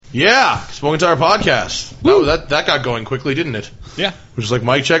Yeah, Smoking Tire Podcast. That got going quickly, didn't it? Yeah. Which is like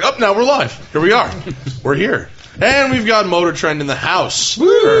mic check. Up now we're live. Here we are. We're here. And we've got Motor Trend in the house.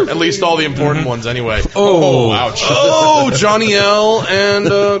 Or at least all the important ones anyway. Oh, ouch. Oh, Jonny L.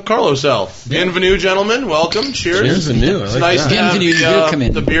 and Carlos L. Bienvenue, gentlemen. Welcome. Cheers. Bienvenue. It's nice to have come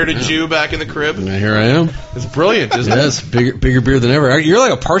in. the bearded Jew back in the crib. And here I am. It's brilliant, isn't it? Yes, bigger beard than ever. You're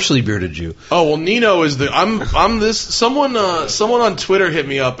like a partially bearded Jew. Oh, well, Nino is the... I'm this... Someone on Twitter hit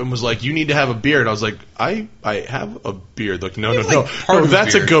me up and was like, you need to have a beard. I was like, I have a beard. Like, no,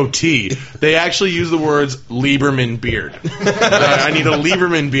 that's a goatee. They actually use the words Lieberman beard. I need a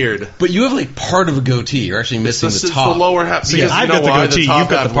Lieberman beard. But you have like part of a goatee. You're actually missing the top. The lower half. So I've got the goatee. The top You've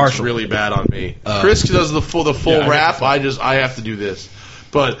got half the partial. looks really bad on me. Chris does the full wrap. I have to do this.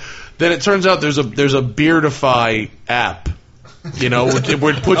 But then it turns out there's a Beardify app. You know,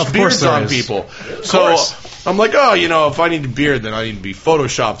 where it puts beards on people. So I'm like, oh, you know, if I need a beard, then I need to be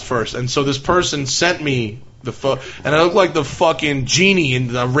photoshopped first. And so this person sent me the photo, and I look like the fucking genie in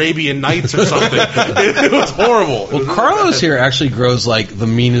the Arabian Nights or something. It was horrible. Well, Carlos here actually grows like the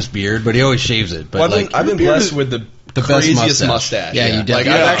meanest beard, but he always shaves it. But well, I've been blessed with the craziest mustache. Yeah, you did. Like,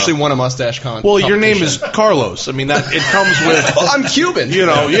 I've actually won a mustache contest. Well, your name is Carlos. I mean, that it comes with... Well, I'm Cuban. You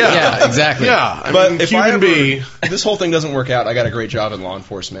know, Yeah, exactly. Yeah, but mean, if this whole thing doesn't work out, I got a great job in law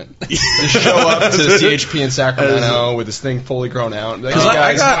enforcement. Just show up to CHP in Sacramento with this thing fully grown out. Like,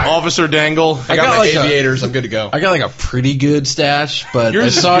 I got Officer Dangle. I got my aviators. I'm good to go. I got like a pretty good stash, but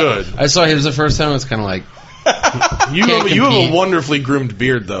Yours is good. I saw his the first time. It's kind of like... You have a wonderfully groomed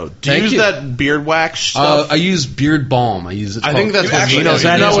beard, though. Do you use that beard wax stuff? I use beard balm. I think that's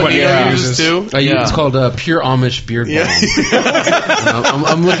what Nino uses too. It's called Pure Amish Beard Balm.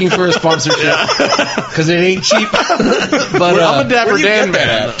 I'm looking for a sponsorship because it ain't cheap. But I'm a Dapper Dan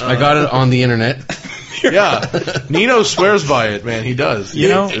man. I got it on the internet. Yeah, Nino swears by it, man. He does. You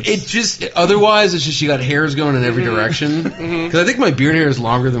know, it just otherwise it's just you got hairs going in every direction. Because I think my beard hair is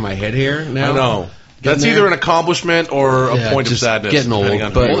longer than my head hair now. I know. That's either an accomplishment or a point of sadness. Getting old,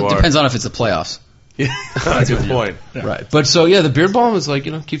 but it depends on if it's the playoffs. Yeah, that's a good point. Yeah. Right, but so the beard balm is like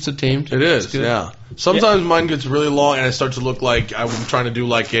keeps it tamed. It is, yeah. Sometimes mine gets really long and I start to look like I'm trying to do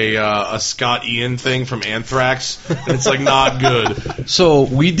like a Scott Ian thing from Anthrax, and it's like not good. So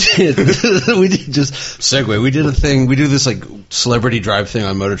we did just segue. We did a thing. We do this like celebrity drive thing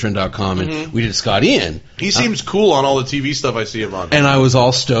on MotorTrend.com, and we did Scott Ian. He seems cool on all the TV stuff I see him on. And I was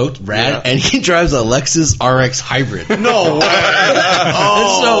all stoked, rad, and he drives a Lexus RX hybrid. No way!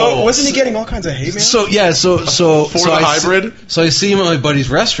 So wasn't he getting all kinds of hate mail? So the hybrid. So I see him at my buddy's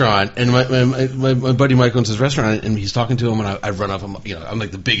restaurant, and my buddy Mike owns his restaurant, and he's talking to him, and I run up. I'm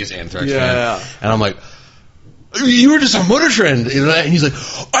like the biggest Anthrax fan, and I'm like, you were just on Motor Trend, and he's like,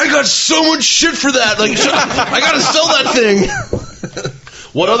 I got so much shit for that. Like, I gotta sell that thing.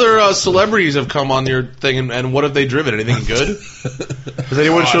 What other celebrities have come on your thing, and what have they driven? Anything good? Has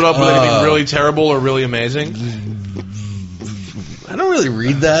anyone showed up with anything really terrible or really amazing? I don't really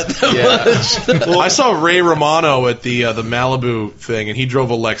read that much. Well, I saw Ray Romano at the Malibu thing, and he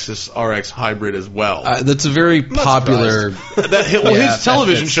drove a Lexus RX hybrid as well. That's a very popular... his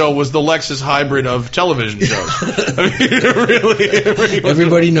television show was the Lexus hybrid of television shows. I mean, really,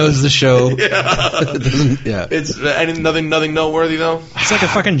 everybody knows the show. Yeah. It's nothing noteworthy, though? It's like a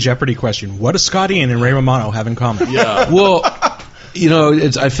fucking Jeopardy question. What does Scott Ian and Ray Romano have in common? Yeah. Well...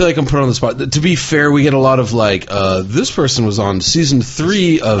 I feel like I'm put on the spot. To be fair, we get a lot of like, this person was on season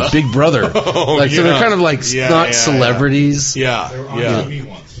 3 of Big Brother. So they're kind of like not celebrities. Yeah. TV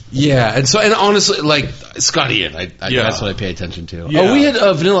once. Yeah, and honestly, like Scott Ian, that's what I pay attention to. Yeah. Oh, we had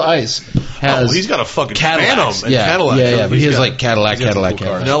Vanilla Ice. He's got a fucking Cadillac. Phantom and Cadillac. Yeah, but he has like Cadillac.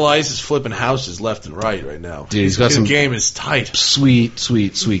 Vanilla Ice is flipping houses left and right now. Dude, he's got his some game is tight. Sweet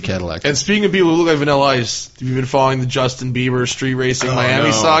Cadillac. And speaking of people who look like Vanilla Ice, have you been following the Justin Bieber street racing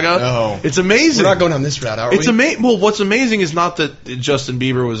Miami saga? No. It's amazing. We're not going down this route, are we? It's amazing. Well, what's amazing is not that Justin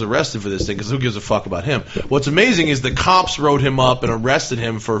Bieber was arrested for this thing, because who gives a fuck about him? What's amazing is the cops wrote him up and arrested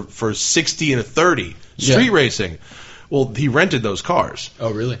him for 60 and a 30 street racing. Well, he rented those cars.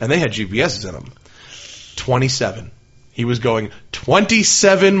 Oh, really? And they had GPSs in them. 27. He was going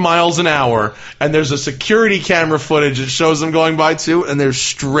 27 miles an hour, and there's a security camera footage that shows them going by too, and they're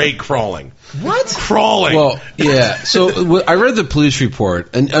straight crawling. What? Crawling. Well, yeah. So I read the police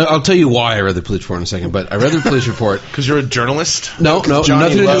report, and I'll tell you why I read the police report in a second, but I read the police report. Because you're a journalist? No, nothing to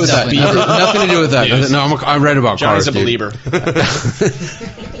do with that. Nothing to do with that. No, I read about Johnny's cars. a believer.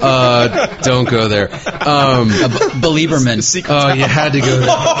 Don't go there. Lieberman. Oh, you had to go there.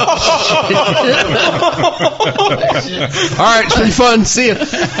 All right, it's been fun. See ya.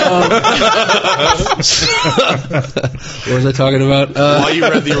 What was I talking about? Why you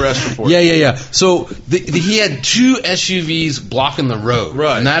read the arrest report? Yeah. So he had two SUVs blocking the road.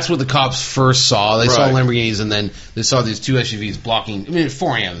 Right. And that's what the cops first saw. They saw Right. Lamborghinis, and then they saw these two SUVs blocking. I mean, at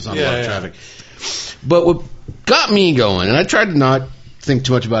 4 a.m. there's not a lot of traffic. But what got me going, and I tried to not think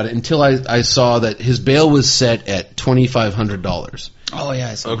too much about it until I saw that his bail was set at $2,500. Oh yeah,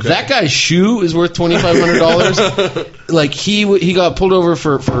 I saw Okay. That guy's shoe is worth $2,500. Like he got pulled over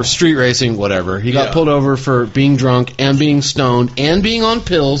for street racing, whatever. He got pulled over for being drunk and being stoned and being on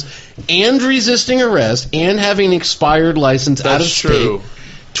pills and resisting arrest and having an expired license out of true.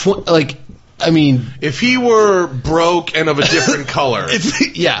 state. If he were broke and of a different color.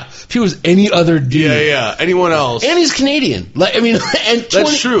 If he was any other dude. Yeah. Anyone else. And he's Canadian.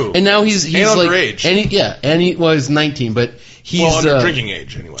 That's true. And now he's and like underage. And he was 19, but he's under drinking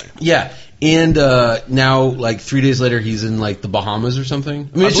age anyway. Yeah. And now, like 3 days later, he's in like the Bahamas or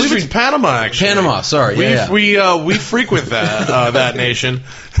something. I believe it's Panama, actually. Panama, sorry. We frequent that nation.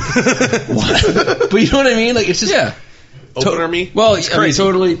 But you know what I mean? Like it's just Opener me? Well,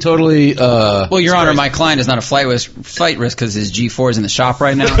 totally. Well, Your Honor, my client is not a flight risk because his G4 is in the shop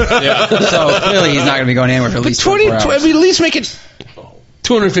right now. So clearly he's not going to be going anywhere for at least 24 hours. at least make it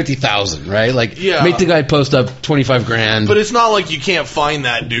 250,000, right? Like, make the guy post up 25 grand. But it's not like you can't find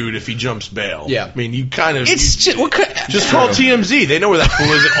that dude if he jumps bail. Yeah. I mean, you kind of... Just call TMZ. They know where that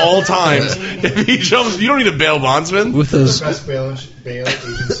fool is at all times. If he jumps... You don't need a bail bondsman. With those... The best bail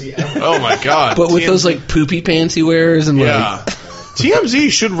agency ever. Oh, my God. But with those, like, poopy pants he wears and, like...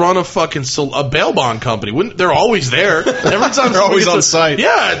 TMZ should run a fucking a bail bond company. They're always there. Every time they're always on site.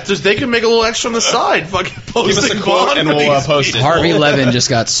 Yeah, they can make a little extra on the side. Fucking post Give us a quote and we'll post it. Harvey Levin just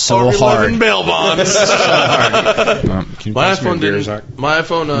got so Harvey hard. Levin bail bonds. My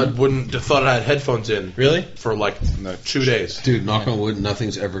iPhone wouldn't have thought it had headphones in. Really? For like 2 days. Dude, knock on wood,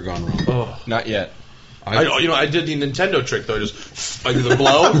 nothing's ever gone wrong. Oh. Not yet. I did the Nintendo trick though. I did the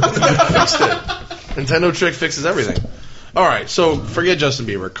blow, fixed it. Nintendo trick fixes everything. All right, so forget Justin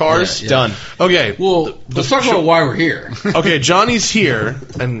Bieber. Cars done. Okay. Well, let's talk about why we're here. Okay, Johnny's here,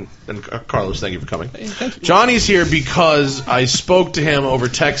 and Carlos, thank you for coming. Johnny's here because I spoke to him over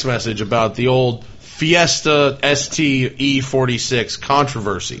text message about the old Fiesta ST E46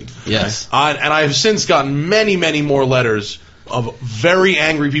 controversy. Yes. And I have since gotten many, many more letters of very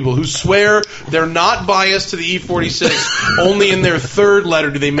angry people who swear they're not biased to the E46. Only in their third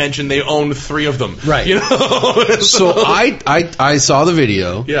letter do they mention they own 3 of them. Right. You know? So I saw the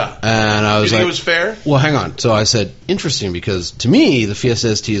video. Yeah. And I was you think like, it was fair? Well, hang on. So I said, interesting, because to me, the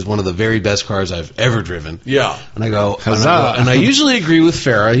Fiesta ST is one of the very best cars I've ever driven. Yeah. And I go, and I usually agree with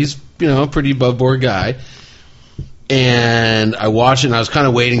Farrah. He's, a pretty above board guy. And I watched it, and I was kind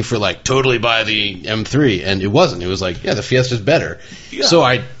of waiting for, like, totally buy the M3, and it wasn't. It was like, the Fiesta's better. Yeah. So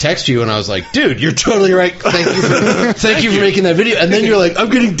I text you, and I was like, dude, you're totally right. Thank you for making that video. And then you're like, I'm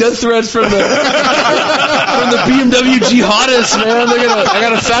getting death threats from the BMW jihadists, man. I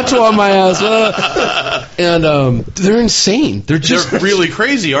got a fatwa on my ass. And they're insane. They're really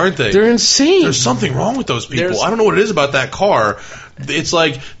crazy, aren't they? They're insane. There's something wrong with those people. I don't know what it is about that car. It's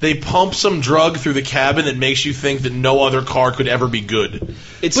like they pump some drug through the cabin that makes you think that no other car could ever be good.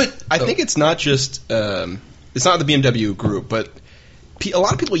 I think it's not just it's not the BMW group, but a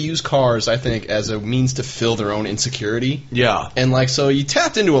lot of people use cars, I think, as a means to fill their own insecurity. Yeah. And so you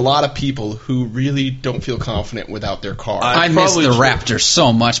tapped into a lot of people who really don't feel confident without their car. I miss the Raptor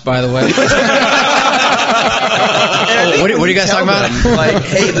so much, by the way. What are you guys talking about? Like,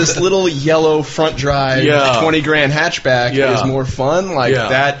 hey, this little yellow front drive, 20 grand hatchback is more fun.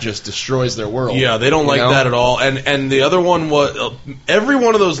 That just destroys their world. Yeah, they don't like that at all. And the other one was every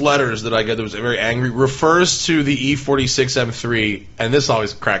one of those letters that I got that was very angry refers to the E46 M3, and this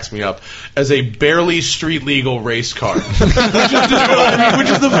always cracks me up, as a barely street legal race car, which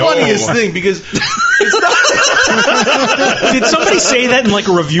is the funniest thing because it's not. Did somebody say that in like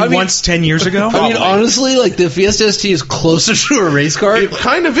a review once 10 years ago? I mean, honestly, like the Fiesta ST is closer to a race car. It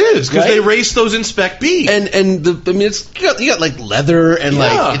kind of is because they race those in Spec B, and it's you got like leather and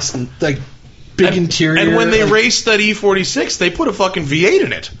like it's like big interior. And when they raced that E46, they put a fucking V8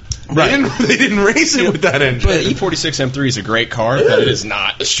 in it. Right. They didn't race it with that engine. But the E46 M3 is a great car, but it is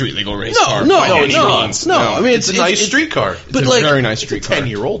not a street legal race car. No. I mean, it's a nice street car. It's a very nice street car.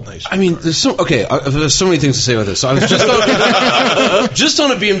 10-year-old nice. I mean, there's so many things to say about this. So I was just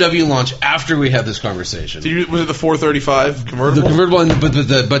on a BMW launch after we had this conversation. Was it the 435 convertible? The convertible,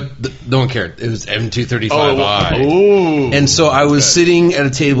 but No one cared. It was M235i. Ooh. And so I was sitting at a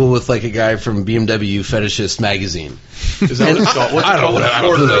table with like a guy from BMW Fetishist magazine. Is that what it's called? What's I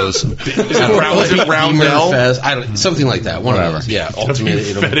don't know those. Is it Roundel? I don't, something like that. One of those. Yeah, ultimate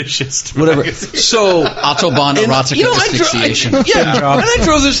Fetishist. whatever. So Autobahn erotic asphyxiation. and I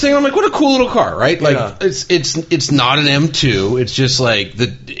drove this thing. I'm like, what a cool little car, right? Like it's not an M2. It's just like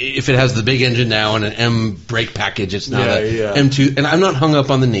if it has the big engine now and an M brake package, it's not M2. And I'm not hung up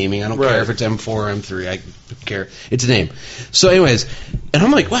on the naming. I don't care if it's M4 or M3. I don't care. It's a name. So, anyways, and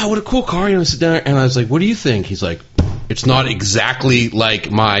I'm like, wow, what a cool car. You know, sit down, and I was like, what do you think? He's like, it's not exactly like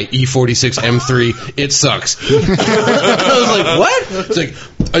my E46 M3. It sucks. I was like, what? It's like,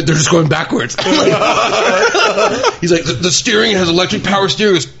 they're just going backwards. He's like, the steering has electric power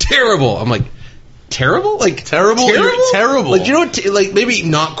steering. It's terrible. I'm like, terrible? Like, terrible? Terrible. Like, you know what? Like, maybe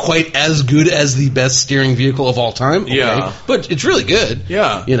not quite as good as the best steering vehicle of all time. Okay, yeah. But it's really good.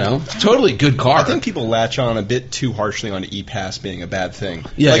 Yeah. You know, totally good car. I think people latch on a bit too harshly on E-Pass being a bad thing.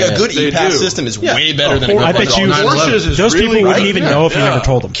 Yeah, like a good E-Pass system is way better than a good I bet you those people wouldn't even know if you never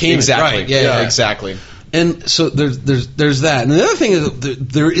told them. Exactly. Right. Yeah, exactly. And so there's that. And the other thing is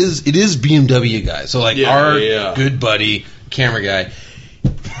it is BMW guys. So like our good buddy, camera guy,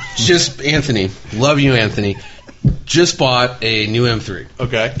 just Anthony, love you Anthony, just bought a new M3.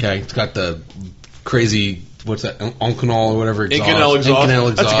 Okay. It's got the crazy, what's that, Inconel or whatever exhaust. Inconel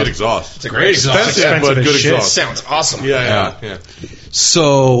exhaust. That's a good exhaust. It's a great expensive but good exhaust. Sounds awesome. Yeah.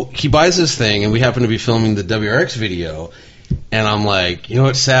 So he buys this thing, and we happen to be filming the WRX video. And I'm like, you know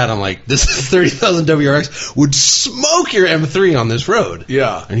what's sad? I'm like, this 30,000 WRX would smoke your M3 on this road.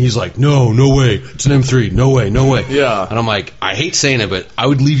 Yeah. And he's like, no way. It's an M3. No way. Yeah. And I'm like, I hate saying it, but I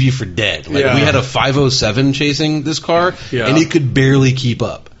would leave you for dead. Like, we had a 507 chasing this car, and it could barely keep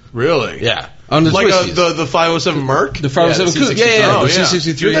up. Really? Yeah. On the like the 507 Merc? The 507 Coupe. Yeah. The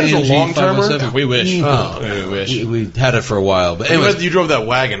C63 you guys a long-termer? We wish. We wish. We had it for a while. But anyway. You drove that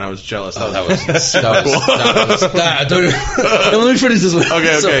wagon. I was jealous. That was let me finish this one.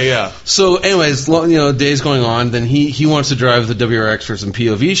 Okay, yeah. So anyways, days going on, then he wants to drive the WRX for some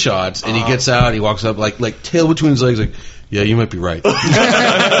POV shots, and he gets out, he walks up like tail between his legs, like, yeah, you might be right.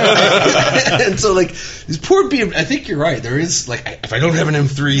 And so, like, these poor BMW, I think you're right. There is, like, if I don't have an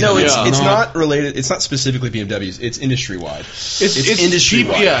M3... No, it's not related. It's not specifically BMWs. It's industry-wide. It's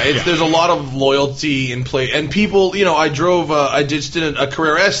industry-wide. Yeah, there's a lot of loyalty in play. And people, I drove, I just did a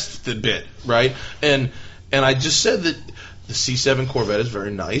Carrera S bit, right? And I just said that the C7 Corvette is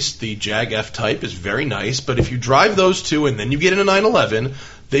very nice. The Jag F-Type is very nice. But if you drive those two and then you get in a 911...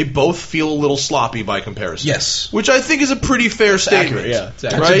 they both feel a little sloppy by comparison. Yes. Which I think is a pretty fair statement. Accurate,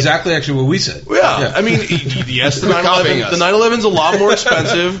 That's exactly actually what we said. Yeah. I mean, yes, the 911's a lot more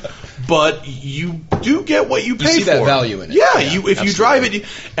expensive, but you do get what you pay for. You see that value in it. Yeah, if you drive it,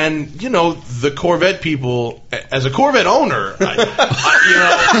 and the Corvette people, as a Corvette owner, I'm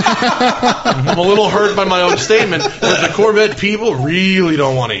a little hurt by my own statement, but the Corvette people really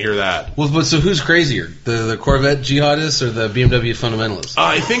don't want to hear that. Well, but so who's crazier, the Corvette jihadists or the BMW fundamentalists?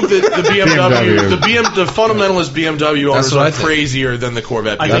 I think that the the fundamentalist BMW owners are crazier than the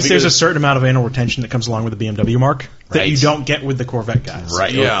Corvette people. I guess there's a certain amount of anal retention that comes along with the BMW mark that you don't get with the Corvette guys.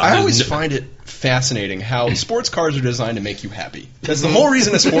 Right. Yeah. I always find it fascinating how sports cars are designed to make you happy. That's the whole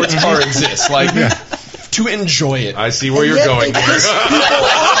reason a sports car exists. Like, to enjoy it. I see where you're going.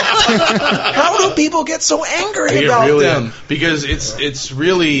 How do people get so angry about them? Because it's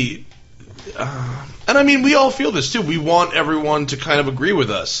really... and I mean, we all feel this too. We want everyone to kind of agree with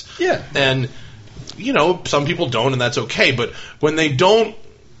us. Yeah. And, some people don't, and that's okay. But when they don't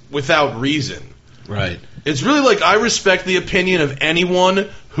without reason... Right. It's really like I respect the opinion of anyone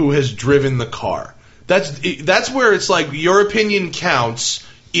who has driven the car. That's where it's like your opinion counts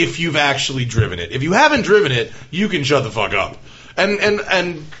if you've actually driven it. If you haven't driven it, you can shut the fuck up.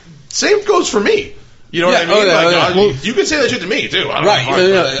 And same goes for me. You know what I mean? You can say that shit to me too.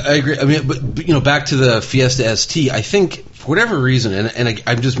 I agree. I mean, but back to the Fiesta ST. I think for whatever reason, and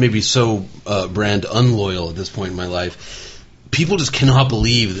I'm just maybe so brand unloyal at this point in my life. People just cannot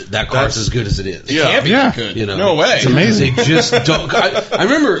believe that car's as good as it is. It can't be that good. No way. It's amazing. They just don't. I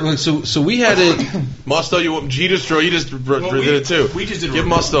remember, so we had it. Musto, you just did it too. We just did. Give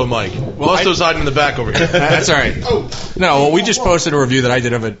Musto a mic. Well, Musto's hiding in the back over here. That's all right. No, we just posted a review that I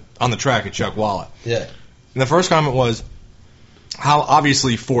did of it on the track at Chuck Wallet. Yeah. And the first comment was, how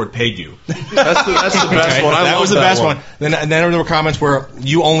obviously Ford paid you. That's the best one. That was the best one. And then there were comments where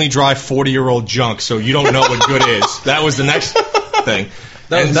you only drive 40-year-old junk, so you don't know what good is. That was the next thing.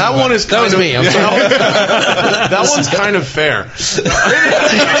 That one is kind was of me. I'm sorry. That one's kind of fair. That's not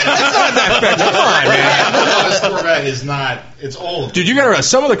that fair. Come on, man. This Corvette is not. It's old. Dude, you got to realize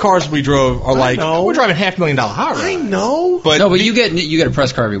some of the cars we drove are like we're driving $500,000 hot rods. I know. But you get a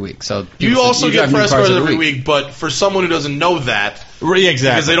press car every week. So you also get drive new press cars every week. But for someone who doesn't know that, exactly,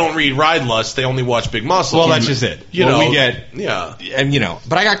 because they don't read Ride Lust, they only watch Big Muscle. Well, that's just it. You know, we get and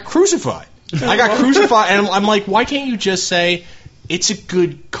but I got crucified. And I'm like, why can't you just say it's a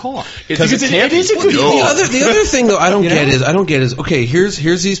good car? Because it is a good car. The other thing though I don't get is okay.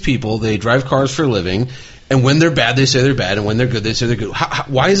 Here's these people. They drive cars for a living. And when they're bad, they say they're bad, and when they're good, they say they're good.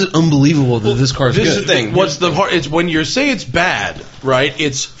 Why is it unbelievable that this car's good? This is the thing. What's the hard? It's when you say it's bad, right?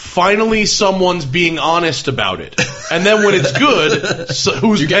 It's finally someone's being honest about it, and then when it's good,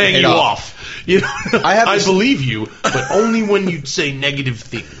 who's paying you off? You know, I believe you, but only when you say negative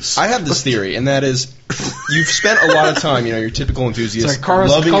things. I have this theory, and that is, you've spent a lot of time, your typical enthusiast.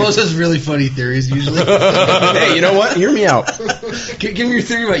 Carlos has really funny theories usually. Hey, you know what? Hear me out. Give me your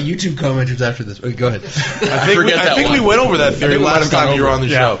theory about YouTube commenters after this. Okay, go ahead. I think we went over that theory last time you were on the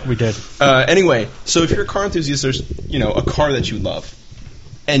show. We did. Anyway, so if you're a car enthusiast, there's a car that you love,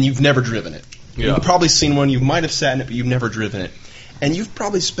 and you've never driven it. Yeah. You've probably seen one. You might have sat in it, but you've never driven it. And you've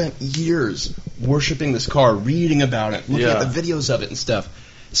probably spent years worshiping this car, reading about it, looking at the videos of it and stuff.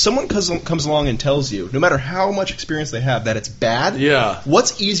 Someone comes along and tells you, no matter how much experience they have, that it's bad. Yeah.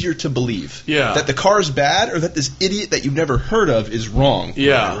 What's easier to believe? Yeah. That the car is bad, or that this idiot that you've never heard of is wrong?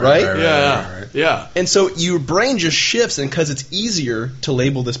 Yeah. Right? Yeah. And so your brain just shifts, and because it's easier to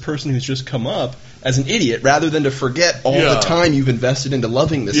label this person who's just come up as an idiot rather than to forget all the time you've invested into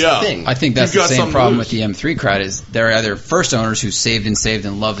loving this thing. I think that's the same problem with the M3 crowd. Is they're either first owners who saved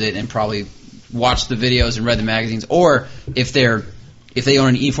and loved it and probably watched the videos and read the magazines, or if they own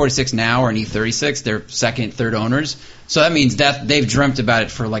an E46 now or an E36, they're second, third owners. So that means that they've dreamt about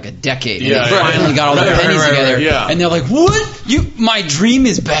it for like a decade. And they finally got all their pennies together. Yeah. And they're like, what? My dream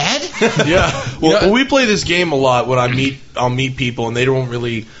is bad? Yeah. Well, we play this game a lot when I'll meet people, and they don't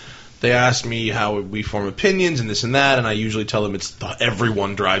really... They ask me how we form opinions and this and that, and I usually tell them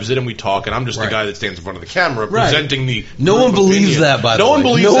everyone drives it, and we talk, and I'm just the guy that stands in front of the camera presenting the. No one believes that, by the way.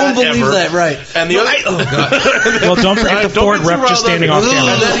 No one believes that, right? And the other. Well, don't forget the Ford rep just standing off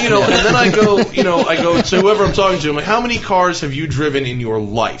camera. And then and then I go to whoever I'm talking to. I'm like, how many cars have you driven in your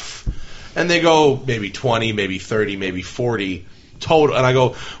life? And they go maybe 20, maybe 30, maybe 40. Total, and I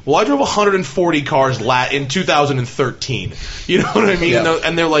go, well, I drove 140 cars in 2013. You know what I mean? Yeah.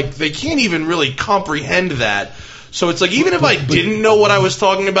 And they're like, they can't even really comprehend that. So it's like, even if I didn't know what I was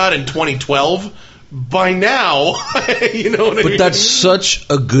talking about in 2012, by now, you know what I mean? But that's such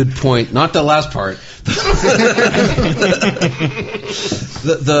a good point. Not the last part.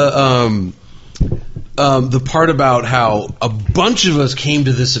 The part about how a bunch of us came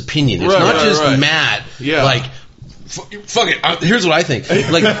to this opinion. It's not just Matt. Yeah. Like, fuck it. Here's what I think.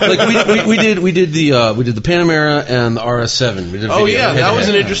 Like we did the Panamera and the RS7. We did a video. That was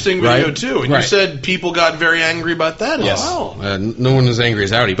an interesting video too. And you Right. said people got very angry about that. Yes. Wow. No one is angry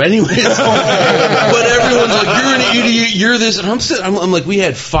as Audi, but anyways. But everyone's like, "You're an idiot. You're this." And I'm like, we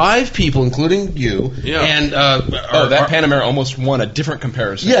had 5 people, including you. Yeah. And that Panamera almost won a different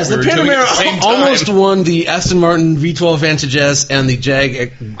comparison. Yes, We the were doing it at the same Panamera time. almost won the Aston Martin V12 Vantage S and the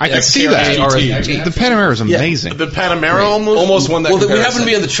Jag. I can see that. RS. The Panamera is amazing. The Panamera almost won that. Well, we comparison. happened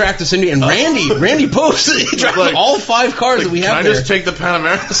to be on the track the same day, and Randy posted. He dropped all 5 cars that we have Can I there. just take the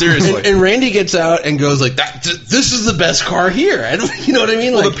Panamera? Seriously. And Randy gets out and goes like, "This is the best car here." You know what I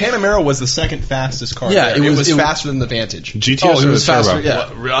mean? Well, Like, the Panamera was the second fastest car. Yeah, there. it was faster than the Vantage. GTS it was turbo. faster. Yeah.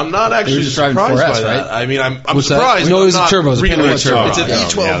 I'm not actually just driving surprised 4S, by that. right? I mean, I'm What's that? surprised. No, but it was a not turbo. It was a really Panamera turbo. It's a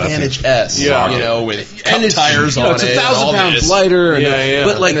V12 Vantage S. Yeah. With and it's tires on it's it. 1,000 pounds this. lighter. And, Yeah.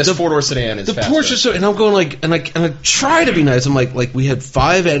 But like And this the 4-door sedan is the faster. Porsche is so, and I'm going like, and I try to be nice. I'm like we had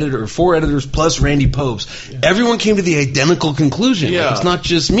 4 editors plus Randy Popes. Everyone came to the identical conclusion. Yeah. Like, it's not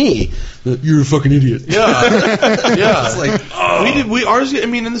just me. You're a fucking idiot. Yeah. It's like, ours. I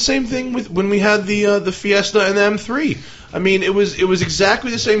mean, and the same thing with when we had the Fiesta and the M3. I mean, it was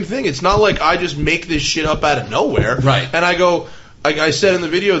exactly the same thing. It's not like I just make this shit up out of nowhere. Right. And I said in the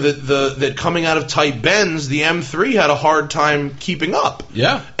video that coming out of tight bends, the M3 had a hard time keeping up.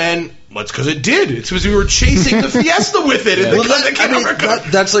 Yeah. And well, it's because it did. It's because we were chasing the Fiesta with it. And the camera car.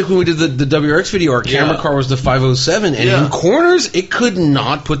 That's like when we did the WRX video. Our camera car was the 507, and in corners it could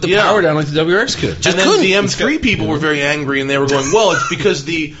not put the power down like the WRX could. Just and then couldn't. the M3 people were very angry, and they were going, "Well, it's because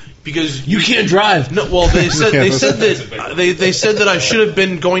you can't drive." No, well, they said that I should have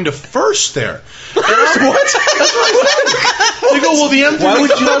been going to first there. What? That's what I said. They go, "Well, the M3." Why would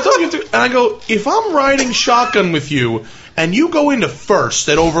you not talking to? And I go, "If I'm riding shotgun with you, and you go into first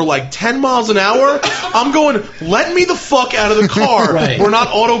at over like 10 miles an hour, I'm going, let me the fuck out of the car. Right. We're not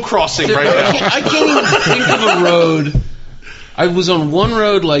autocrossing right now. I can't even think of a road. I was on one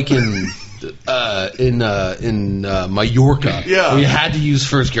road like in Mallorca. Yeah. Where you had to use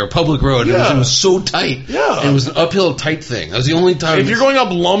first gear, a public road. Yeah. It was so tight. Yeah. And it was an uphill tight thing. That was the only time. If you're going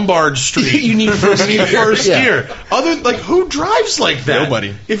up Lombard Street, You need first gear. first Yeah. gear. Who drives like that?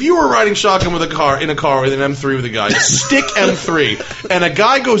 Nobody. If you were riding shotgun with a car with an M3 with a guy, stick M3, and a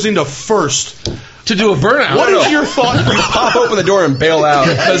guy goes into first. to do a burnout. What is your thought? Pop open the door and bail out,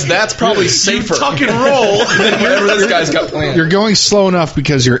 because that's probably safer. Tuck and roll. than whatever this guy's got planned. You're going slow enough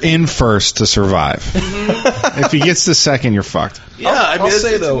because you're in first to survive. If he gets to second, you're fucked. Yeah, I'll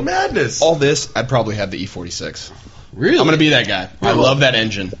say, it's though, madness. all this, I'd probably have the E46. Really? I'm going to be that guy. I love that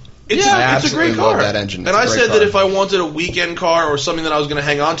engine. It's, I it's a great absolutely car. love that engine. And It's a I great said car. that if I wanted a weekend car or something that I was going to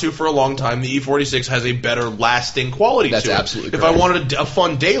hang on to for a long time, the E46 has a better lasting quality That's to it. absolutely If correct. I wanted a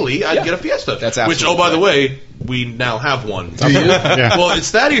fun daily, I'd get a Fiesta. That's Which, absolutely by the way, we now have one. Do you? Yeah. Well,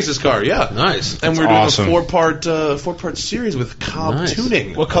 it's Thaddeus' car, yeah. Nice. And we're awesome. doing a four-part series with Cobb Nice.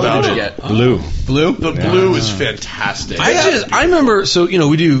 tuning. What color about did you it. get? Blue. Blue? The blue is fantastic. I remember, so,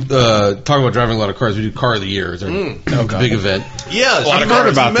 we do, talk about driving a lot of cars. We do Car of the Year. It's a big event. Yes, I've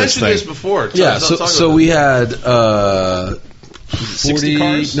heard about you this mentioned thing. this before. Yeah, Talk about so it. we had, 60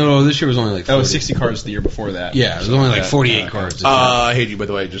 cars? No, this year was only like 40. 60 cars the year before that. Yeah, it was only like 48 cars. This year. I hate you, by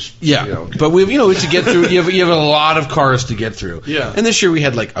the way. Just Yeah, okay. but we to get through. You have a lot of cars to get through. Yeah. And this year we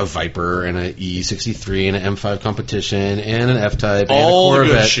had like a Viper and an E63 and an M5 competition and an F-Type and all a the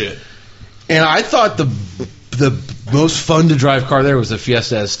Corvette. good shit. And I thought the most fun to drive car there was the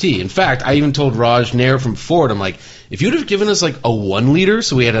Fiesta ST. In fact, I even told Raj Nair from Ford, I'm like, if you'd have given us like a 1 liter,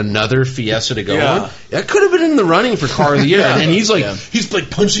 so we had another Fiesta to go Yeah. on, that could have been in the running for Car of the Year. Yeah. And he's like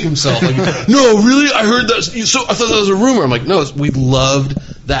punching himself. Like, no, really? I heard that. So I thought that was a rumor. I'm like, no, we loved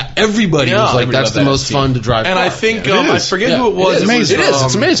that. Everybody Yeah, was like, everybody that's loved the that most ST. fun to drive. And car. I think It I is. forget Yeah. who it was. It is.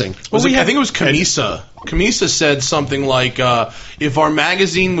 It's amazing. I think it was Camisa. Camisa said something like, if our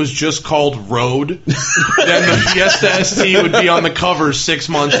magazine was just called Road, then the Fiesta ST would be on the cover 6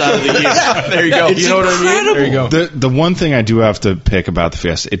 months out of the year. There you go. You know what I mean? There you go. The one thing I do have to pick about the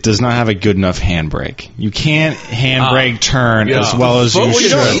Fiesta, it does not have a good enough handbrake. You can't handbrake turn yeah. as well as you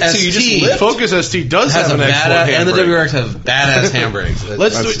Focus should. ST Focus ST does has have a an excellent badass, and the handbrake. WRX have badass handbrakes.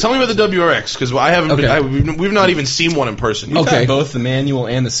 Let's do it. Tell me about the WRX, because I haven't. Okay. We've not even seen one in person. Okay. Had both the manual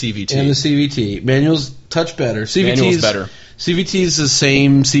and the CVT. And the CVT. Manual's touch better. Manual's better. CVT is the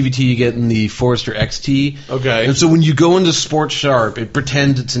same CVT you get in the Forester XT. Okay. And so when you go into Sport Sharp, it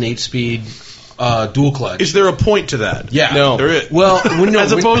pretends it's an 8-speed dual clutch. Is there a point to that? Yeah. No. There is. Well,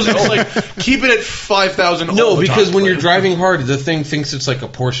 As opposed to like keep it at 5,000. no, all the because time. when you're driving hard, the thing thinks it's like a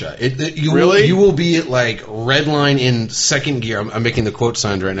Porsche. Really? You will be at like red line in second gear. I'm making the quote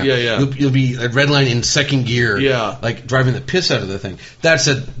signs right now. Yeah, yeah. You'll be at red line in second gear. Yeah. Like driving the piss out of the thing. That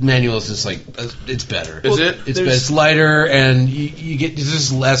said, manual is just like it's better. Is it? It's better. It's lighter, and you get there's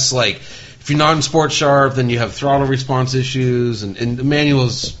just less like if you're not in Sport Sharp, then you have throttle response issues, and the manual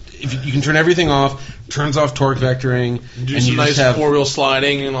is. If you can turn everything off, turns off torque vectoring, do and some you nice just have 4-wheel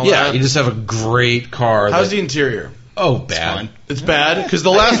sliding and all yeah, that. you just have a great car. How's that- the interior? Oh, bad. It's bad because the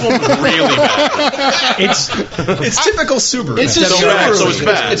last one was really bad. It's typical Subaru. It's just Subaru, so it's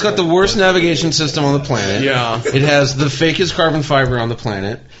bad. It's got the worst navigation system on the planet. Yeah. It has the fakest carbon fiber on the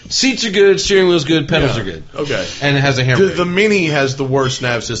planet. Seats are good, steering wheel's good, pedals Yeah. are good. Okay. And it has a The, handbrake. the Mini has the worst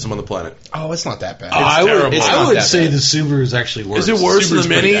nav system on the planet. Oh, it's not that bad. I terrible. It's I not would that say bad. the Subaru is actually worse. Is it worse than Subaru's the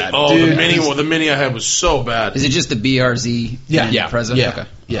Mini? pretty bad. Oh, Dude, the Mini I had was so bad. Is it just the BRZ? Yeah. Present? Yeah. Okay.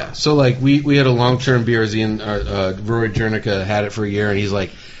 Yeah. So like we had a long-term BRZ and Rory Jernica had it for a year, and he's like,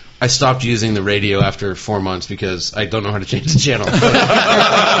 I stopped using the radio after 4 months because I don't know how to change the channel. It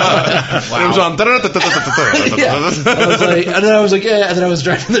was on. Yeah. I was like, and then I was like, yeah. And then I was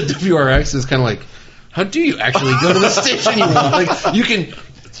driving the WRX. It's kind of like, how do you actually go to the station you want? Like you can.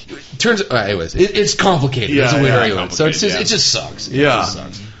 Turns. Anyways, it's complicated. Yeah, It's a way to yeah, argue it. So it's just, complicated, it just sucks. It Yeah. just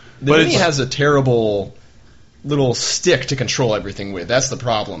sucks. The But Mini it's- has a terrible little stick to control everything with. That's the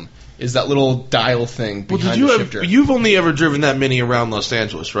problem. Is that little dial thing Well, behind did you the have? shifter? You've only ever driven that Mini around Los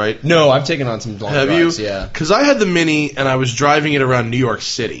Angeles, right? No, I've taken on some long Have drives. you? Yeah. Because I had the Mini and I was driving it around New York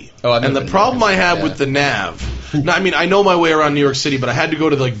City. Oh, I've and never the been problem to New I York had City, with the nav. Now, I mean, I know my way around New York City, but I had to go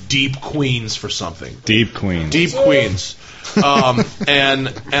to like deep Queens for something. Deep Queen. Deep Queens. And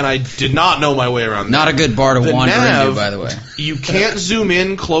I did not know my way around. Not there. a good bar to The wander nav, into, by the way. You can't zoom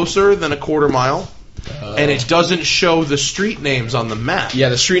in closer than a quarter mile, and it doesn't show the street names on the map. Yeah,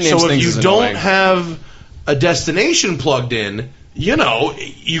 the street names So if things you is don't annoying. have a destination plugged in,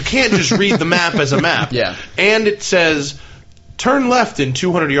 you can't just read the map as a map. Yeah. And it says turn left in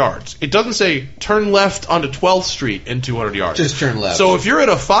 200 yards. It doesn't say turn left onto 12th Street in 200 yards. Just turn left. So if you're at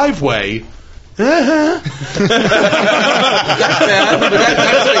a 5-way,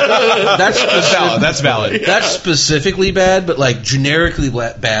 that's valid. That's specifically bad, but like generically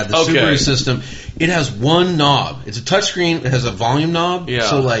bad. The Subaru system, it has one knob. It's a touchscreen. It has a volume knob. Yeah.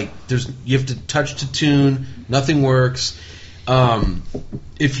 So like, you have to touch to tune. Nothing works.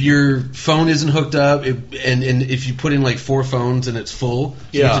 If your phone isn't hooked up, and if you put in like 4 phones and it's full, so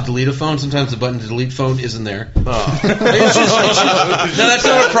you have to delete a phone. Sometimes the button to delete phone isn't there. Now that's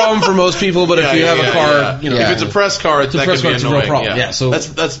not a problem for most people, but if you have a car, you know, if it's a press car, that could be annoying. It's a real problem. Yeah, so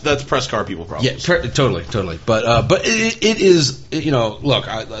that's press car people problems. Yeah, totally. But it is, you know, look,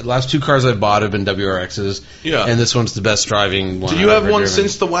 the last 2 cars I bought have been WRXs. Yeah, and this one's the best driving one. Do you have one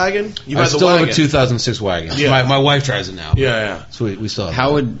since the wagon? I still have a 2006 wagon. Yeah. My wife drives it now. Yeah. So we still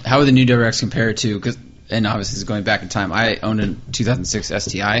have. How would the new WRX compare to? Because, and obviously, this is going back in time. I owned a 2006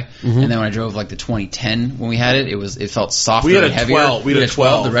 STI, and then when I drove like the 2010 when we had it, it felt softer and heavier. We had a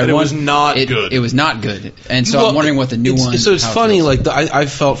 12. The red one. It was not good. It was not good, and so I'm wondering what the new one. So it's funny. Like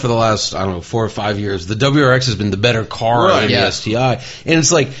I've felt for the last 4 or 5 years, the WRX has been the better car than the STI, and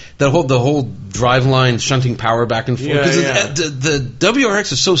it's like the whole driveline shunting power back and forth. Because the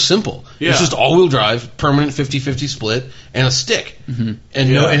WRX is so simple. It's just all-wheel drive, permanent 50-50 split, and a stick, and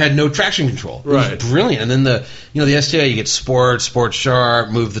it had no traction control. Right. It was brilliant. And then the STI, you get sport sharp,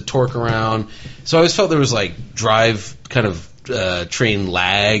 move the torque around. So I always felt there was like drive kind of train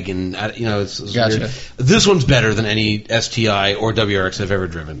lag, and it's gotcha. Weird. This one's better than any STI or WRX I've ever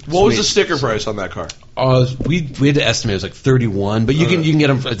driven. What was the sticker price on that car? We had to estimate it was like 31, but you can get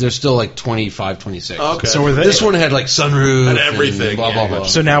them. They're still like 25, 26. Okay. So this one had like sunroof and everything. And blah blah blah.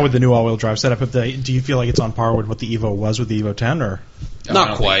 So now with the new all-wheel drive setup, do you feel like it's on par with what the Evo was with the Evo 10, or?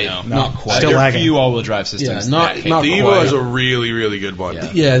 Not quite. Not quite. Still lagging. Few all-wheel drive systems. Not the Evo is a really, really good one.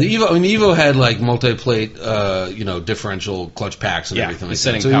 Yeah, the Evo. I mean, the Evo had like multi-plate, differential clutch packs and everything. Like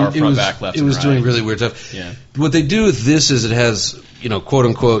setting that. power front, back, left. It was and doing right. really weird stuff. Yeah. What they do with this is it has quote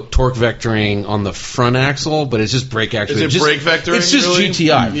unquote torque vectoring on the front axle, but it's just brake actually. Is it brake vectoring? It's just really?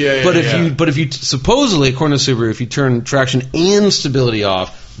 GTI. Yeah. But if you supposedly, according to Subaru, if you turn traction and stability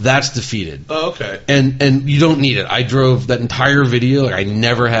off, that's defeated. Oh, okay. And you don't need it. I drove that entire video. Like, I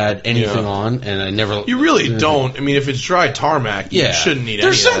never had anything on, and I never. You really don't. I mean, if it's dry tarmac, you shouldn't need.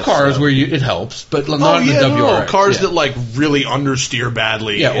 There's any some of that cars stuff. where it helps, but not in the WRX. Cars that like really understeer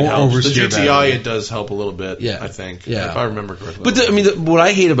badly. Yeah, it helps. oversteer The GTI badly. It does help a little bit. Yeah, I think. Yeah, if I remember correctly. But what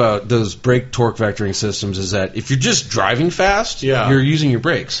I hate about those brake torque vectoring systems is that if you're just driving fast, you're using your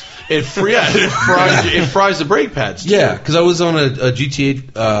brakes. It fries the brake pads. Too. Yeah, because I was on a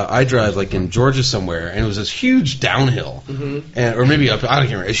GT8 iDrive like in Georgia somewhere, and it was this huge downhill, or maybe up. I don't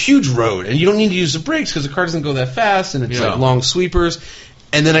remember. A huge road, and you don't need to use the brakes because the car doesn't go that fast, and it's like long sweepers.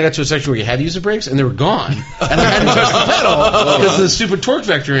 And then I got to a section where you had to use the brakes, and they were gone, and I hadn't touched the pedal because the stupid torque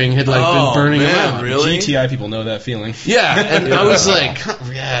vectoring had been burning around. Really? GTI people know that feeling. Yeah, and I was like,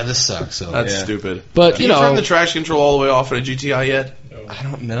 this sucks. So that's stupid. But can you turn the traction control all the way off in a GTI yet? I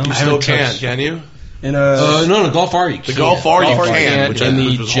don't know. You still can't, can you? In no, Golf R you can. The Golf R you can. In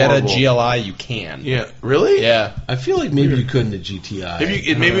the Jetta GLI you can. Yeah. Really? Yeah. I feel like maybe you couldn't at GTI.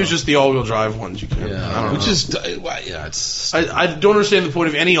 Maybe it was just the all-wheel drive ones you can. Yeah. I don't know. Which is, it's... I don't understand the point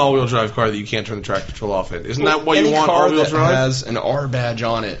of any all-wheel drive car that you can't turn the traction control off in. Isn't that what you want all-wheel drive? That has an R badge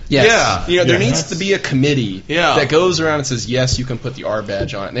on it. Yes. Yeah. There needs to be a committee that goes around and says, yes, you can put the R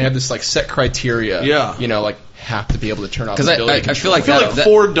badge on it. And they have this like set criteria. Yeah. Like have to be able to turn off. Because I feel like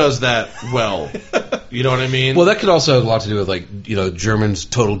Ford does that well. You know what I mean? Well, that could also have a lot to do with like Germans'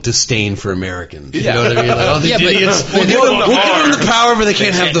 total disdain for Americans. You know what I mean? Like, these idiots. We'll give them the power, but they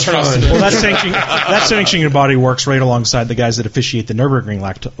can't have the fun. Well, that sanctioning body works right alongside the guys that officiate the Nürburgring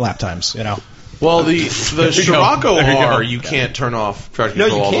lap times. Well, the Scirocco R you can't turn off traction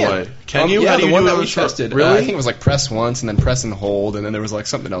control all the way. Can you? Yeah, How do the you one do that that we with tested. Really? I think it was like press once and then press and hold, and then there was like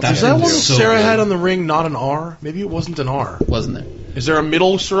something else. Is that one Sarah had on the Ring not an R? Maybe it wasn't an R. Wasn't there? Is there a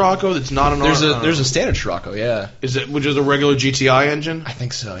middle Scirocco that's not an R? There's a standard Scirocco, yeah. Which is a regular GTI engine? I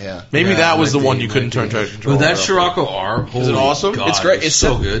think so, yeah. Maybe that was the one you couldn't turn traction control. But that Scirocco R, is it awesome? God, it's great. It's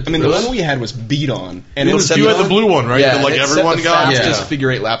so good. I mean, the one we had was beat on, and you had the blue one, right? Yeah, that, like everyone got. Fastest figure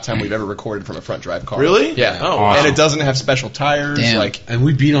 8 lap time we've ever recorded from a front drive car. Really? Yeah. Oh, wow. And it doesn't have special tires. Damn. And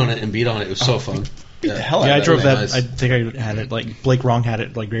we beat on it. It was so fun. Beat the hell out I of drove that. Nice. I think I had it like Blake Wrong had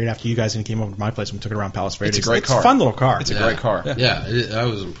it like right after you guys and he came over to my place and we took it around Palos Verdes. It's a great car. It's a fun little car. It's a great car. Yeah, I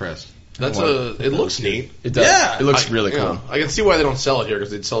was impressed. It looks neat. It does. Yeah. It looks really cool. I can see why they don't sell it here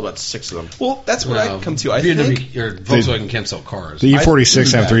because they'd sell about 6 of them. Well, that's what I come to. I think your Volkswagen can't sell cars. The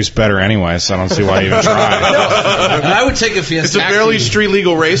E46 M3 is better anyway, so I don't see why you even try. I would take a Fiesta. It's a barely street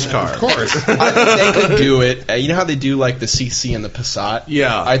legal race car. Of course. I think they could do it. You know how they do like the CC and the Passat?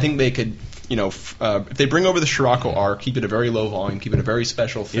 Yeah. I think they could. If they bring over the Scirocco R, keep it a very low volume, keep it a very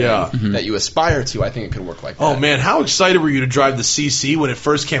special thing that you aspire to, I think it could work like that. Oh, man, how excited were you to drive the CC when it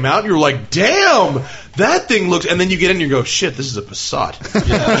first came out? You were like, damn, that thing looks... And then you get in and you go, shit, this is a Passat.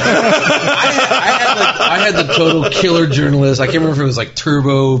 I had the total killer journalist. I can't remember if it was like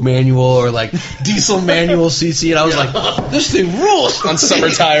turbo manual or like diesel manual CC, and I was like, this thing rules. On summer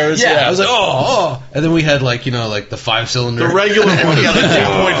tires. Yeah, I was like, oh. And then we had like, the 5-cylinder. The regular one, the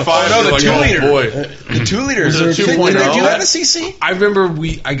 2.5. No, the 2-liter. Oh, boy. The 2-liter. Was it a 2.0? Did you have a CC? I remember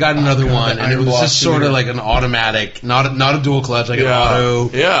I got another one, and it was just sort of like an automatic, not a dual clutch, like an auto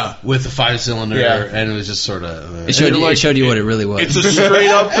with a 5-cylinder, and it was just sort of... It showed you what it really was. It's a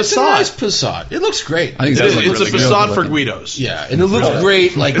straight-up Passat. It's a nice Passat. It looks great. I think It's really a Passat for Guidos. Yeah, and it looked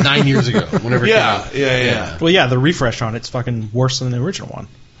great like 9 years ago, whenever it came out. Yeah. Well, yeah, the refresh on it's fucking worse than the original one.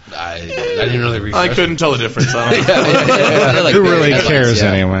 I didn't know they refreshed. I couldn't tell the difference. I don't know. Who really cares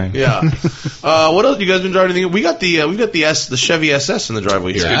anyway? Yeah. What else? You guys been driving anything? We got the Chevy SS in the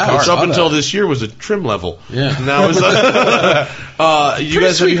driveway here. Yeah, Which up until this year was a trim level. Yeah. Now it's you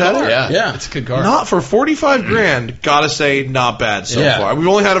guys have you had it? Yeah. It's a good car. Not for $45,000. Gotta say, not bad so far. We've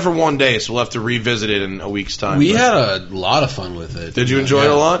only had it for one day, so we'll have to revisit it in a week's time. We had a lot of fun with it. Did you enjoy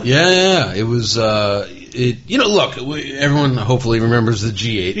it a lot? Yeah. It was. Look, everyone hopefully remembers the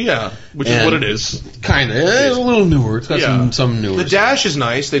G8. Yeah, which is what it is. Kind of. It's a little newer. It's got some newer. The dash is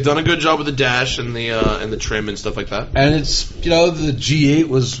nice. They've done a good job with the dash and the trim and stuff like that. And it's the G8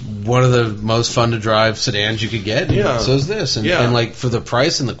 was one of the most fun to drive sedans you could get. Yeah. So is this. And like for the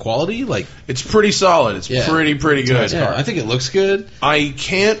price and the quality, like it's pretty solid. It's pretty good. Yeah, I think it looks good. I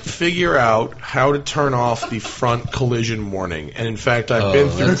can't figure out how to turn off the front collision warning, and in fact, I've been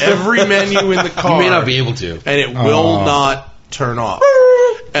through every menu in the car. You may not be able to, and it will not turn off.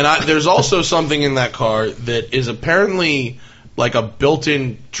 And there's also something in that car that is apparently like a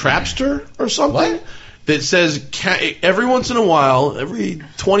built-in trapster or something that says every once in a while, every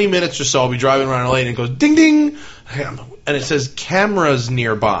 20 minutes or so, I'll be driving around LA and it goes ding ding, and it says cameras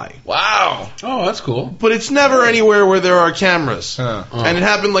nearby. Wow. Oh, that's cool. But it's never anywhere where there are cameras. And it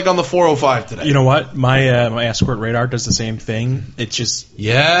happened like on the 405 today. You know what? My Escort radar does the same thing. It's just some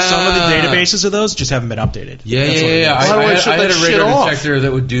of the databases of those just haven't been updated. Yeah. I had a radar detector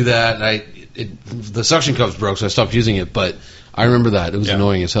that would do that. The suction cups broke, so I stopped using it. But I remember that. It was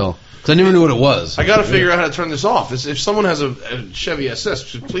annoying as hell. Because I never knew what it was. I got to figure out how to turn this off. If someone has a Chevy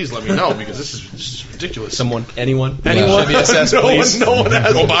SS, please let me know because this is ridiculous. Anyone? Chevy SS, please. No one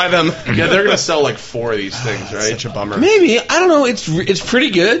has. Go buy them. Yeah, they're gonna sell like 4 of these things, right? Such a bummer. Maybe, I don't know. It's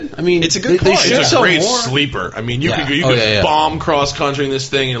pretty good. I mean, it's a good car. It's a great sleeper. I mean, you could bomb cross country in this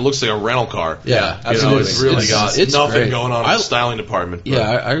thing, and it looks like a rental car. Yeah, absolutely. It's really got nothing going on in the styling department.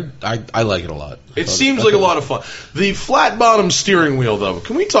 Yeah, I like it a lot. It seems like a lot of fun. The flat bottom steering wheel, though.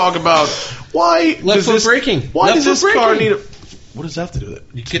 Can we talk about why left foot braking? Why does this car need a? What does that have to do with it?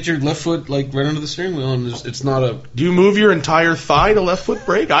 You get your left foot like right under the steering wheel, and it's not a. Do you move your entire thigh to left foot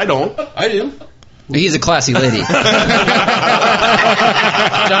brake? I don't. I do. He's a classy lady. Johnny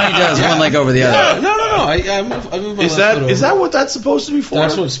does one leg over the other. No. I move my left foot over. Is that what that's supposed to be for?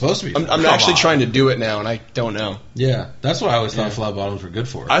 That's what it's supposed to be. I'm actually trying to do it now, and I don't know. Yeah, that's what I always thought flat bottoms were good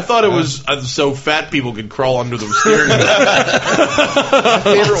for. I thought it was so fat people could crawl under the steering wheel.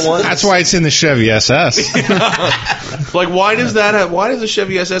 Favorite one. That's why it's in the Chevy SS. Like, why does the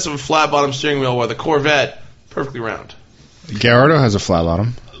Chevy SS have a flat bottom steering wheel while the Corvette perfectly round? Gallardo has a flat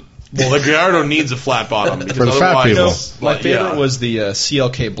bottom. Well, the Gallardo needs a flat bottom because for the fat people. My favorite was the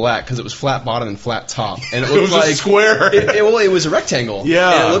CLK Black because it was flat bottom and flat top, and it looked like a square. It was a rectangle. Yeah,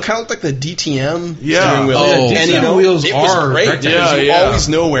 and it looked kind of like the DTM steering wheel. And wheels it was great. rectangles. You always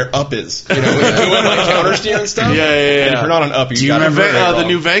know where up is. When you're doing like counter steer and stuff. Yeah. And if you're not on up, you remember the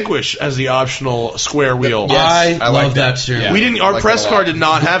new Vanquish as the optional square wheel? Yes, I love that steering wheel. We didn't. Our press car did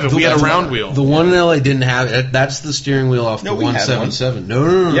not have it. We had a round wheel. The one in LA didn't have it. That's the steering wheel off the 177.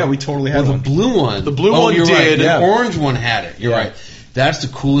 No. Yeah, we totally had one. The blue one. The blue one did. Right. The orange one had it. You're right. That's the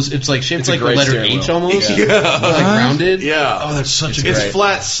coolest. It's like shaped like the letter H almost. Yeah. Like rounded. Yeah. Oh, that's such a great. It's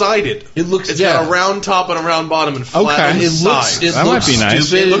flat sided. It looks. It's got a round top and a round bottom and flat on the side. That might be nice.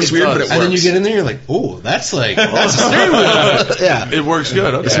 Stupid. It looks weird, but it works. And then you get in there, you're like, oh, that's like that's a steering wheel. Yeah, it works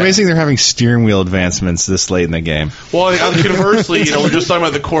good. Okay. It's amazing they're having steering wheel advancements this late in the game. Well, conversely, we're just talking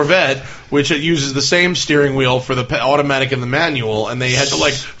about the Corvette, which it uses the same steering wheel for the automatic and the manual, and they had to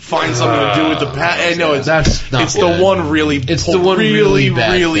find something to do with the bad. No, it's the one really. It's the one really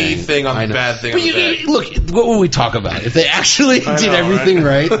bad thing on the bad thing. But look, what would we talk about if they actually did everything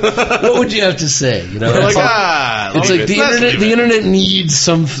right? What would you have to say? You know, it's like the internet. The internet needs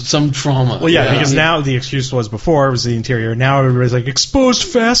some trauma. Well, yeah, because now the excuse was before it was the interior. Now everybody's like exposed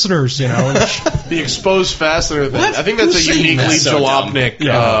fasteners. You know, the exposed fastener thing. I think that's a uniquely Jalopnik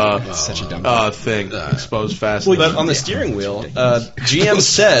such a dumb thing. Exposed fastener. Well, on the steering wheel, GM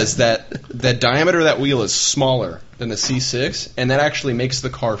says that the diameter of that wheel is smaller than the C6, and that actually makes the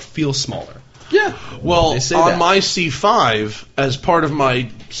car feel smaller. Yeah. Well, on my C5, as part of my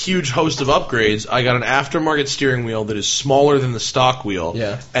huge host of upgrades, I got an aftermarket steering wheel that is smaller than the stock wheel,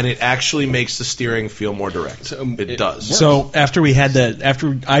 and it actually makes the steering feel more direct. So, it does. Works. So after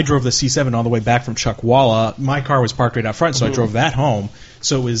I drove the C7 all the way back from Chuckwalla, my car was parked right out front, so I drove that home.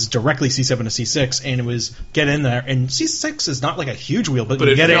 So it was directly C7 to C6, and it was get in there. And C6 is not like a huge wheel, but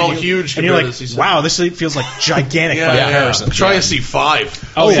you get it, huge, and you're like, wow, this feels like gigantic by comparison. Try a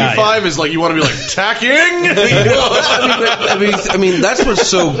C5. Oh, C5 is like you want to be like tacking. I mean, that's what's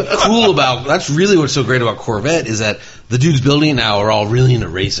so cool about. That's really what's so great about Corvette is that the dudes building it now are all really into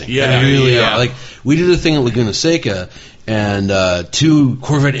racing. Yeah, they really are. Like we did a thing at Laguna Seca, and 2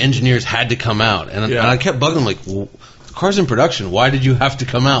 Corvette engineers had to come out, and I kept bugging them like. Well, car's in production. Why did you have to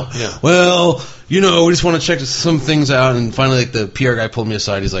come out? Yeah. Well, we just want to check some things out. And finally, like the PR guy pulled me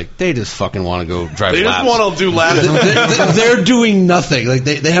aside. He's like, they just fucking want to go drive laps. They just want to do laps. They're doing nothing. Like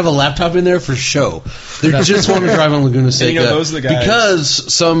they have a laptop in there for show. They just want to drive on Laguna Seca. Those are the guys.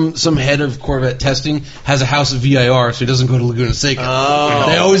 Because some head of Corvette testing has a house at VIR, so he doesn't go to Laguna Seca. Oh.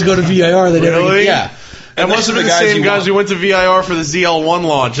 They always go to VIR. They really? Yeah. It must have been the same guys who went to VIR for the ZL1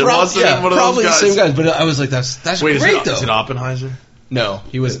 launch. It must have been one of those guys. Probably the same guys, but I was like, that's great, though. Is it Oppenheiser? No,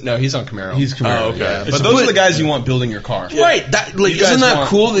 he's on Camaro. He's Camaro. Oh, okay. Yeah. But those are the guys you want building your car. Right. Isn't that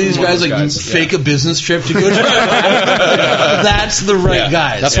cool that these guys fake a business trip to go drive? That's the right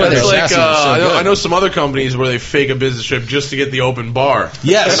guys. That's why they're like, I know some other companies where they fake a business trip just to get the open bar.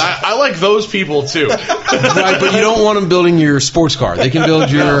 Yes. And I like those people, too. Right, but you don't want them building your sports car. They can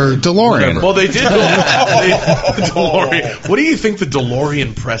build your DeLorean. Well, they did build DeLorean. What do you think the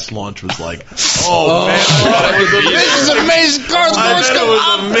DeLorean press launch was like? Oh, man. This is an amazing car. It was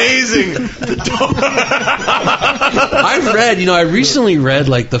amazing. I recently read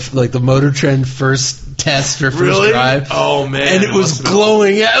like the Motor Trend first test or first drive. Oh man, and it was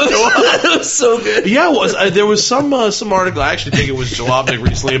glowing. Yeah, it was so good. Yeah, it was. There was some article. I actually think it was Jalopnik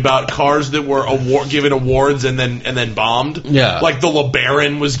recently about cars that were given awards and then bombed. Yeah, like the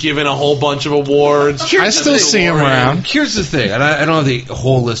LeBaron was given a whole bunch of awards. I still see him around. Here's the thing, and I don't have the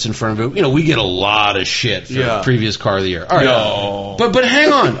whole list in front of it. We get a lot of shit for previous car of the year. All right. No. But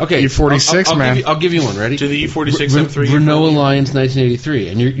hang on. Okay, E46, man. I'll give you one. Ready? To the E46 M3. Renault Alliance 1983,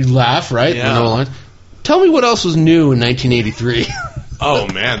 and you laugh, right? Yeah. Renault Alliance. Tell me what else was new in 1983. Oh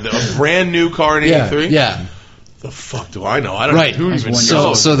man, a brand new car in '83. Yeah. The fuck do I know? I don't know who even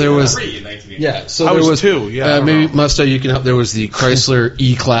so there was. Yeah. So there was 2. Yeah. Maybe Musto, you can help. There was the Chrysler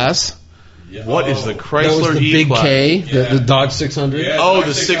E-Class. Yeah. What is the Chrysler that was the E-Class? Big K, the Dodge 600. Yeah, oh,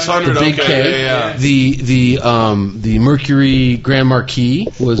 the 600. The Big K. Yeah. The Mercury Grand Marquis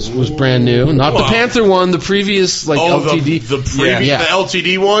was brand new. Not the Panther one. The previous LTD. The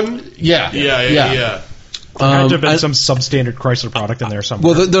LTD one. Yeah. There had to have been some substandard Chrysler product in there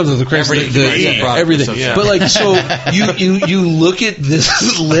somewhere. Well, the Chrysler, everything. Yeah. But like, so you look at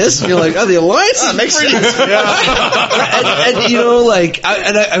this list and you're like, oh, the Alliance makes sense.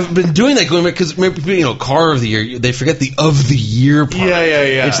 and I've been doing that going back because car of the year, they forget the of the year part.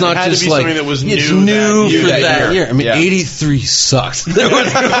 Yeah. It's not just like something that was it's new for that year. I mean, 83 sucks. There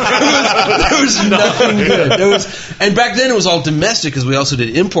was nothing good. And back then it was all domestic because we also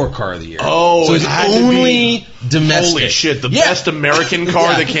did import car of the year. Oh, so it's only domestic. Holy shit, the best American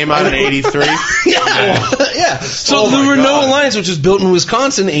car that came out in '83. Yeah. So the Renault Alliance, which was built in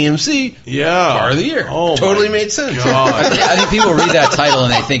Wisconsin, AMC, car of the year. Oh, totally made sense. I think people read that title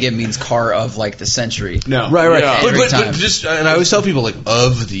and they think it means car of like the century. No, right. Yeah. But just, and I always tell people like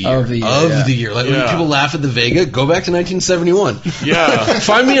of the year, the year. Like when people laugh at the Vega, go back to 1971. Yeah,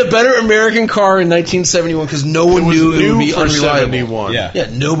 find me a better American car in 1971 because no one knew it would be unreliable. 71. Yeah,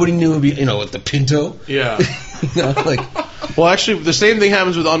 nobody knew it would be like the Pinto. Yeah. Well, actually, the same thing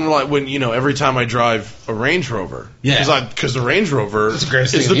happens with unreliable when every time I drive a Range Rover. Yeah. Because the Range Rover is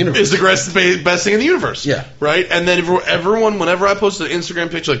the best thing in the universe. Yeah. Right. And then everyone, whenever I post an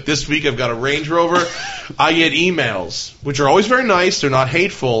Instagram picture like this week, I've got a Range Rover, I get emails which are always very nice. They're not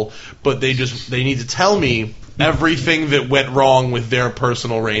hateful, but they need to tell me everything that went wrong with their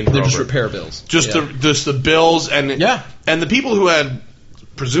personal Range Rover. They're just repair bills. Just the bills and the people who had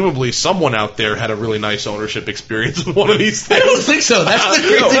presumably someone out there had a really nice ownership experience with one of these things. I don't think so. That's the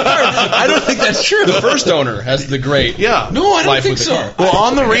crazy part. I don't think that's true. The first owner has the great No, I don't life think with so. the car. Well,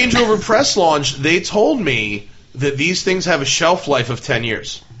 on the Range Rover press launch, they told me that these things have a shelf life of 10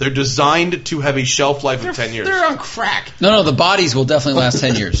 years. They're designed to have a shelf life of 10 years. They're on crack. No, the bodies will definitely last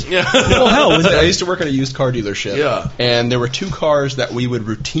 10 years. Well, hell, I used to work at a used car dealership. Yeah. And there were 2 cars that we would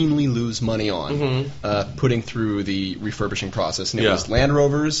routinely lose money on putting through the refurbishing process. And it was Land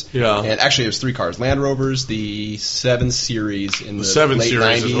Rovers. Yeah. And actually, it was 3 cars. Land Rovers, the 7 Series in the 7 late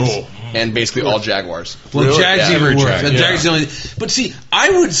Series 90s, and basically all Jaguars. Well, Really? Jag's Yeah, even worse. Jag, Jag's the only. But see,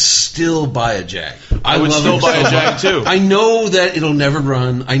 I would still buy a Jag. I would love still it buy a so Jag, much. too. I know that it'll never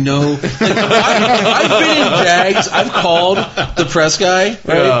run. I know. I've been in Jags. I've called the press guy,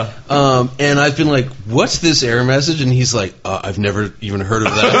 right? And I've been like, "What's this error message?" And he's like, "I've never even heard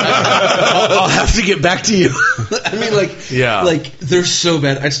of that. I'll have to get back to you." I mean, like they're so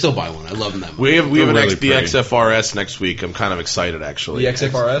bad. I'd still buy one. I love them that much. We have They're the XFRS next week. I'm kind of excited, actually. The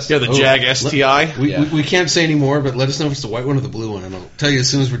XFRS? Yeah, the Jag STI. We can't say any more, but let us know if it's the white one or the blue one, and I'll tell you as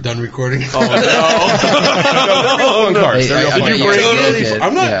soon as we're done recording. Oh, no. Cars. They're real fun.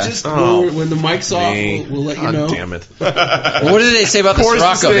 I'm not just when the mic's off. We'll let you know. Damn it! Well, what did they say about the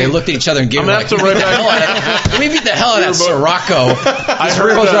Sirocco? They looked at each other and gave I'm gonna have to write back. Let me beat the hell out of that Sirocco. I heard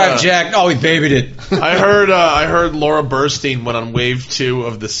rear-wheel drive Jag. Oh, we babied it. I heard Laura Burstein went on wave 2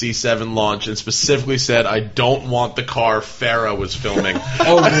 of the C7 launch and specifically said, "I don't want the car Farrah was filming."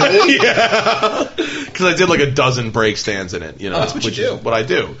 Oh, really? Yeah, because I did like a dozen brake stands in it. You know, that's what you which do. is what I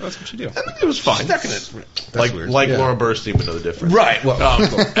do. That's what you do. And it was fine. Like weird. Laura Burstein would know the difference, Right. Well,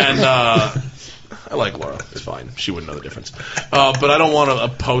 I like Laura. It's fine. She wouldn't know the difference. But I don't want a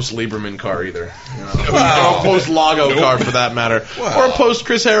post Lieberman car either. You know? Or a post Lago car for that matter, or a post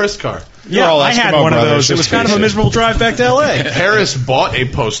Chris Harris car. Yeah, I had one of those. It was kind of a miserable drive back to L.A. Harris bought a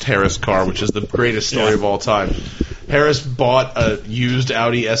post-Harris car, which is the greatest story of all time. Harris bought a used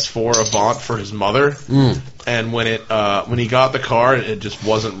Audi S4 Avant for his mother, and when he got the car, it just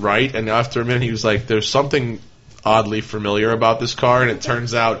wasn't right. And after a minute, he was like, "There's something oddly familiar about this car," and it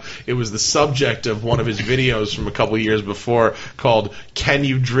turns out it was the subject of one of his videos from a couple of years before called "Can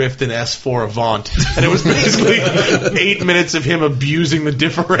You Drift an S4 Avant?" And it was basically 8 minutes of him abusing the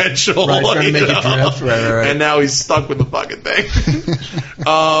differential, Right, trying to make it drift. Right. And now he's stuck with the fucking thing.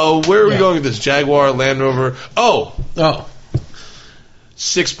 Where are we going with this? Jaguar, Land Rover? Oh,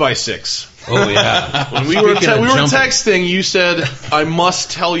 6x6. Oh yeah. When we were texting, you said I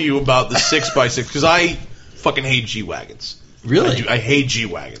must tell you about the 6x6 because I fucking hate G-Wagons. Really? I hate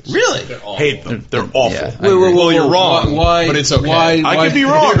G-Wagons. Really? Hate them. They're awful. Yeah. Well, you're wrong. Why? But it's okay. I could be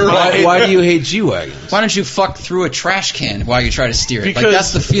wrong. But I hate Why do you hate G-Wagons? Why don't you fuck through a trash can while you try to steer it? Because Like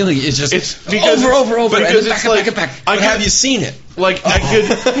that's the feeling. It's just because over, and because then it's back, like, back. Have you seen it? Like I could,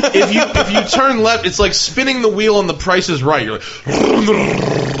 if you turn left, it's like spinning the wheel on The Price is Right. You're like,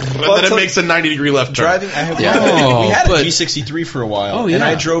 and then it makes a 90-degree left turn. Driving, we had a but- G63 for a while, Oh, yeah. and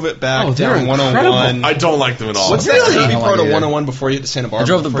I drove it back they're down 101. I don't like them at all. What's that creepy part of 101 before you hit to Santa Barbara? I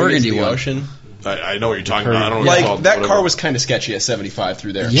drove the before you get to burgundy the one. Ocean? I know what you're talking about. I don't know what it's Like called, that whatever. car was kind of sketchy at 75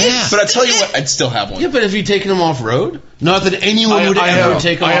 through there. Yeah. But I tell you what, I'd still have one. Yeah, but have you taken them off road? Not that anyone would ever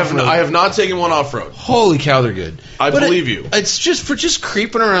take them off road. I have not taken one off road. Holy cow, they're good. I believe you. It's just for just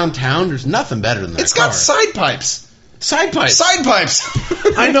creeping around town. There's nothing better than that. It's car. got side pipes. Side pipes. Side pipes.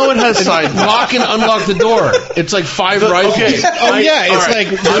 I know it has side. Lock and unlock the door. It's like 5 rifles. Okay. Oh yeah,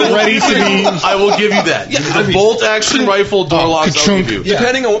 it's all like ready to be. I will give you that. The bolt action rifle door locks. I'll give you.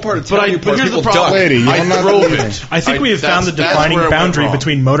 Depending on what part of town you But put, here's the people problem. duck. Lady, you will I not drove believe it. I think we have found the that's defining where it went boundary wrong.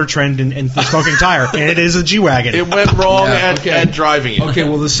 between Motor Trend and the smoking tire, and it is a G-Wagon. It went wrong okay. at driving it. Okay,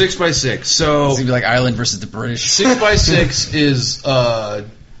 well the 6x6. So It's gonna be like Ireland versus the British. 6x6 is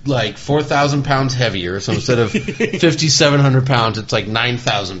like 4,000 pounds heavier. So instead of 5,700 pounds, it's like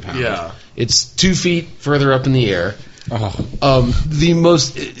 9,000 pounds. Yeah. It's 2 feet further up in the air. The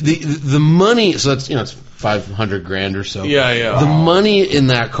money. So that's it's $500,000 or so. Yeah. The money in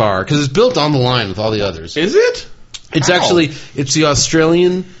that car because it's built on the line with all the others. Is it? It's actually the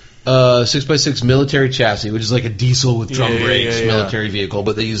Australian 6x6 military chassis, which is like a diesel with drum brakes military vehicle,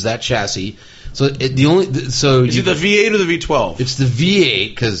 but they use that chassis. So Is it the V8 or the V12? it's the V8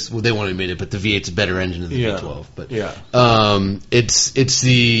 because they wanted to admit it, but the V8's a better engine than the V12. But it's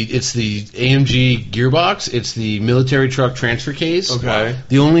the AMG gearbox. It's the military truck transfer case. Okay.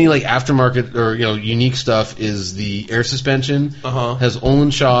 The only like aftermarket or unique stuff is the air suspension. Has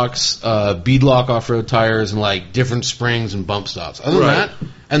Olin shocks, beadlock off-road tires, and like different springs and bump stops. Other than that,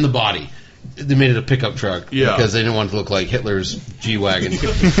 and the body. they made it a pickup truck because they didn't want it to look like Hitler's G-Wagon. No,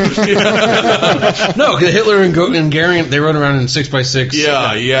 because Hitler and Goering, they rode around in 6x6.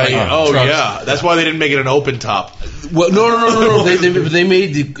 Yeah. That's why they didn't make it an open top. Well, no. they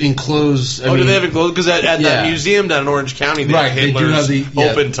made the enclosed. Do they have enclosed? Because at that museum down in Orange County, they have Hitler's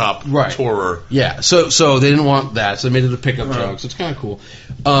open top tourer. Yeah, so they didn't want that, so they made it a pickup truck. So it's kind of cool.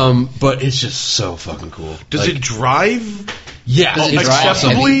 But it's just so fucking cool. Does it drive? Yeah, it's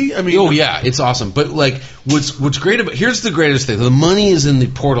acceptably. Awesome. I mean, it's awesome. But like, what's great about here's the greatest thing: the money is in the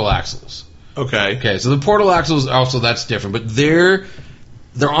portal axles. Okay. So the portal axles also that's different, but they're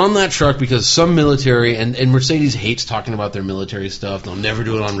on that truck because some military and Mercedes hates talking about their military stuff. They'll never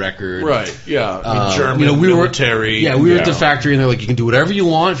do it on record. Right. Yeah. German military. We were at the factory and they're like, you can do whatever you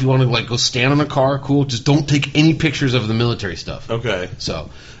want. If you want to like go stand on a car, cool. Just don't take any pictures of the military stuff. Okay. So,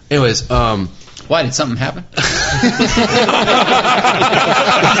 anyways, why did something happen?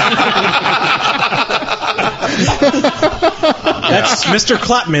 That's Mr.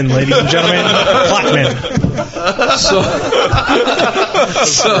 Clapman, ladies and gentlemen. Clapman.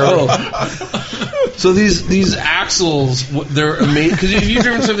 So these axles, they're amazing. Because have you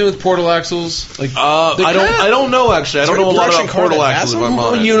driven something with portal axles? Like I don't know actually. I don't know a lot about portal axles.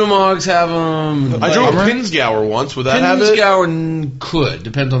 Unimogs have them. I drove a Pinsgauer once. Would that have it? Pinsgauer could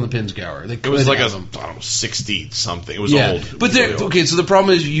depend on the Pinsgauer. It was like 60 something. It was old. But okay, so the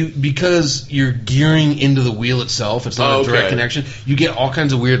problem is because you're gearing into the wheel itself. It's not a direct connection. You get all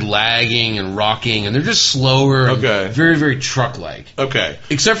kinds of weird lagging and rocking, and they're just slower. And very, very truck-like. Okay.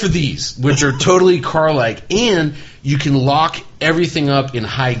 Except for these, which are totally car-like, and you can lock everything up in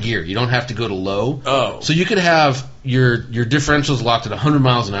high gear. You don't have to go to low. Oh. So you could have your differentials locked at 100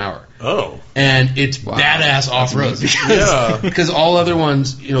 miles an hour. Oh. And it's badass off-road because all other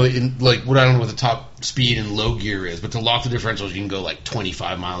ones, in like what I don't know what the top speed and low gear is, but to lock the differentials you can go like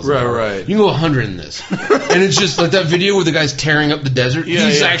 25 miles an hour. Right. You can go 100 in this. And it's just like that video where the guy's tearing up the desert.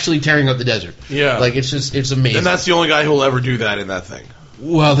 He's actually tearing up the desert. Yeah. Like it's amazing. And that's the only guy who will ever do that in that thing.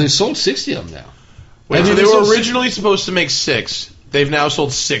 Well, they sold 60 of them now. Wait, so they were originally supposed to make 6. They've now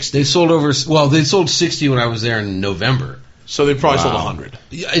sold 60. They sold they sold 60 when I was there in November. So they probably sold 100.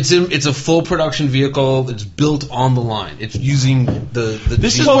 It's a full production vehicle. It's built on the line. It's using the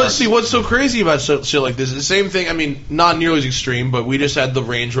This is what's so crazy about shit like this. It's the same thing. I mean, not nearly as extreme, but we just had the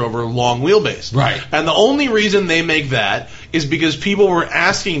Range Rover long wheelbase. Right. And the only reason they make that is because people were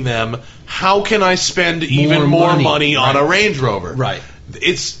asking them, how can I spend even more money on a Range Rover? Right.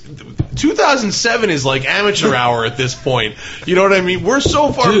 It's 2007 is like amateur hour at this point. You know what I mean? We're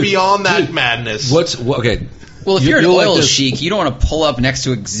so far beyond that madness. Okay. Well, if you're an oil chic, you don't want to pull up next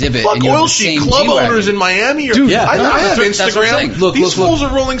to Exhibit. Fuck and you oil have the chic same club G-Wagon. owners in Miami. I have Instagram. These fools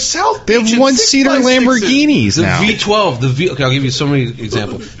are rolling South They Beach have in one-seater 6x6s. Lamborghinis The now. V12, okay, I'll give you so many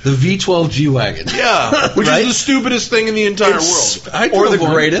examples. The V12 G-Wagon. Yeah, which is the stupidest thing in the entire world. Or the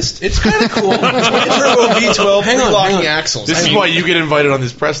greatest. It's kind of cool. Turbo V12, hang on. locking axles. This is why you get invited on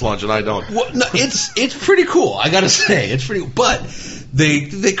this press launch and I don't. Well, no, it's pretty cool. I gotta say, it's pretty. But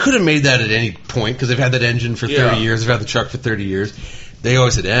they could have made that at any point because they've had that engine for 30 years. They've had the truck for 30 years. They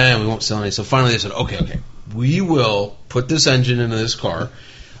always said, we won't sell any. So finally they said, okay, we will put this engine into this car.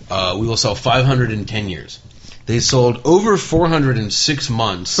 We will sell 500 in 10 years. They sold over 400 in 6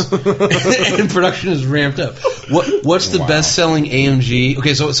 months, and production is ramped up. What's the best-selling AMG?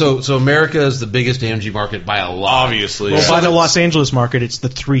 Okay, so America is the biggest AMG market by a lot. Obviously. Well, by the Los Angeles market, it's the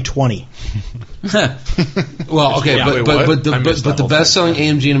 320. Well, okay, but the best-selling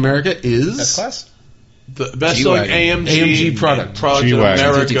AMG in America is S-Class? The best-selling AMG product in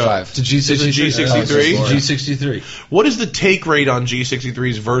America. G55. To G63? G63. What is the take rate on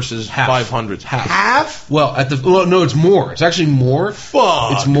G63s versus 500s? Half? Well, no, it's more. It's actually more.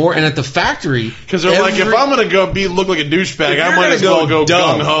 Fuck. It's more, and at the factory, because they're like, if I'm gonna look like a douchebag, I might as well go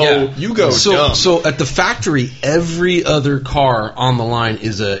gung ho. Yeah. You go dumb. So at the factory, every other car on the line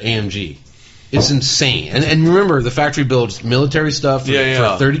is a AMG. It's insane. And remember, the factory builds military stuff for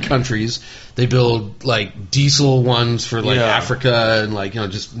 30 countries. They build like diesel ones for like Africa and like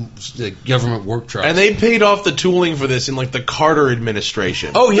just like government work trucks. And they paid off the tooling for this in like the Carter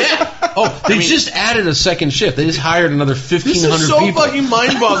administration. Oh yeah. They just added a second shift. They just hired another 1,500 people. This is so fucking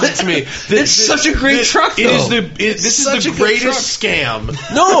mind-boggling to me. It's such a great truck, though. This is the greatest scam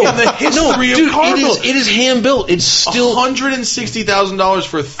no, in the history of car building. It is hand-built. It's still $160,000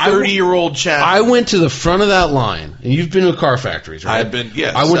 for a 30-year-old chap. I went to the front of that line, and you've been to car factories, right? I've been,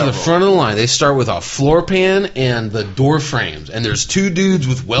 yes. I went to the front of the line. They start with a floor pan and the door frames, and there's 2 dudes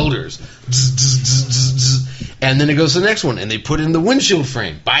with welders. And then it goes to the next one, and they put in the windshield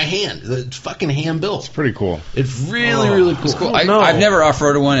frame by hand. It's fucking hand built. It's pretty cool. It's really cool. It's cool. I've never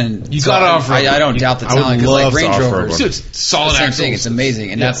off-roaded one, and you got off-road. I don't doubt the talent because like Range Rovers, it's solid same axles. thing. It's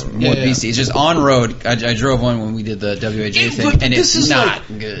amazing, and that's more beastie. It's just on road. I drove one when we did the WAJ thing, and it's not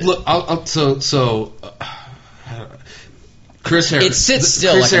good. Look, so. Chris Harris. It sits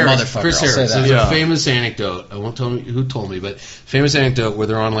still like a motherfucker. Chris Harris. I'll say that. There's a famous anecdote. I won't tell me who told me, but famous anecdote where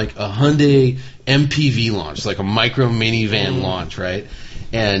they're on like a Hyundai MPV launch, like a micro minivan launch, right?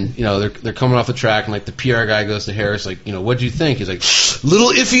 And you know they're coming off the track, and like the PR guy goes to Harris, like, you know, what do you think? He's like, little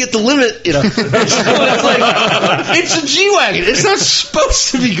iffy at the limit, you know. It's like, it's a G-Wagon. It's not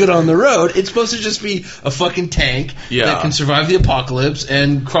supposed to be good on the road. It's supposed to just be a fucking tank that can survive the apocalypse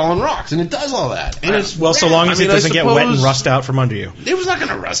and crawl on rocks, and it does all that. And it's so long as it doesn't get wet and rust out from under you. It was not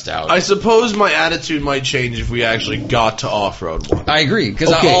going to rust out. I suppose my attitude might change if we actually got to off-road one. I agree,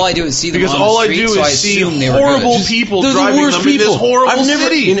 because all I do is see them because on all the street, I do so is see horrible people driving them in this horrible city.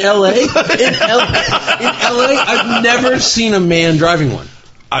 In LA, I've never seen a man driving one.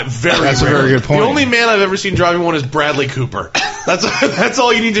 That's a very good point. The only man I've ever seen driving one is Bradley Cooper. That's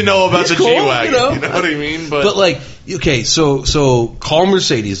all you need to know about the cool, G-Wagon. You know what I mean? But like, okay, so call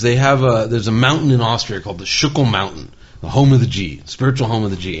Mercedes. They have there's a mountain in Austria called the Schuckel Mountain. The home of the G, spiritual home of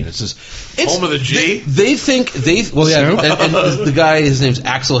the G, and it's home of the G. They think and the guy, his name's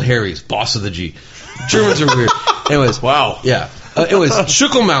Axel Harries, boss of the G. Germans are weird. Anyways, wow, yeah. Anyways,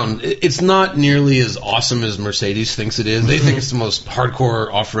 Schuckel Mountain, it's not nearly as awesome as Mercedes thinks it is. They think it's the most hardcore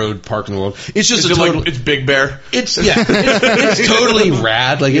off-road park in the world. It's just it's Big Bear. It's totally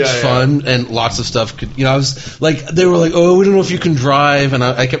rad. Like, it's fun and lots of stuff. I was like, they were like, oh, we don't know if you can drive, and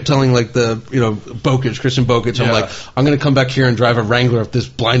I kept telling like Christian Bokich, I'm like, I'm going to come back here and drive a Wrangler if this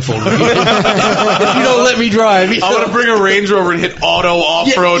blindfolded me. If you don't let me drive, I'm going to bring a Range Rover and hit auto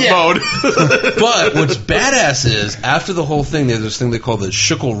off-road mode. But what's badass is after the whole thing, there's this thing they call the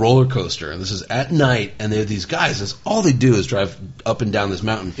Schuckel roller coaster, and this is at night, and they have these guys, that's all they do is drive up and down this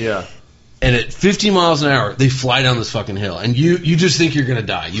mountain. Yeah. And at 50 miles an hour, they fly down this fucking hill, and you just think you're going to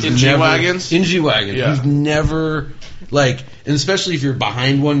die. In G-Wagons? In G-Wagons. Yeah. You've never, like, and especially if you're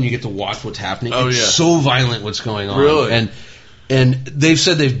behind one, you get to watch what's happening. It's so violent what's going on. Really? And they've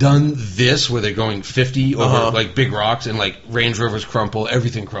said they've done this where they're going 50 over like big rocks, and like Range Rovers crumple,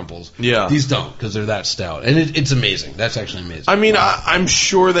 everything crumples. Yeah. These don't, because they're that stout. And it's amazing. That's actually amazing. I mean, I'm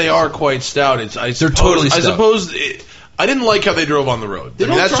sure they are quite stout. They're totally stout. I suppose I didn't like how they drove on the road.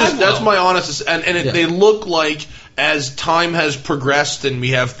 That's my honest, and they look like, as time has progressed and we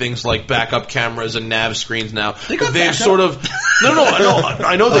have things like backup cameras and nav screens now, they've sort of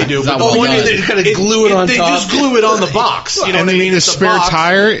I know they do. But the point is, they kind of glue it on top. They just glue it on the box. You know what I mean? The spare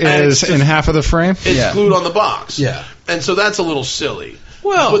tire is in half of the frame. It's glued on the box. Yeah, and so that's a little silly.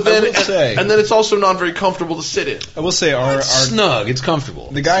 Well, but then, and then it's also not very comfortable to sit in. I will say, our snug. It's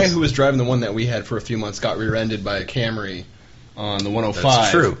comfortable. The guy who was driving the one that we had for a few months got rear-ended by a Camry on the 105. That's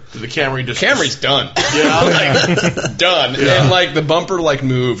true. The Camry's done. Yeah, done. Yeah. And like the bumper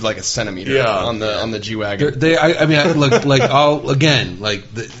moved like a centimeter on the G-Wagon. They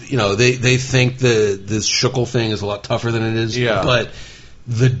think this Schuckel thing is a lot tougher than it is. Yeah. But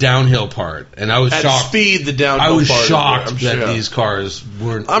the downhill part, and I was at shocked. Speed, the downhill part. I was shocked that these cars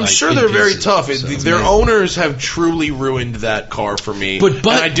weren't. I'm sure they're very tough. Their owners have truly ruined that car for me. But and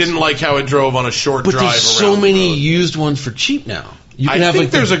I didn't like how it drove on a short drive. But there's so many used ones for cheap now. I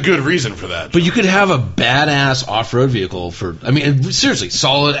think there's a good reason for that. But you could have a badass off-road vehicle for. I mean, seriously,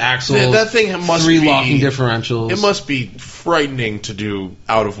 solid axles. That thing must be 3 be locking differentials. It must be frightening to do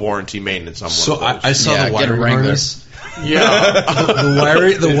out of warranty maintenance on one of those. I saw the wiring harness. Yeah,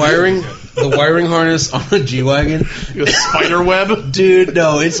 the wiring harness on a G-Wagon. Spider web, dude.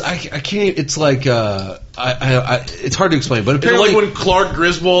 No, I can't. It's like it's hard to explain. But apparently, like when Clark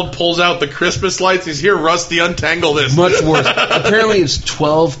Griswold pulls out the Christmas lights, he's here, Rusty, untangle this. Much worse. Apparently, it's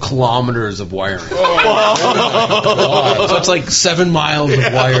 12 kilometers of wiring. Oh. So it's like 7 miles of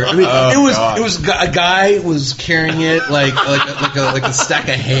wire. I mean, it was a guy was carrying it like a stack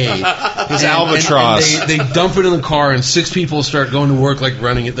of hay. His albatross. And they dump it in the car, and 6 people start going to work like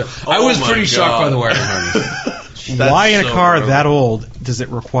running it there. I was pretty shocked by the wiring harness. Why in a car that old does it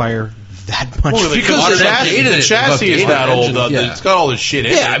require that much? Well, because the chassis is that old. It's got all this shit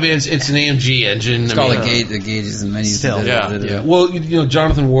in it. Yeah, I mean, it's an AMG engine. It's got all the gauges and menus. Still. Yeah. Well,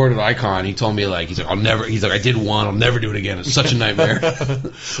 Jonathan Ward at Icon, he told me he's like, I did one, I'll never do it again. It's such a nightmare.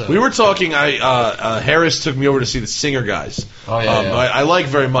 So. We were talking. Harris took me over to see the Singer guys. Oh yeah. I like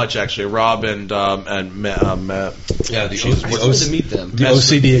very much actually. Rob and the to meet them. The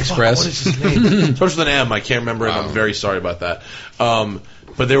OCD Express. What is his name? Starts with an M. I can't remember it. I'm very sorry about that.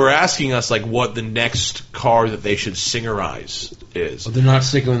 But they were asking us like what the next car that they should singerize is. But they're not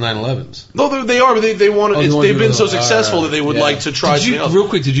sticking with 911s. No, they are. But they want. They've been so successful that they would like to try. Real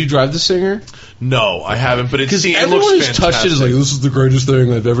quick, did you drive the Singer? No, I haven't. But it looks everyone who's touched it is like, this is the greatest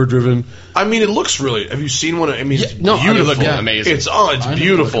thing I've ever driven. I mean, it looks really. Have you seen one? I mean, it's beautiful. It looks amazing. It's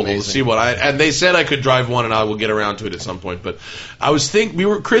beautiful to see what and they said I could drive one, and I will get around to it at some point. But I was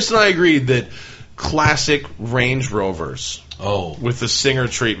Chris and I agreed that classic Range Rovers. Oh, with the Singer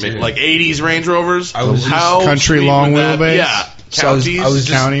treatment, like 80s Range Rovers. How country long wheelbase. Yeah, so I was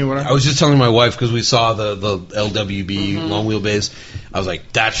just telling my wife because we saw the LWB long wheelbase. I was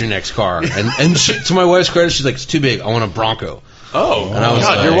like, "That's your next car." And she, to my wife's credit, she's like, "It's too big. I want a Bronco." Oh, and I was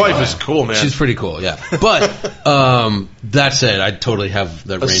God, your wife is cool, man. She's pretty cool, yeah. But that said, I'd totally have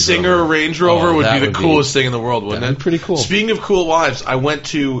that Range Rover. Singer Range Rover would be the coolest thing in the world, wouldn't it? Pretty cool. Speaking of cool wives, I went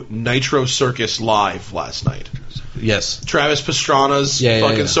to Nitro Circus live last night. Yes, Travis Pastrana's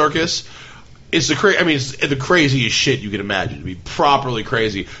fucking circus. It's it's the craziest shit you can imagine. To be properly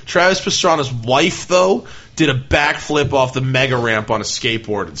crazy. Travis Pastrana's wife, though, did a backflip off the mega ramp on a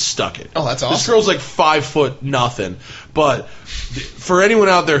skateboard and stuck it. Oh, that's awesome. This girl's like 5'0" nothing. But for anyone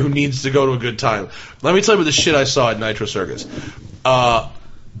out there who needs to go to a good time, let me tell you about the shit I saw at Nitro Circus.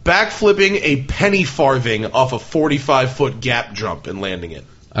 Backflipping a penny farthing off a 45-foot gap jump and landing it.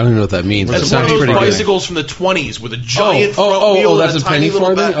 I don't know what that means. That's one of those bicycles from the 20s with a giant front wheel. Oh, that's and a penny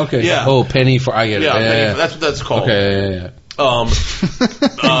farthing? Okay. Yeah. Oh, penny for I get it. Yeah, that's what that's called. Okay,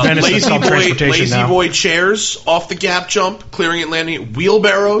 lazy boy chairs off the gap jump, clearing it, landing it.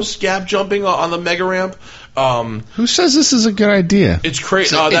 Wheelbarrows, gap jumping on the mega ramp. Who says this is a good idea? It's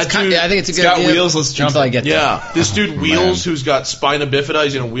crazy. So that dude, I think it's a good idea. Got wheels. Let's jump. Until I get there. Yeah, this dude Wheels, who's got spina bifida,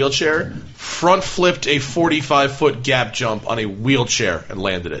 he's in a wheelchair. Front flipped a 45-foot gap jump on a wheelchair and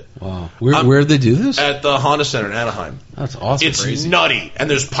landed it. Wow. Where did they do this? At the Honda Center in Anaheim. That's awesome. It's nutty. And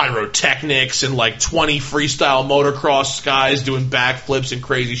there's pyrotechnics and like 20 freestyle motocross guys doing backflips and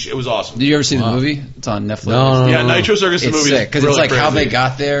crazy shit. It was awesome. Did you ever see the movie? It's on Netflix. No. Yeah, Nitro Circus, the it's movie sick because really it's like crazy. how they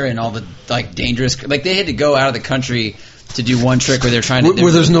got there and all the like dangerous. Like they had to go out of the country to do one trick where they're trying to.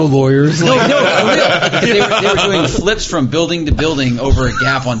 Where there's no lawyers. No, they were doing flips from building to building over a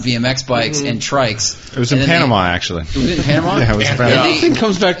gap on BMX bikes and trikes. It was in Panama, actually. Was it in Panama? Yeah, it was in Panama. Everything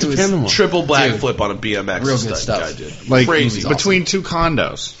comes back to Panama. Triple backflip on a BMX. Real good stuff. Guy did. Like crazy. between two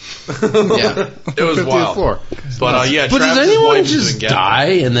condos. Yeah, it was wild. Floor. But But Travis's does anyone wife is just doing die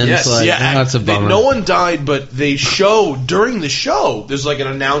and then it's like, that's a bummer. No one died, but they show during the show. There's like an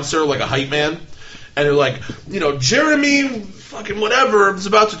announcer, like a hype man, and they're like, Jeremy, fucking whatever, is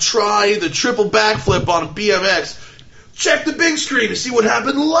about to try the triple backflip on a BMX. Check the big screen to see what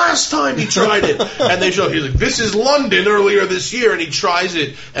happened last time he tried it. And they show, he's like, this is London earlier this year, and he tries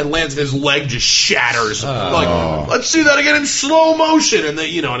it and lands, and his leg just shatters. Like, let's see that again in slow motion. And they,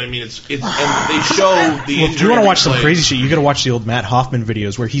 you know what I mean? And they show the injury. If you want to watch some crazy shit, you got to watch the old Matt Hoffman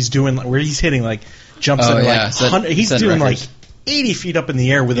videos where he's hitting like jumps in he's doing records. like 80 feet up in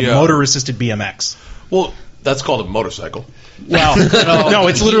the air with a motor-assisted BMX. Well, that's called a motorcycle. Well, no,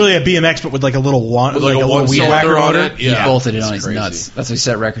 it's literally a BMX, but with like a little like a little weed whacker on motor. it. he bolted it on his nuts. That's why he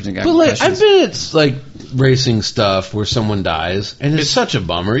set records and got But like, concussions. I've been at like racing stuff where someone dies, and it's such a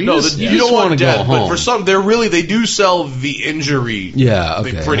bummer. You don't want to death, go home. but for some, they do sell the injury. Yeah,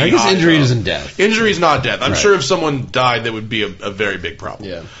 okay. Pretty I guess high, injury though. isn't death. Injury is not death. I'm Right. sure if someone died, that would be a very big problem.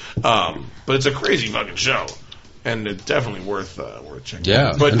 Yeah. But it's a crazy fucking show. And it's definitely worth checking Yeah,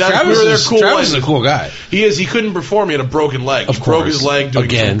 out. But and that's Travis we were there is- cool. Travis is a cool guy. He is. He couldn't perform. He had a broken leg. Of He broke course. his leg doing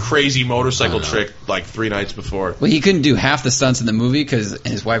Again. some crazy motorcycle trick like 3 nights before. Well, he couldn't do half the stunts in the movie because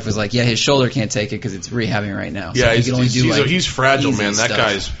his wife was like, "Yeah, his shoulder can't take it because it's rehabbing right now." So Yeah, he can only do like he's fragile, easy man. That stuff.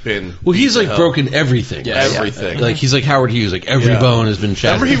 guy's been. Well, he's beat like to broken everything. everything. Like he's like Howard Hughes. Like every Yeah. bone has been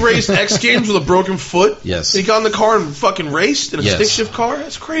shattered. Remember he raced X Games with a broken foot? Yes. He got in the car and fucking raced in a Yes. stick shift car?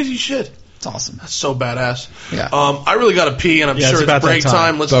 That's crazy shit. It's awesome. That's so badass. Yeah. I really got to pee, and I'm Yeah, sure it's it's about that break time.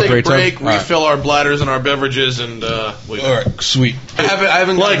 time. Let's About take a break time? break, All right. refill our bladders and our beverages, and wait. All right, sweet. I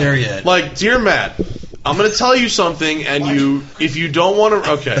haven't Like, gotten there yet. like, dear Matt, I'm going to tell you something, and if you don't want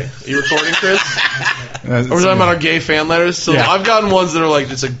to, okay. Are you recording, Chris? Or we're talking about our gay fan letters. So Yeah. I've gotten ones that are like,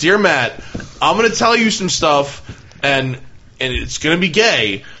 it's like, dear Matt, I'm going to tell you some stuff, and it's going to be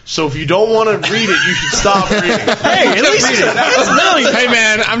gay. So if you don't want to read it, you should stop reading. Hey, at least Hey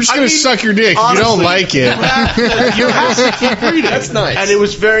man, I'm just gonna suck your dick. If you don't honestly, like it. You have to keep reading. That's nice. And it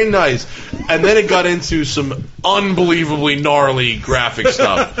was very nice. And then it got into some unbelievably gnarly graphic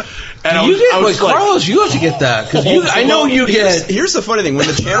stuff. And I was like, Carlos, you have to get that because I know you get. Here's the funny thing. When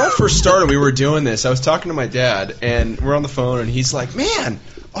the channel first started, we were doing this. I was talking to my dad, and we're on the phone, and he's like, "Man,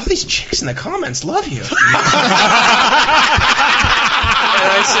 all these chicks in the comments love you."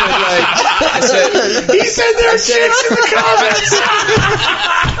 I said, he said there are chicks in the comments.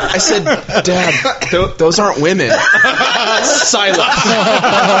 I said, Dad, those aren't women. Silence.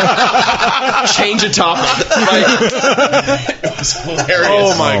 Change the topic. It was hilarious.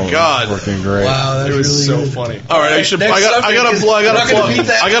 Oh my God. Working great. Wow, It was so funny. All right, I gotta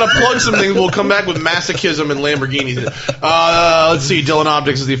plug some things. We'll come back with masochism and Lamborghinis. Let's see. Dylan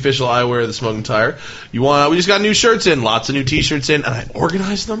Optics is the official eyewear of the Smoking Tire. We just got new shirts in, lots of new T-shirts in, and I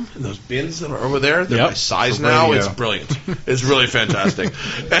organized them in those bins that are over there. They're my size now. It's brilliant. It's really fantastic.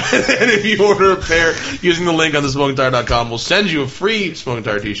 And if you order a pair using the link on thesmokingtire.com, we'll send you a free Smoking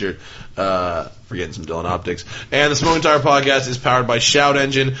Tire T-shirt. For getting some Dylan Optics. And the Smoking Tire podcast is powered by Shout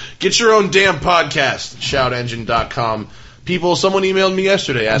Engine. Get your own damn podcast. ShoutEngine.com. People, someone emailed me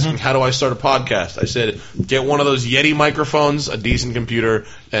yesterday asking, how do I start a podcast? I said, get one of those Yeti microphones, a decent computer,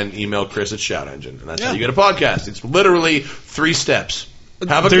 and email Chris at Shout Engine. And that's how you get a podcast. It's literally 3 steps.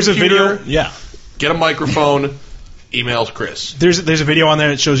 Have a computer. A video. Get a microphone. Email Chris. There's a video on there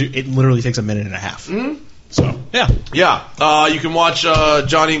that shows you it literally takes a minute and a half. Mm-hmm. So, yeah. You can watch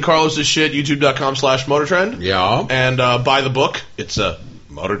Jonny and Carlos' shit, youtube.com/motortrend. Yeah. And buy the book. It's a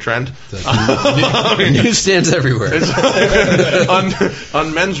Motor Trend. Newsstands everywhere.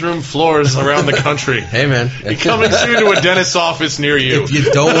 on men's room floors around the country. Hey, man. Coming soon to a dentist's office near you. If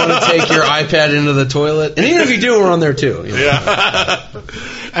you don't want to take your iPad into the toilet, and even if you do, we're on there too. You know? Yeah.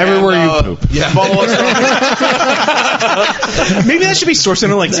 Everywhere you poop. Yeah. Follow us maybe that should be sourced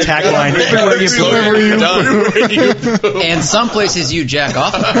into like tagline. Everywhere you poop. And some places you jack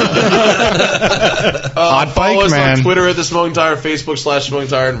off. Follow us man. on Twitter at The Smoking Tire, Facebook/Smoking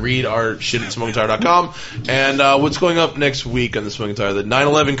Tire, and read our shit at smokingtire.com. And what's going up next week on The Smoking Tire? The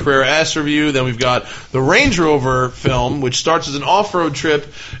 9/11 Carrera S review. Then we've got the Range Rover film, which starts as an off-road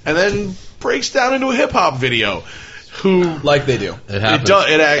trip and then breaks down into a hip-hop video. Like they do. It happens.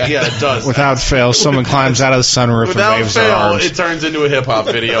 It does. Without fail, someone climbs out of the sunroof Without and waves their fail, arms. it turns into a hip-hop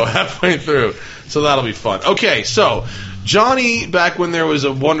video halfway through. So that'll be fun. Okay, so Jonny, back when there was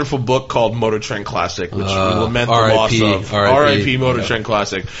a wonderful book called Motor Trend Classic, which we lament the loss of. R.I.P. Motor Trend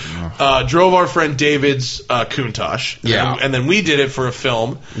Classic. Drove our friend David's Countach. Yeah. And then we did it for a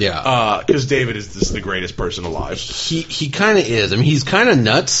film. Yeah. Because David is just the greatest person alive. He kind of is. I mean, he's kind of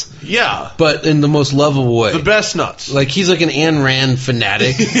nuts. Yeah. But in the most lovable way. The best nuts. Like, he's like an Ayn Rand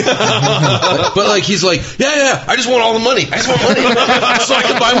fanatic. but like, he's like, yeah, I just want all the money. I just want money. So I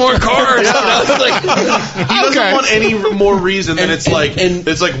can buy more cars. Like, he doesn't want any more reason than it's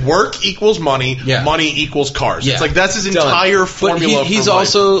like work equals money, money equals cars. Yeah. It's like that's his entire formula. But he's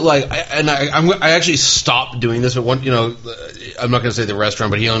also like, I actually stopped doing this. But one, I'm not going to say the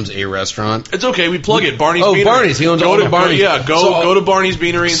restaurant, but he owns a restaurant. It's okay. We plug it. Barney's. Oh, Beanery. Barney's. He owns all the Barney's. Go to Barney's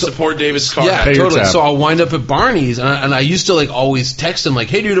Beanery and support David's car. Yeah, totally. So I'll wind up at Barney's, and I used to like always text him like,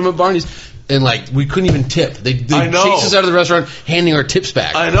 "Hey, dude, I'm at Barney's." And like we couldn't even tip. They chased us out of the restaurant, handing our tips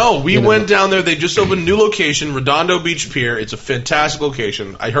back. I know. We went down there. They just opened a new location, Redondo Beach Pier. It's a fantastic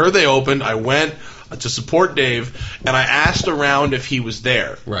location. I heard they opened. I went to support Dave, and I asked around if he was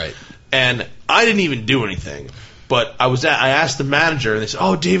there. Right. And I didn't even do anything. But I asked the manager, and they said,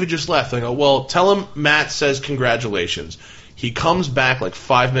 "Oh, David just left." I go, "Well, tell him Matt says congratulations." He comes back like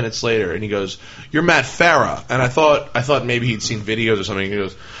 5 minutes later, and he goes, "You're Matt Farah." And I thought maybe he'd seen videos or something. He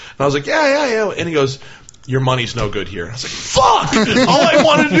goes, and I was like, yeah. And he goes, "Your money's no good here." And I was like, "Fuck!" All I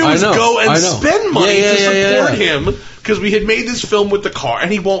wanted to do was go and spend money to support him because we had made this film with the car,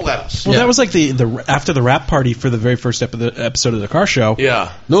 and he won't let us. Well, that was like the after the rap party for the very first episode of the car show.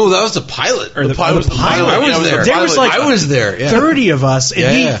 Yeah. No, that was the pilot. Or the pilot was the pilot. I was there. There was like I was there. 30 of us,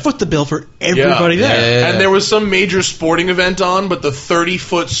 and he foot the bill for everybody there. Yeah. And there was some major sporting event on, but the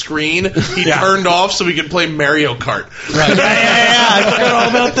 30-foot screen he turned off so we could play Mario Kart. Right. I forgot all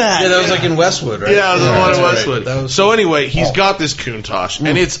about that. Yeah, that was like in Westwood, right? Yeah, that was in Westwood. So anyway, he's got this Countach,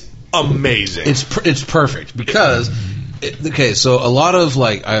 and it's amazing. It's perfect because so a lot of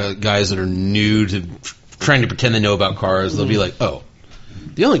like guys that are new to trying to pretend they know about cars, they'll be like, "Oh,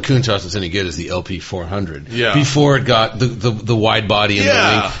 the only Countach that's any good is the LP400." Yeah. Before it got the wide body and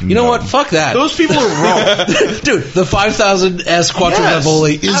the wing. You know what? Fuck that. Those people are wrong. Dude, the 5000S Quattro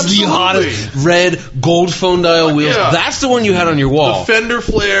Cavoli is the hottest red gold phone dial wheels. Yeah. That's the one you had on your wall. The fender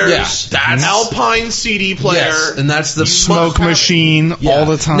flares. Yeah, that's Alpine CD player. Yes, and that's the smoke machine all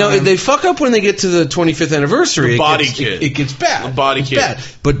the time. No, they fuck up when they get to the 25th anniversary. The body kit. It gets bad. The body kit. Bad.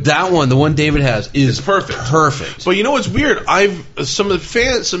 But that one, the one David has, is perfect. Perfect. But you know what's weird?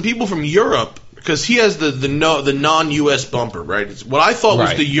 Some people from Europe, because he has the non-US bumper, right? It's what I thought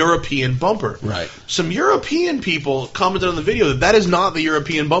was the European bumper. Right. Some European people commented on the video that is not the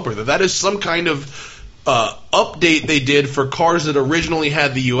European bumper. That is some kind of update they did for cars that originally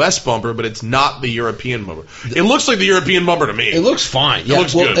had the U.S. bumper, but it's not the European bumper. It looks like the European bumper to me. It looks fine. Yeah. It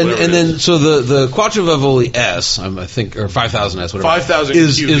looks good. And then so the Quattro Valvoli S, I think, or 5000 S, whatever, 5000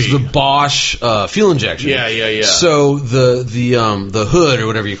 is QV. the Bosch fuel injection. Yeah. So the hood or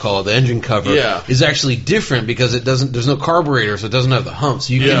whatever you call it, the engine cover, is actually different because it doesn't. There's no carburetor, so it doesn't have the humps.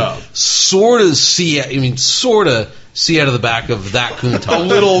 You can sort of see out of the back of that Countach. A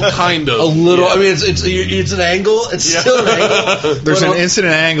little, kind of. A little. Yeah. I mean, it's an angle. It's still an angle. There's an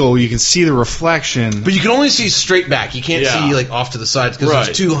incident angle. You can see the reflection, but you can only see straight back. You can't see like off to the sides because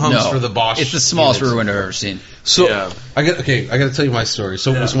there's two humps for the Bosch. It's the smallest rear window I've ever seen. So I got to tell you my story.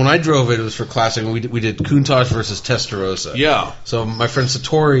 So when I drove it was for Classic, and we did Countach versus Testarossa. Yeah. So my friend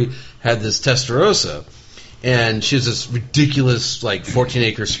Satori had this Testarossa. And she has this ridiculous,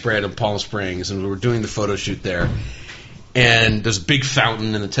 14-acre spread in Palm Springs, and we were doing the photo shoot there. And there's a big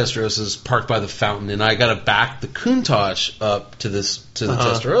fountain, and the Testarosa's parked by the fountain, and I got to back the Countach up to the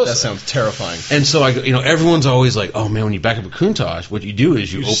Testarossa. That sounds terrifying. And so everyone's always like, "Oh man, when you back up a Countach, what you do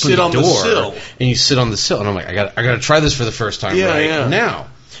is you open the door and you sit on the sill." And I'm like, "I got to try this for the first time now."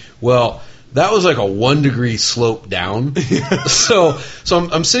 Well. That was like a 1 degree slope down. so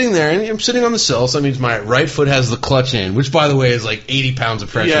I'm sitting there, and I'm sitting on the sill, so that means my right foot has the clutch in, which, by the way, is like 80 pounds of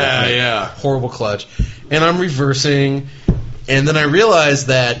pressure. Yeah. Horrible clutch. And I'm reversing, and then I realize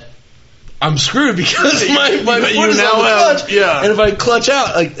that I'm screwed because my foot is on the clutch. And if I clutch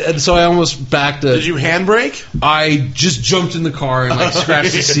out, and so I almost backed Did you handbrake? I just jumped in the car and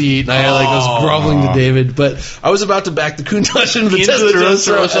scratched the seat, and I was groveling to David. But I was about to back the Countach into the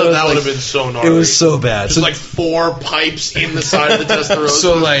Testarossa. That would have been so gnarly. It was so bad. Just 4 pipes in the side of the Testarossa.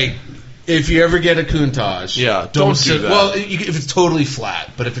 So if you ever get a Countach, don't do that. Well, if it's totally flat,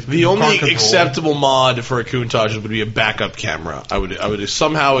 but if it's the only acceptable mod for a Countach would be a backup camera. I would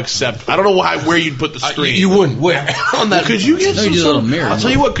somehow accept. I don't know where you'd put the screen. You wouldn't. Where on that? Could you get some sort of mirror? I'll tell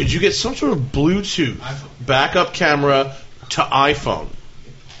you what. Could you get some sort of Bluetooth backup camera to iPhone?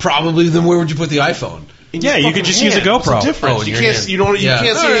 Probably. Then where would you put the iPhone? You could just use a GoPro. What's the difference? You can't see anything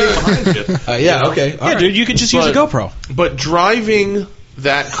behind you. Okay. Yeah, dude, you could just use a GoPro. But driving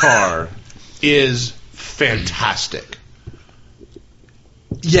that car is fantastic.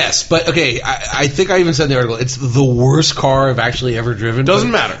 Yes, but okay, I think I even said in the article, it's the worst car I've actually ever driven.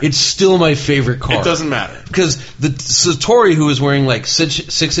 Doesn't matter. It's still my favorite car. It doesn't matter. Because the Satori, who was wearing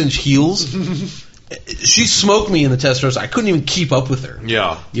 6-inch heels, she smoked me in the Testarossa. I couldn't even keep up with her.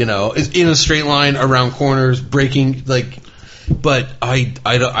 Yeah. In a straight line, around corners, braking, but I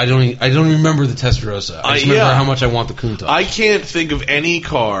don't remember the Testarossa. I just remember how much I want the Countach. I can't think of any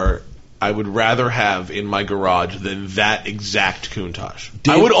car I would rather have in my garage than that exact Countach.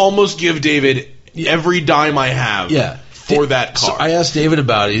 I would almost give David every dime I have for that car. So I asked David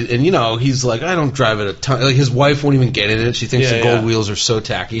about it, and he's like, I don't drive it a ton. His wife won't even get in it. She thinks the gold wheels are so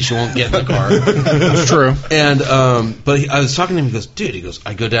tacky, she won't get in the car. That's true. And but I was talking to him. He goes,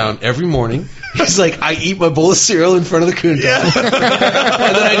 I go down every morning. He's like, I eat my bowl of cereal in front of the Countach,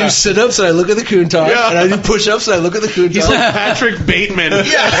 and then I do sit-ups and I look at the Countach, and I do push-ups and I look at the Countach. He's like Patrick Bateman. But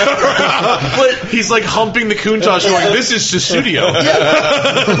he's humping the Countach, going, "This is the studio."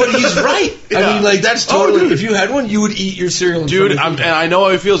 But he's right. I mean, that's totally. If you had one, you would eat your cereal. Dude, and I know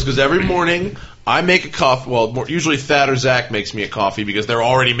how it feels because every morning I make a coffee. Well, usually Thad or Zach makes me a coffee because they're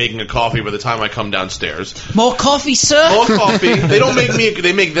already making a coffee by the time I come downstairs. More coffee, sir. More coffee. They don't make me.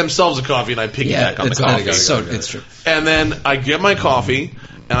 They make themselves a coffee, and I piggyback on the coffee. It's true. And then I get my coffee,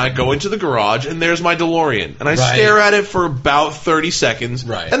 and I go into the garage, and there's my DeLorean, and I stare at it for about 30 seconds,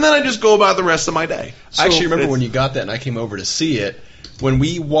 and then I just go about the rest of my day. I actually remember when you got that, and I came over to see it. When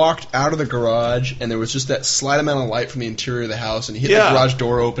we walked out of the garage and there was just that slight amount of light from the interior of the house and you hit the garage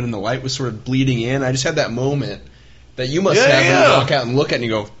door open and the light was sort of bleeding in, I just had that moment that you must have when you walk out and look at it and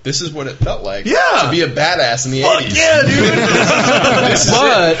you go, this is what it felt like to be a badass in the 80s. Yeah, dude.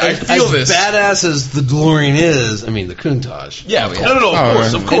 But I feel as this. badass as the DeLorean is, I mean, the Countach. Yeah,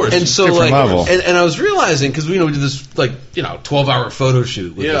 of course. And so, different level. And I was realizing, because we did this, 12-hour photo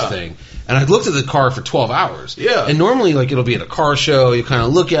shoot with this thing. And I looked at the car for 12 hours. Yeah. And normally, it'll be at a car show, you kind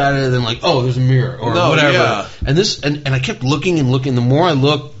of look at it, and then there's a mirror, or whatever. Yeah. And and I kept looking and looking. The more I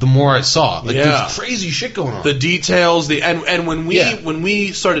looked, the more I saw. There's crazy shit going on. The details, and when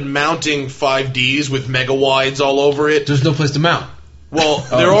we started mounting 5Ds with mega wides all over it, there's no place to mount. Well,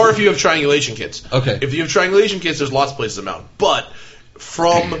 there are if you have triangulation kits. Okay. If you have triangulation kits, there's lots of places to mount. But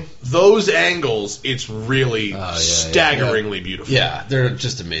from those angles, it's really staggeringly beautiful. Yeah, they're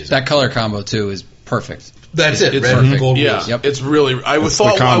just amazing. That color combo too is perfect. That's it. It's red and gold wheels. Yeah, it's really. I would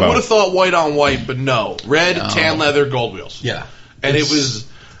have thought white on white, but no, red, tan leather, gold wheels. Yeah, and it was.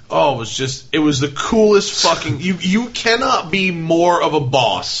 Oh, it was the coolest fucking. You cannot be more of a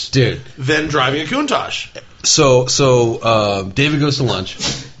boss, dude, than driving a Countach. So David goes to lunch,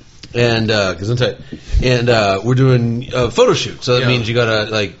 and because I'm tight, and we're doing a photo shoot. So that means you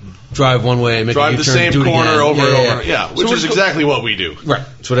gotta like drive one way, make drive a U-turn, the same do it corner again. over and over. Yeah, which is exactly what we do. Right,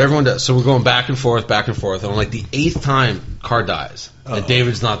 that's what everyone does. So we're going back and forth, and on like the 8th time, car dies, and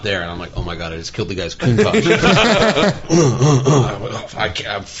David's not there, and I'm like, oh my god, I just killed the guy's Countach.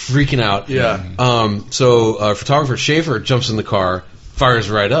 I'm freaking out. Yeah. So our photographer Schaefer jumps in the car, fires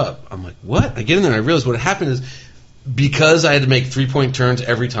right up. I'm like, what? I get in there and I realize what happened is because I had to make 3-point turns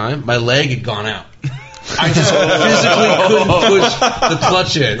every time, my leg had gone out. I just physically couldn't push the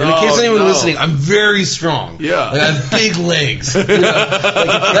clutch in. And in case anyone listening, I'm very strong. Yeah. Like, I have big legs. You know?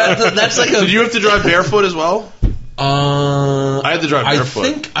 That's like a... Did you have to drive barefoot as well? I had to drive barefoot.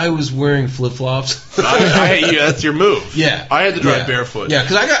 I think I was wearing flip-flops. That's your move. Yeah. I had to drive barefoot. Yeah,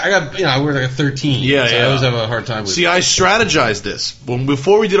 because I wear like a 13. Yeah, so I always have a hard time with it. See, I strategized this.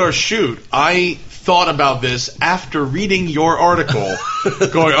 Before we did our shoot, I thought about this after reading your article,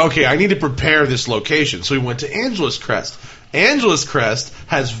 going, okay, I need to prepare this location. So we went to Angeles Crest. Angeles Crest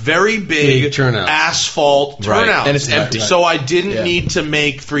has very big asphalt turnouts. And it's empty. So I didn't need to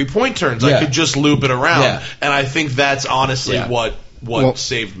make 3-point turns. I could just loop it around. And I think that's honestly what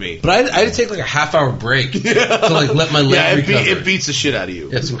saved me. But I had to take like a half-hour break to like let my leg recover. It beats the shit out of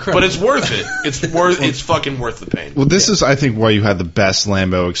you. It's incredible. But it's worth it. It's fucking worth the pain. Well, this is, I think, why you had the best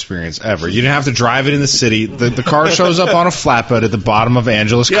Lambo experience ever. You didn't have to drive it in the city. The car shows up on a flatbed at the bottom of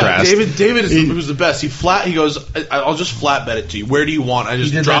Angeles Crest. David was the best. He goes, I'll just flatbed it to you. Where do you want? I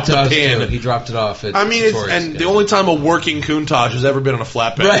just dropped the pin. He dropped it off at the only time a working Countach has ever been on a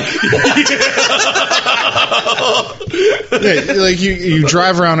flatbed. Yeah, like you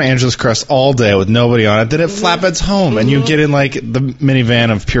drive around Angeles Crest all day with nobody on it, then it flatbeds home, and you get in like the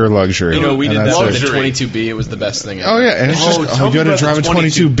minivan of pure luxury. You know, we did that with the luxury. 22B. It was the best thing ever. Oh yeah, and it's just you got to drive a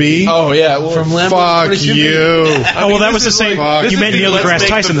 22B. Oh yeah, well, from Lambo. Fuck you. Well, that was the same. You met Neil deGrasse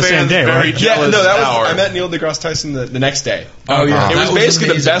Tyson the same day, right? Yeah, no, I met Neil deGrasse Tyson the next day. Oh yeah, it was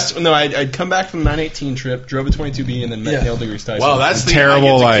basically the best. No, I'd come back from the 918 trip, drove a 22B, and then met Neil deGrasse Tyson. Wow, that's the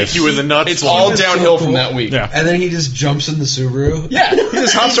terrible life. Kick you in the nuts. It's all downhill from that week. Yeah. And then he just jumps in the Subaru. Yeah, he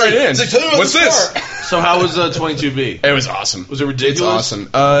just hops right in. What's this? So how was 22B? It was awesome. Was it ridiculous? It's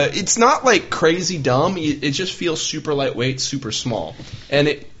awesome. It's not like crazy dumb. It just feels super lightweight, super small,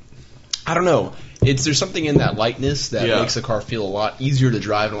 and I don't know. There's something in that lightness that makes the car feel a lot easier to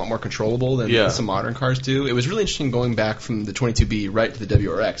drive and a lot more controllable than some modern cars do. It was really interesting going back from the 22B right to the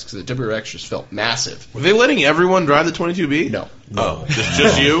WRX because the WRX just felt massive. Were they letting everyone drive the 22B? No. Oh,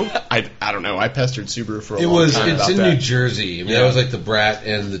 just you? I don't know. I pestered Subaru for a long time. It's about in that. New Jersey. I mean, that was like the Brat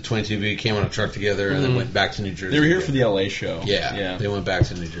and the 22B came on a truck together and then went back to New Jersey. They were here for the LA show. Yeah. They went back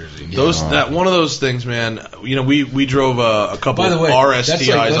to New Jersey. One of those things, man. You know, we drove a couple of RSTIs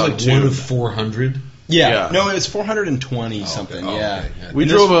that's on like tune. one of 400. Yeah. No, it was 420 something. Okay. Yeah. Okay. We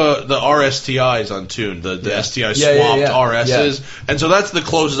drove the RSTIs on tune, the STI swapped RSs, and so that's the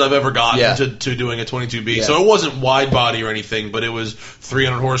closest I've ever gotten to doing a 22B. Yeah. So it wasn't wide body or anything, but it was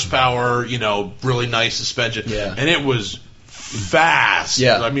 300 horsepower, really nice suspension, and it was fast.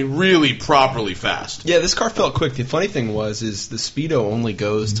 Yeah. I mean, really properly fast. Yeah, this car felt quick. The funny thing is the speedo only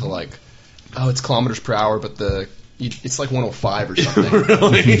goes to it's kilometers per hour, but it's like 105 or something.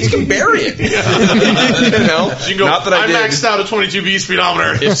 Really? You can bury it. You can go, not that I did. maxed out a 22B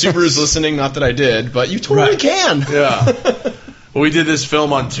speedometer. If Subaru's listening, not that I did, but you totally can. Yeah. Well, we did this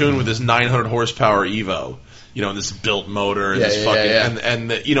film on tune with this 900 horsepower Evo. This built motor and and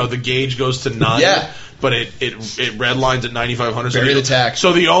the gauge goes to 9. Yeah. But it redlines at 9,500. Bury the tack.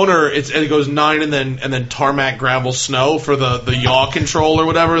 So the owner, it goes 9 and then tarmac, gravel, snow for the yaw control or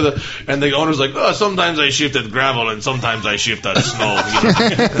whatever. And the owner's like, sometimes I shift at gravel and sometimes I shift at snow.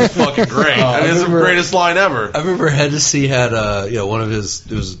 It's fucking great. It's the greatest line ever. I remember Hennessy had one of his,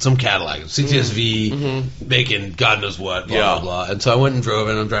 it was some Cadillac, CTSV, making God knows what, blah, blah, blah. And so I went and drove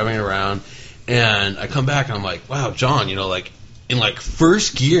it, and I'm driving it around, and I come back and I'm like, wow, John, in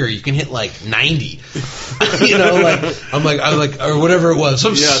first gear, you can hit 90. I'm like, or whatever it was,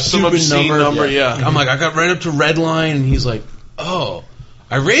 some obscene number. Yeah. I'm like, I got right up to red line, and he's like, oh,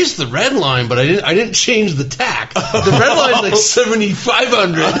 I raised the red line, but I didn't change the tack. The red line's like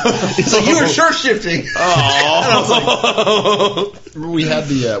 7,500. It's like you were short shifting. Oh, we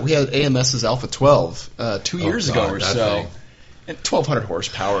had AMS's Alpha 12 2 years ago or so. Thing. 1,200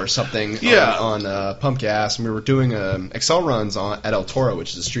 horsepower or something Yeah. on pump gas, and we were doing Excel runs at El Toro,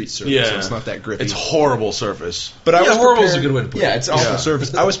 which is a street surface, so it's not that grippy. It's horrible surface. But I was horrible is prepared- a good way to put it. Yeah, it's awful Yeah.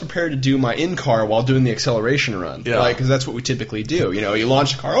 surface. I was prepared to do my in-car while doing the acceleration run, because that's what we typically do. You know, you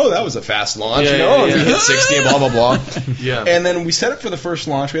launch a car, oh, that was a fast launch, Yeah, you know, yeah, and we yeah. hit 60 and blah, blah, blah. Yeah. And then we set up for the first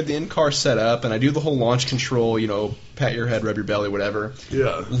launch. We had the in-car set up, and I do the whole launch control, you know, pat your head, rub your belly, whatever.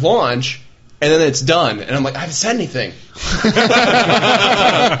 Yeah. Launch, and then it's done, and I'm like, I haven't said anything. And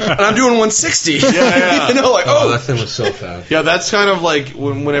I'm doing 160. Yeah. You know, like, Oh, that thing was so fast. Yeah, that's kind of like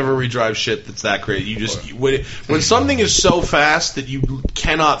whenever we drive shit that's that great. You just when something is so fast that you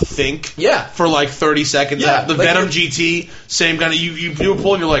cannot think. Yeah. For like 30 seconds. Yeah, The like Venom GT, same kind of. You do a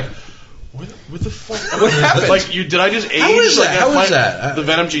pull and you're like, what the fuck? What happened? Like did I just age? How is like that? How is that? The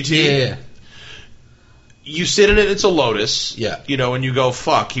Venom GT. Yeah. You sit in it, it's a Lotus. Yeah. You know, and you go,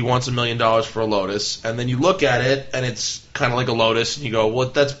 fuck, he wants $1 million for a Lotus. And then you look at it, and it's kind of like a Lotus, and you go, well,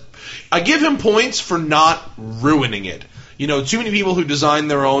 that's... I give him points for not ruining it. You know, too many people who design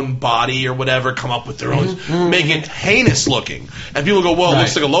their own body or whatever come up with their own, make it heinous looking. And people go, well, it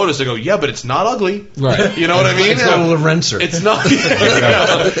looks like a Lotus. I go, yeah, but it's not ugly. Right. You know what I mean? It's not a Lorenzer. It's not.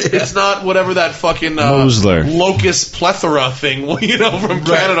 It's not whatever that fucking Mosler. locust plethora thing, you know, from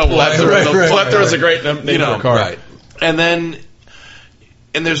Canada. Plethora is a great name You know, for a car. Right. And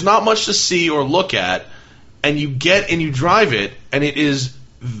there's not much to see or look at, and you drive it, and it is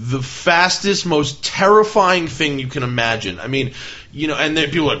the fastest, most terrifying thing you can imagine. I mean, you know, and then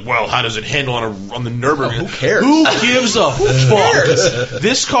people are like, well, how does it handle on the Nürburgring? who cares? Who gives a fuck?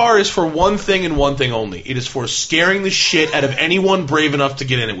 This car is for one thing and one thing only. It is for scaring the shit out of anyone brave enough to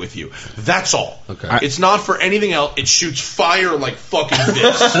get in it with you. That's all. Okay. It's not for anything else. It shoots fire like fucking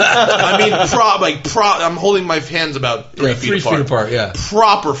this. I mean, I'm holding my hands about 3 feet apart. Yeah.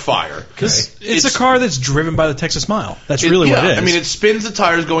 Proper fire. It's a car that's driven by the Texas Mile. That's really what it is. I mean, it spins the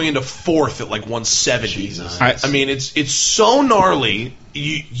tires going into fourth at like 170. I mean, it's so gnarly.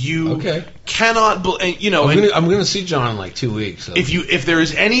 You cannot, you know. I'm going to see John in like 2 weeks. So. If there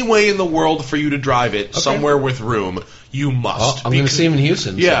is any way in the world for you to drive it somewhere with room, you must. I'm going to see him in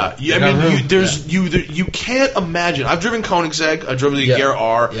Houston. Yeah, so I mean, you can't imagine. I've driven Koenigsegg. I've driven the Agera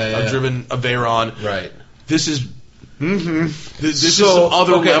R. I've driven a Veyron. Right. This is. This is some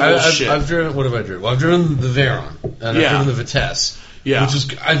other level shit. I've driven. What have I driven? Well, I've driven the Veyron and I've driven the Vitesse. Yeah.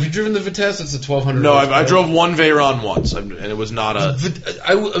 Have you driven the Vitesse? It's a 1200. No, I drove one Veyron once, and it was not a.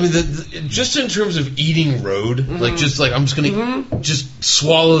 I mean, just in terms of eating road, I'm just going to just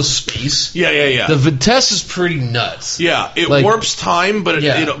swallow space. Yeah. The Vitesse is pretty nuts. Yeah, it warps time, but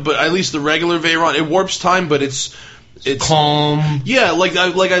but at least the regular Veyron, it warps time, but it's calm. Yeah, like I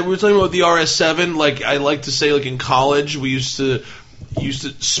was talking about the RS7. Like I like to say, like in college, we used to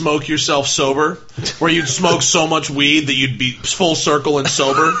smoke yourself sober, where you'd smoke so much weed that you'd be full circle and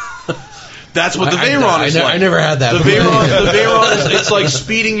sober. That's what the Veyron is like. I never had that. The Veyron is it's like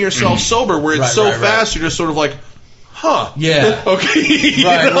speeding yourself sober, where it's fast, you're just sort of like, huh. Yeah. Okay.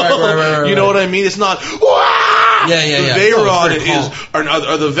 Right. You know what I mean? It's not, wah! Yeah. The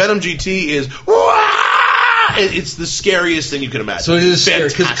Veyron or the Venom GT is, wah! It's the scariest thing you can imagine. So it is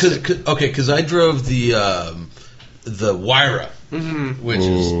fantastic. Because I drove the Wyra. Which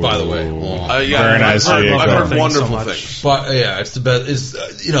is, by the way, long. Very nice. I've heard wonderful things. But it's the best. It's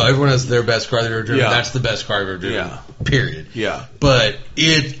everyone has their best car they've ever driven. Yeah. That's the best car I've ever driven. Yeah. Period. Yeah. But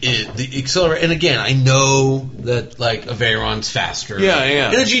the accelerator, and again, I know that like a Veyron's faster. Yeah.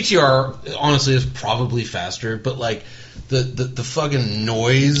 And a GTR honestly is probably faster, but like the fucking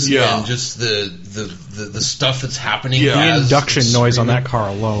noise and just the stuff that's happening. The induction noise on that car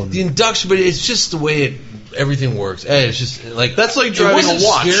alone. The induction, but it's just the way everything works. It's just like that's like driving a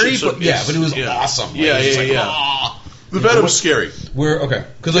watch. Scary, but it was awesome. The Venom was scary.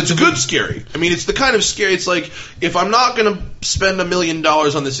 Because it's good scary. I mean, it's the kind of scary. It's like if I'm not going to spend $1 million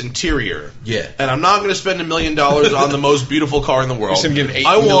on this interior, and I'm not going to spend $1 million on the most beautiful car in the world,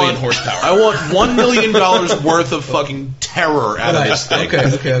 I want horsepower. I want $1 million worth of fucking terror out of this thing.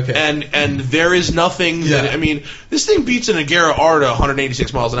 Okay. And there is nothing. That, I mean, this thing beats an Agera R to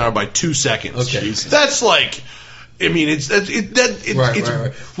 186 miles an hour by 2 seconds. Okay, that's like. I mean, it's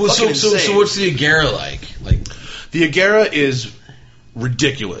right. Well, so what's the Agera like? The Agera is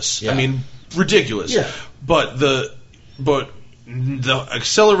ridiculous. Yeah. I mean, ridiculous. Yeah. But the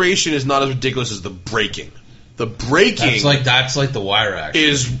acceleration is not as ridiculous as the braking. The braking that's like the wire actually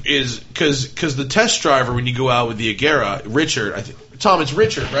is because the test driver when you go out with the Agera, Richard, I think Tom, it's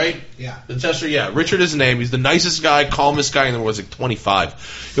Richard, right? Yeah. The tester, Richard is his name. He's the nicest guy, calmest guy in the world. He's like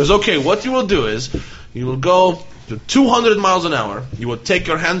 25. He goes, okay, what you will do is you will go 200 miles an hour, you will take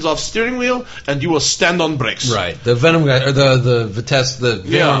your hands off steering wheel and you will stand on brakes. Right. The Venom guy or the Vitesse, the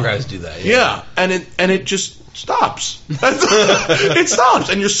Venom guys do that. Yeah. And it just stops. It stops,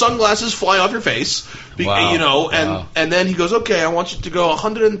 and your sunglasses fly off your face. Wow. And then he goes, okay, I want you to go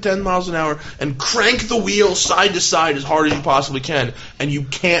 110 miles an hour and crank the wheel side to side as hard as you possibly can, and you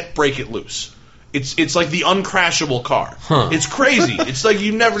can't break it loose. It's like the uncrashable car. Huh. It's crazy. It's like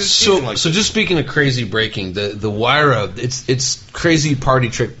you never seen anything like So this. just speaking of crazy braking, the Wyra, it's crazy party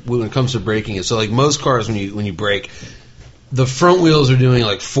trick when it comes to braking. So like most cars, when you brake, the front wheels are doing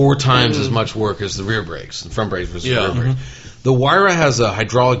like 4 times as much work as the rear brakes, the front brakes versus the rear brakes. The Wyra has a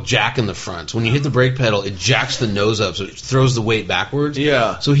hydraulic jack in the front. So when you hit the brake pedal, it jacks the nose up, so it throws the weight backwards.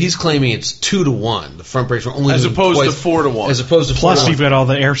 Yeah. So he's claiming it's 2 to 1. The front brakes are only As doing opposed twice, to 4 to 1. As opposed to 4 Plus, to 1. you've got all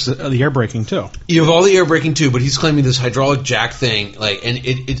the air braking too. You have all the air braking too, but he's claiming this hydraulic jack thing, like, and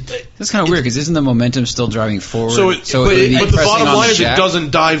it That's kind of weird because isn't the momentum still driving forward? But the bottom line is it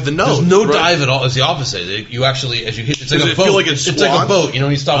doesn't dive the nose. There's no dive at all. It's the opposite. You actually, as you hit, it's like Does a it boat. feel like it it's like swans? a boat. You know,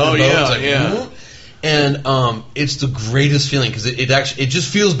 when you stop a boat. Yeah, It's like, yeah. And it's the greatest feeling because it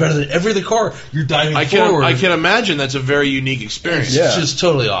just feels better than every other car. You're diving forward. I can imagine that's a very unique experience. It's just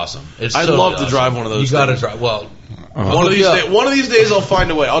totally awesome. I'd love to drive one of those. You got to drive. Well, one of these days I'll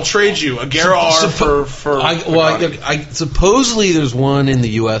find a way. I'll trade you a Gara R for supposedly there's one in the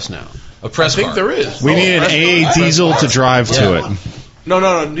U.S. now. A press car. I think there is. We need an AA diesel to drive to it. No.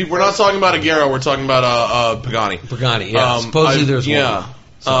 We're not talking about a Gara. We're talking about a Pagani. Pagani. Yeah. Supposedly there's one. Yeah.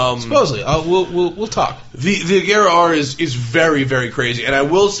 Supposedly, we'll talk. The Gara R is very, very crazy, and I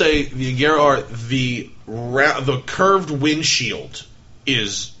will say the Gara R, the curved windshield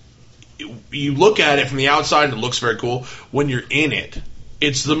is. You look at it from the outside and it looks very cool. When you're in it,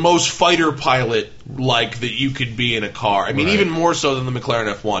 it's the most fighter pilot like that you could be in a car. I mean, even more so than the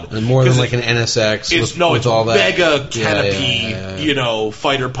McLaren F1, and more than like an NSX. It's with all that mega canopy,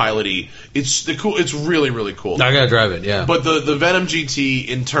 fighter pilot-y. It's cool. It's really, really cool. I gotta drive it. Yeah, but the Venom GT,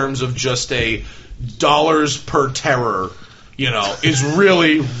 in terms of just a dollars per terror, is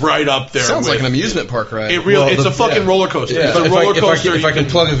really right up there. Sounds like an amusement park ride. It's a fucking roller coaster. Yeah. It's a roller coaster. If I can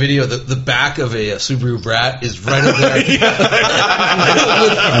plug a video, the back of a Subaru Brat is right up there.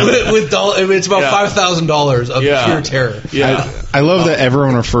 with it's about $5,000 of pure terror. Yeah. I love that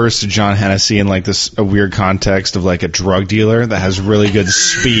everyone refers to John Hennessy in like this a weird context of like a drug dealer that has really good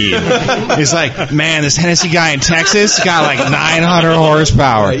speed. He's like, man, this Hennessy guy in Texas got like 900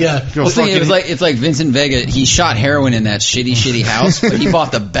 horsepower. Yeah. It's like Vincent Vega. He shot heroin in that shitty house, but he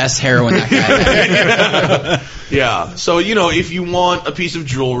bought the best heroin that guy had. Yeah. So, if you want a piece of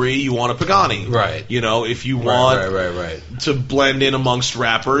jewelry, you want a Pagani. Right. If you want to blend in amongst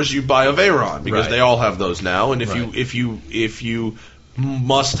rappers, you buy a Veyron because they all have those now. And if you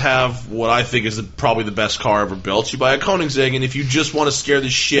must have what I think is probably the best car ever built, you buy a Koenigsegg. And if you just want to scare the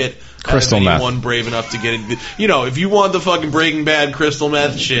shit out of anyone brave enough to get it, if you want the fucking Breaking Bad crystal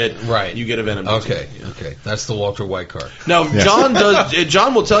meth shit, you get a Venom. Okay, that's the Walter White car. Now,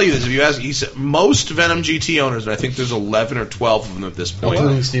 John will tell you this if you ask. He said most Venom GT owners, and I think there's 11 or 12 of them at this point,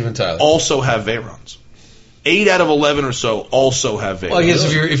 including Steven Tyler, also have Veyrons. 8 out of 11 or so also have Veyrons. Well, I guess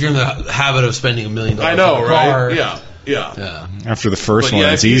if you're in the habit of spending $1 million, I know, on a right? car, Yeah. After the first one,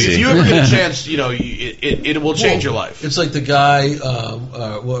 it's easy. If you ever get a chance, it will change your life. It's like the guy,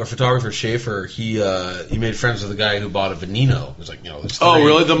 our photographer Schaefer. He made friends with the guy who bought a Veneno. It was like,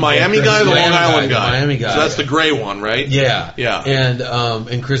 really? The Miami guy, or the Long Island guy? The Miami guy. So that's the gray one, right? Yeah.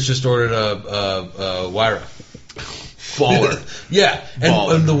 And Chris just ordered a Wyra. Baller. Yeah,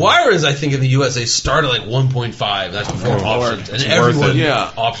 and the Wyras, I think in the US they start at like 1.5. That's before options, and everyone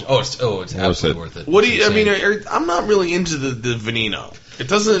option. It's absolutely worth it. What do you? I mean, I'm not really into the Veneno. It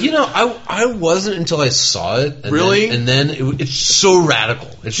doesn't. I wasn't until I saw it. And then it's so radical.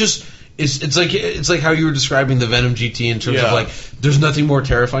 It's just. It's like how you were describing the Venom GT in terms of like there's nothing more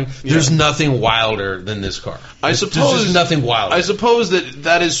terrifying. There's nothing wilder than this car. I suppose there's just nothing wilder. I suppose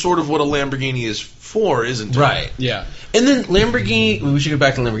that is sort of what a Lamborghini is for, isn't it? Right. Yeah. And then Lamborghini, we should get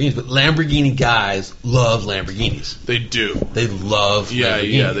back to Lamborghinis, but Lamborghini guys love Lamborghinis. They do. They love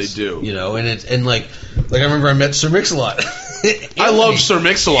Lamborghinis. Yeah, they do. And like I remember I met Sir Mix-a-Lot. I love Sir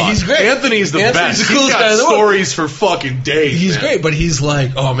Mix-a-Lot. He's great. Anthony's the best. The coolest he's got guy in the world. stories for fucking days. He's great, but he's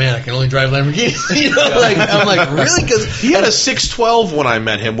like, oh man, I can only drive Lamborghinis. I'm like, really? Because he had a 612 when I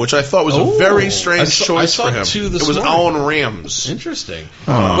met him, which I thought was a very strange choice for him. It was on rims. Interesting.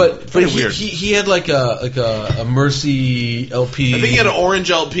 But he had like a Mercy LP. I think he had an orange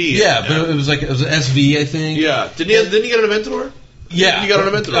LP. Yeah, but it was an SV, I think. Yeah. Didn't he get an Aventador? Yeah, you got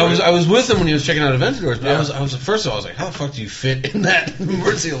an Aventador. I was with him when he was checking out Aventadors, but Yeah. I was first of all, I was like, how the fuck do you fit in that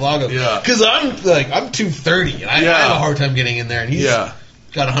Murcielago? Yeah. Because I'm 230, and I have a hard time getting in there, and he's got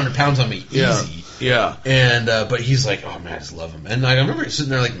 100 pounds on me, easy. Yeah. And but he's like, oh man, I just love him. And I remember sitting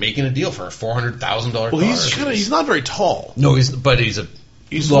there like making a deal for a $400,000 car. Well, he's not very tall. No, he's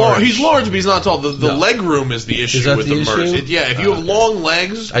large. He's large, but he's not tall. The leg room is the issue with the Merc. If you have long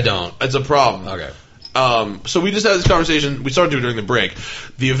legs, I don't. It's a problem. Okay. So we just had this conversation. We started doing it during the break.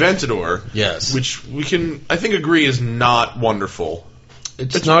 The Aventador, Yes. which we can, I think, agree is not wonderful.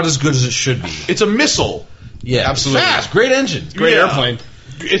 It's not as good as it should be. It's a missile. Yeah, absolutely. Fast, great engine, Great airplane.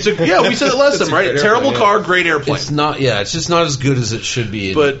 We said it last time, right? Terrible car, great airplane. It's not. Yeah, it's just not as good as it should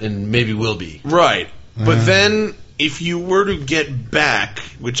be, and maybe will be. Right. But then, if you were to get back,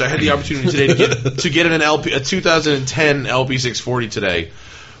 which I had the opportunity today to get in a 2010 LP640 today.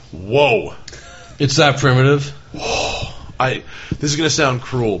 Whoa. It's that primitive. This is going to sound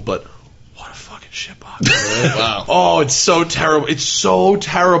cruel, but what a fucking shitbox. Wow. Oh, it's so terrible. It's so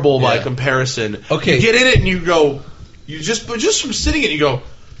terrible by comparison. Okay. You get in it and you go, but just from sitting in it, you go,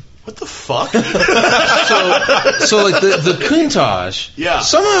 what the fuck? So like the Countach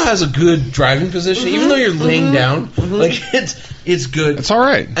somehow has a good driving position, even though you're laying down. Like it's good. It's all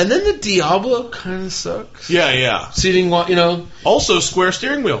right. And then the Diablo kind of sucks. Yeah. Seating, Also, square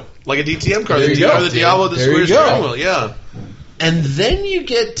steering wheel, like a DTM car. There you go. The Diablo, the There square you go. steering wheel. Yeah. And then you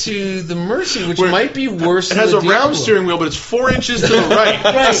get to the Mercy, which might be worse. It than has the a Diablo. round steering wheel, but it's 4 inches to the right.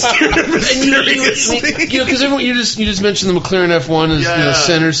 Because everyone you just mentioned the McLaren F1 is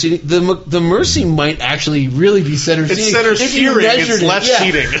center seating. The Mercy might actually really be center seating. It's center steering. It's left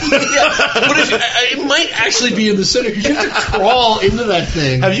seating. But it might actually be in the center because you have to crawl into that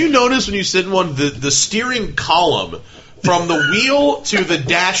thing. Have you noticed when you sit in one, the steering column from the wheel to the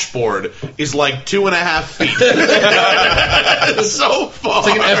dashboard is like 2.5 feet. It's so far. It's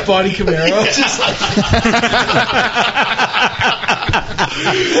like an F-body Camaro.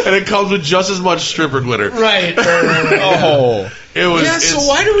 And it comes with just as much stripper glitter. Right. Oh. It was. Yeah. So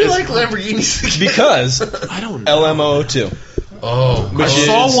why do we like Lamborghinis? Because I don't know. LMO02. Oh, I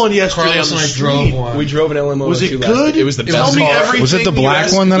saw one yesterday Carlos on the and I street. drove one. We drove an LMO02. Was it last good? week. It was the Tell best me car. everything. Was it the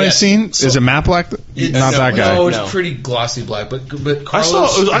black one that I've seen? Is it matte black? Not that guy. No, it's No. pretty glossy black. But I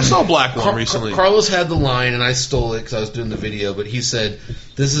Carlos, saw a black one recently. Carlos had the line, and I stole it because I was doing the video. But he said,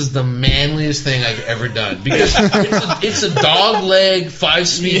 "This is the manliest thing I've ever done because it's a dog leg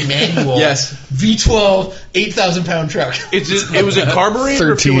 5-speed manual. Yes. V12 8,000-pound truck. It was a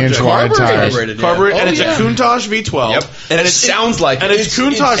carburetor, 13-inch wide tires. Carburetor, and it's a Countach V12. Yep. And it sounds like and it. it's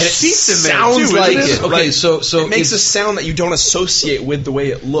Countach and it seats in there sounds too, like isn't it? Okay, so it makes a sound that you don't associate with the way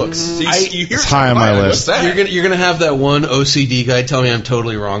it looks. So you hear It's high on my list. What's that? You're gonna have that one OCD guy tell me I'm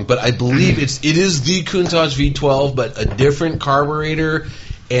totally wrong, but I believe it is the Countach V12, but a different carburetor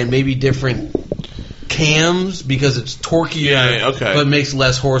and maybe different cams because it's torquier, but makes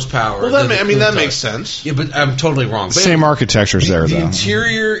less horsepower. Well, that makes sense. Yeah, but I'm totally wrong. But Same architecture's there, the though.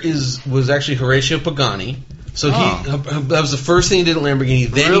 interior was actually Horacio Pagani. So that was the first thing he did at Lamborghini.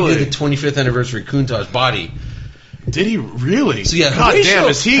 Then he did the 25th anniversary Countach body. Did he really? So yeah, God Horatio, damn,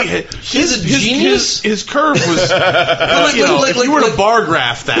 is he? He's a genius. His curve was. If you were to bar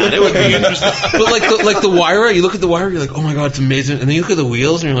graph that, it would be interesting. But like the Wyra, you look at the Wyra, you're like, oh my god, it's amazing. And then you look at the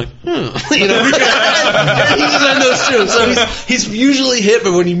wheels, and you're like, he's on those too. So he's usually hit,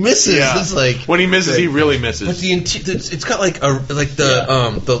 but when he misses, it's like when he misses, he really misses. But it's got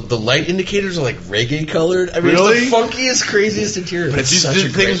the light indicators are like reggae colored. I mean, really? It's the funkiest, craziest interior. But it's such a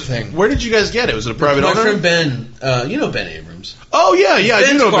great thing. Where did you guys get it? Was it a private owner? My friend Ben, you know Ben Abrams. Oh yeah,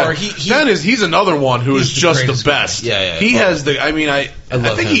 I do know car, Ben. Ben he's another one who is just the best. Yeah. He has the. I mean, I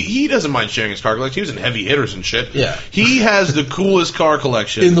love think him. he doesn't mind sharing his car collection. He was in Heavy Hitters and shit. Yeah. He has the coolest car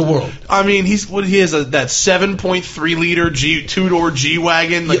collection in the world. I mean, he has that 7.3 liter two-door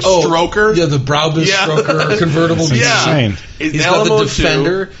G-Wagon stroker. Yeah, the Brabus stroker convertible. Insane. He's got the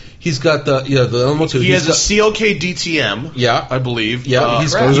Defender. He's got the LMO2. He has a CLK DTM. Yeah, I believe. Yeah,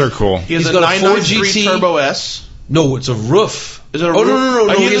 those are cool. He has he's a got a 993 Turbo S. No, it's a roof. Is it a roof? No.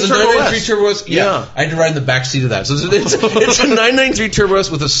 He has a 993 S. Turbo S. Yeah. I had to ride in the back seat of that. So it's a 993 Turbo S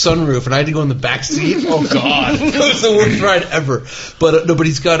with a sunroof, and I had to go in the back seat. Oh god, it was the worst ride ever. But but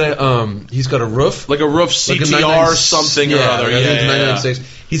he's got a roof, like a roof CTR something or other. I think it's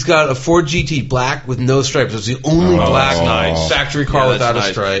 996. He's got a Ford GT black with no stripes. It's the only black factory car without a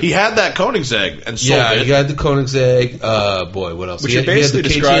stripe. He had that Koenigsegg and sold it. He had the Koenigsegg. Boy, what else? Which he had the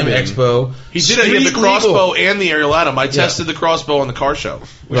KTM Expo. He did it. He had the crossbow and the aerial atom. I tested the crossbow on the car show.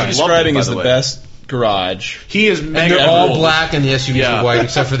 Which you're describing as the best garage. He is And mega they're all cool. black, and the SUVs are white,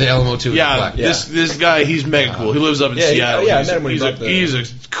 except for the LMO2 is Yeah, black. this guy, he's mega cool. He lives up in Seattle. I met him when he's a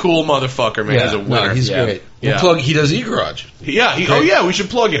cool motherfucker, man. He's a winner. No, he's great. We'll he does e-garage. Yeah, we should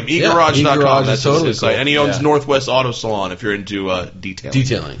plug him. eGarage.com. eGarage That's is totally his site. cool. And he owns Northwest Auto Salon if you're into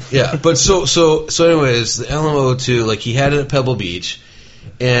detailing. Yeah, but so anyways, the LMO2, like he had it at Pebble Beach,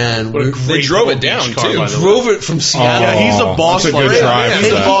 and They drove it down car, too. by the way. drove it from Seattle. Yeah, he's a boss That's a like good that. drive.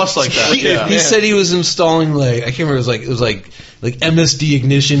 He's a Yeah. boss like that. Yeah. He said he was installing like I can't remember. It was like MSD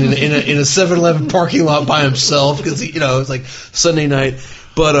ignition in a 7-Eleven parking lot by himself because it was like Sunday night.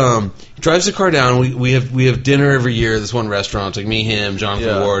 But he drives the car down. We have dinner every year at this one restaurant. It's like me, him,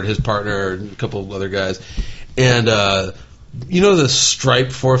 Jonathan Ward, his partner, and a couple of other guys, and. The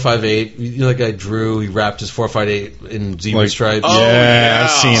Stripe 458? That guy Drew? He wrapped his 458 in zebra stripes. I've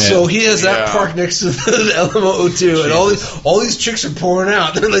seen it. So he has that parked next to the LMO2, and all these chicks are pouring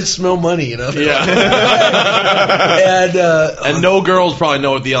out. They're like, smell money, Yeah. And no girls probably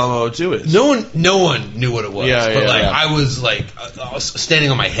know what the LMO2 is. No one knew what it was. Yeah, but yeah. I was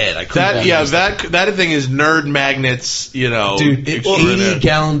standing on my head. I couldn't. That thing is nerd magnets. Dude, it's 80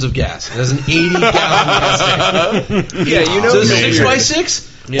 gallons of gas. It has an 80 gallon gas tank. Yeah, So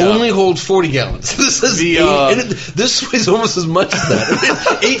 6x6 only holds 40 gallons. This is this weighs almost as much as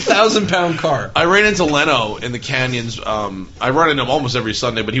that. 8,000-pound car. I ran into Leno in the canyons. I run into him almost every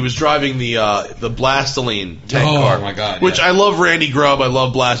Sunday, but he was driving the Blastoline tank car. Oh my god! Which I love Randy Grubb. I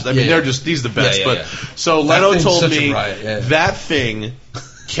love Blast. I mean, he's the best. So Leno told me that thing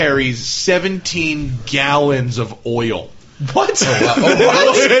carries 17 gallons of oil. What?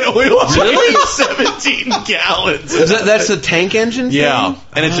 Really? 17 gallons. That's a tank engine thing? Yeah,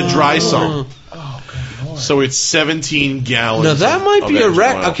 and it's a dry sump. So it's 17 gallons. Now that might be a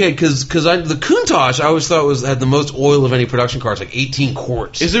wreck. Oil. Okay, because the Countach I always thought had the most oil of any production car. It's like 18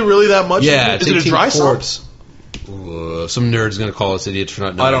 quarts. Is it really that much? Yeah, is it a dry quarts? Some nerd's gonna call us idiots for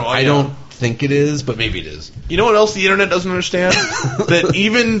not knowing. I don't think it is, but maybe it is. You know what else the internet doesn't understand? That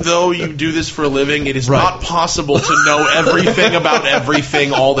even though you do this for a living, it is not possible to know everything about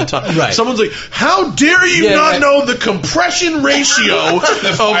everything all the time. Right. Someone's like, "How dare you not know the compression ratio of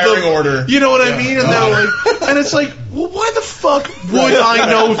the firing order?" You know what I mean? And they're like, and it's like, well, why the fuck would I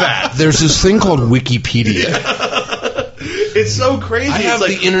know that? There's this thing called Wikipedia. It's so crazy. I have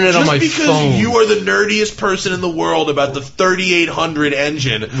it's the internet on my phone. Just because you are the nerdiest person in the world about the 3800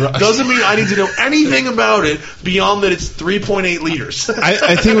 engine doesn't mean I need to know anything about it beyond that it's 3.8 liters.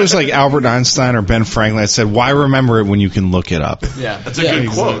 I think it was like Albert Einstein or Ben Franklin that said, "Why remember it when you can look it up?" Yeah, that's a good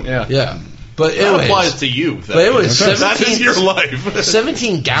quote. Yeah. But that anyways, applies to you. But anyways, that is your life.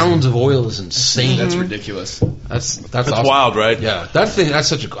 17 gallons of oil is insane. That's ridiculous. That's awesome. Wild, right? Yeah, that's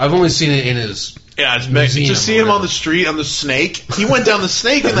such a. I've only seen it in his. Yeah, it's amazing. Just see him on the street on the Snake. He went down the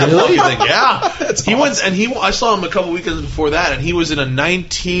Snake in that Really? fucking thing. Yeah, he went and I saw him a couple weekends before that, and he was in a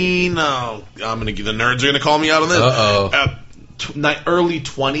 19. I'm gonna give the nerds are gonna call me out on this. Early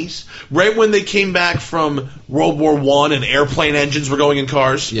 20s, right when they came back from World War I and airplane engines were going in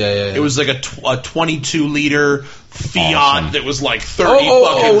cars. Yeah. It was like a 22-liter Fiat that was like 30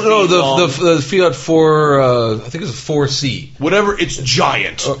 fucking feet long. the Fiat 4, I think it was a 4C. Whatever, it's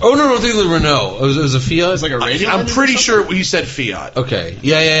giant. No, I think it was a Renault. It was a Fiat. It's like a radio. I'm pretty sure he said Fiat. Okay.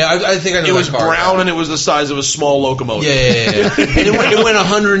 Yeah. I think I know It was that car. brown and it was the size of a small locomotive. Yeah. And it went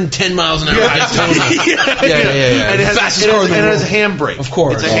 110 miles an hour. Yeah. And it has a handbrake. Of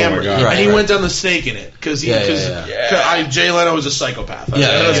course. It's a handbrake. God. And he went down the Snake in it because Jay Leno was a psychopath. He's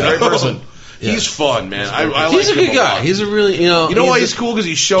a great person. He's fun, man. I He's like a him good guy. lot. He's a really, You know why he's cool? Because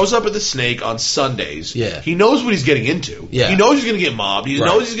he shows up at the Snake on Sundays. Yeah. He knows what he's getting into. Yeah. He knows he's going to get mobbed. He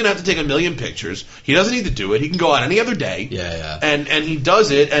knows he's going to have to take a million pictures. He doesn't need to do it. He can go out any other day. Yeah. And he does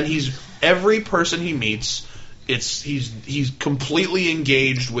it, and every person he meets, he's completely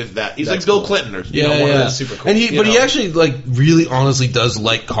engaged with that. He's like Bill Clinton or one of those super cool. And he actually really honestly does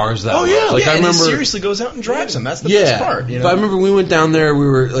like cars that much. Like I remember he seriously goes out and drives them. That's the best part. But I remember we went down there. We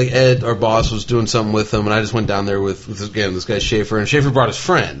were like Ed, our boss, was doing something with him, and I just went down there with this guy Schaefer, and Schaefer brought his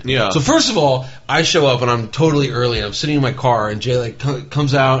friend. Yeah. So first of all, I show up and I'm totally early, and I'm sitting in my car, and Jay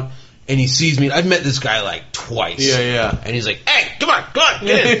comes out. And he sees me. I've met this guy twice. Yeah. And he's like, "Hey, come on,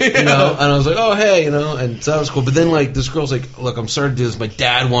 get in." And I was like, "Oh, hey," and so that was cool. But then this girl's like, "Look, I'm sorry to do this. My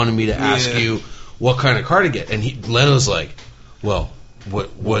dad wanted me to ask you what kind of car to get." And Leno's like, "Well, What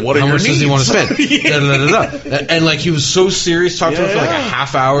are how your much does he want to spend? Yeah. And like he was so serious, talked to him for like a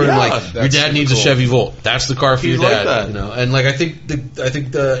half hour, and like your dad needs a Chevy Volt. That's the car for your dad, that. you know. And like I think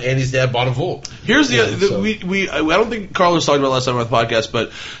Andy's dad bought a Volt. Here's I don't think Carlos talked about last time on the podcast,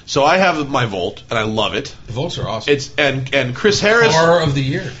 but so I have my Volt and I love it. The Volts are awesome. It's and Chris Harris, car of the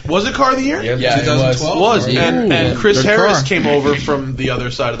year. Was it car of the year? Yeah, 2012 was. And Chris Harris car. came over from the other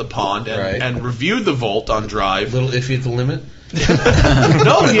side of the pond and reviewed the Volt on Drive. A little iffy at the limit.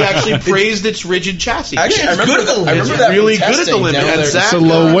 No, he actually praised its rigid chassis. Actually, I remember It's that really good at the limit. And Zach, It's a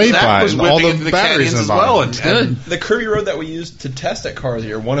low weight Zach was by all whipping the into batteries canyons in the as well. bottom. And the curvy road that we used to test that car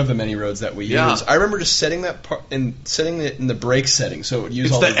here, one of the many roads that we used. I remember just setting that setting it in the brake setting, so it would use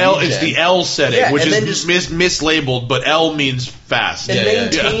it's all the L. It's the L setting, which is mislabeled, but L means fast. And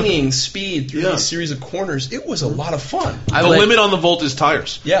maintaining speed through these series of corners, it was a lot of fun. The limit on the Volt is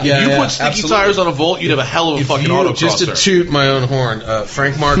tires. Yeah. If you put sticky tires on a Volt, you'd have a hell of a fucking autocrosser. Just to toot my own horn,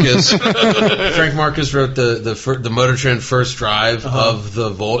 Frank Marcus. Frank Marcus wrote the Motor Trend first drive of the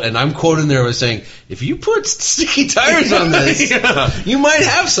Volt, and I'm quoting there by saying, "If you put sticky tires on this, you might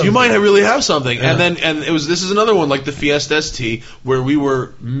have something. You might really have something." Yeah. And this is another one like the Fiesta ST where we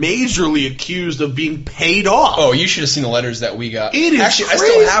were majorly accused of being paid off. Oh, you should have seen the letters that we got. It is actually crazy. I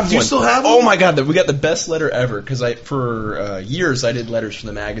still have one. Do you still have one? Oh my god, we got the best letter ever because for years I did letters for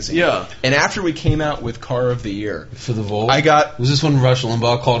the magazine. Yeah. And after we came out with Car of the Year for the Volt, was this when Rush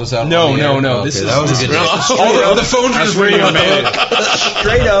Limbaugh called us out? No. Okay, This is that was a good. The phone just ringing on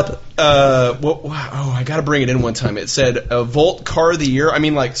straight up. I got to bring it in one time. It said Volt Car of the Year. I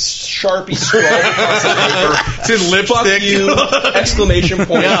mean, like Sharpie scroll across the paper. It's in lipstick. Fuck you! Exclamation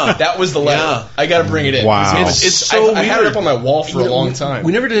point. Yeah. That was the letter. Yeah. I got to bring it in. Wow. It's so weird. I had it up on my wall for a long time.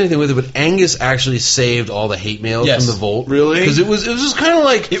 We never did anything with it, but Angus actually saved all the hate mail from the Volt. Really? Because it was just kind of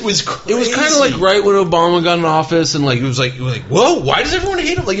like it was crazy. It was kind of like right when Obama got in office, and like it was like whoa, why does everyone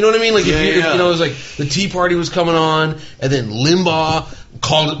hate him? Like, you know what I mean? Like if you know, it was like the Tea Party was coming on, and then Limbaugh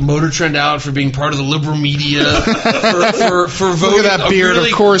called Motor Trend out for being part of the liberal media for voting. Look at that beard,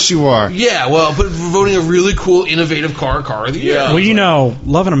 of course you are. Yeah, well, but for voting a really cool, innovative car of the year. Well, you know,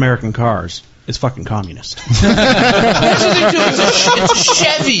 loving American cars is fucking communist. That's what they do. It's a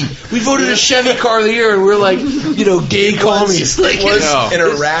Chevy. We voted a Chevy car of the year, and we're like, gay communists. It was an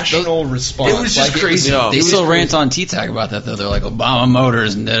irrational response. It was just crazy. They still rant on T-Tag about that, though. They're like, Obama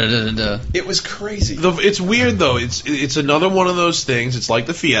Motors and da-da-da-da. It was crazy. It's weird, though. It's another one of those things. It's like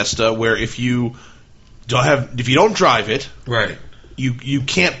the Fiesta, where if you don't drive it, right, you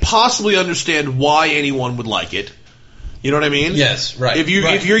can't possibly understand why anyone would like it. You know what I mean? Yes, right. If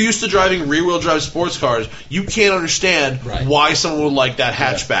you're used to driving rear-wheel drive sports cars, you can't understand why someone would like that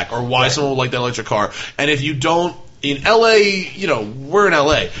hatchback or why someone would like that electric car. And if you don't, in LA, we're in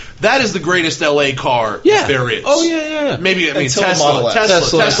LA. That is the greatest LA car there is. Oh yeah. Maybe Until Tesla.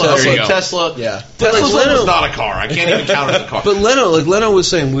 Tesla. Yeah. Tesla's almost not a car. I can't even count it as a car. But Leno was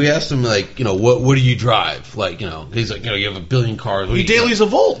saying, we asked him what do you drive? He's like, you have a billion cars. He dailies a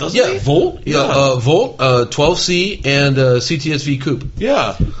Volt, doesn't he? Yeah, Volt. Yeah, Volt, 12C, and CTSV coupe.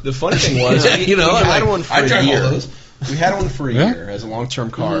 Yeah. The funny thing was, we had one for a year. We had one for a year as a long-term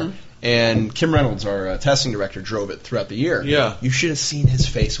car. Mm-hmm. And Kim Reynolds, our testing director, drove it throughout the year. Yeah. You should have seen his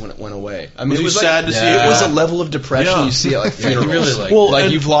face when it went away. I mean, it was sad to see. It was a level of depression you see at like funerals. Really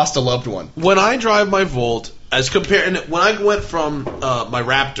you've lost a loved one. When I drive my Volt, when I went from my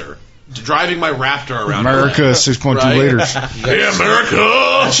Raptor to driving my Raptor around America, 6.2 liters. Hey, America!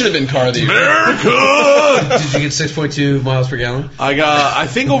 That should have been car of the year. America! Did you get 6.2 miles per gallon? I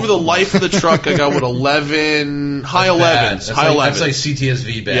think over the life of the truck, I got 11, high 11s. That's like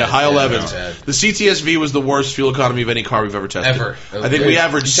CTSV bad. Yeah, high 11s. The CTSV was the worst fuel economy of any car we've ever tested. Ever. I think we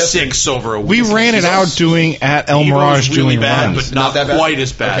averaged 6 over a week. We ran it out at El Mirage really doing bad, runs. but not that quite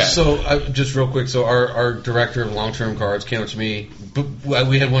as bad. Okay. So, just real quick, our director of long-term cars came up to me. But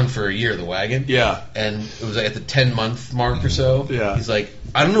we had one for a year, the wagon. Yeah. And it was at the 10-month mark or so. Yeah. He's like,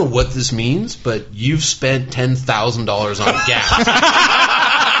 I don't know what this means, but you've spent $10,000 on gas.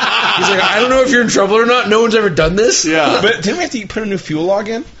 He's like, I don't know if you're in trouble or not. No one's ever done this. Yeah. But didn't we have to put a new fuel log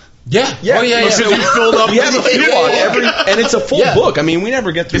in? Yeah. Yeah. Oh, yeah. Because you filled up. We have a fuel log and it's a full book. I mean, we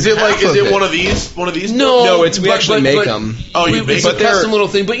never get through. Is it one of these? One of these? No, we actually make them. Oh, you make it's a custom little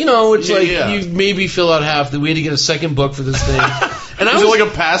thing, but it's you maybe fill out half. We had to get a second book for this thing. And is it like a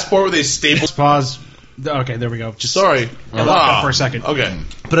passport where they staple? Pause. Okay, there we go. Sorry. I locked up for a second. Okay.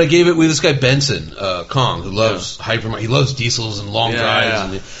 But I gave it with this guy Benson Kong, who loves he loves diesels and long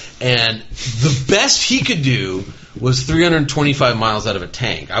drives, and the best he could do was 325 miles out of a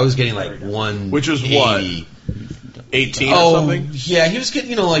tank. I was getting like 180. Which was what? 18 or something? Yeah, he was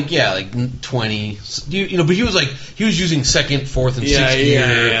getting, like 20. But he was using second, fourth, and sixth gear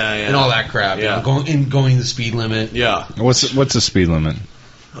and all that crap. Yeah. Going the speed limit. Yeah. What's the speed limit?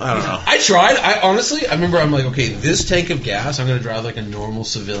 I don't know. I tried. I remember I'm like, okay, this tank of gas, I'm going to drive like a normal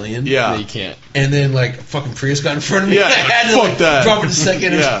civilian. Yeah. No, you can't. And then fucking Prius got in front of me. Yeah, I had to fuck that. drop it a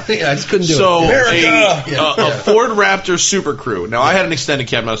second. Yeah. I just couldn't do So it. a Ford Raptor Super Crew. Now I had an extended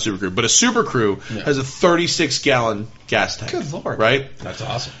cab, not a Super Crew, but a Super Crew has a 36-gallon gas tank. Good Lord. Right? That's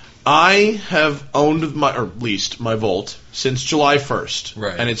awesome. I have owned leased my Volt since July 1st.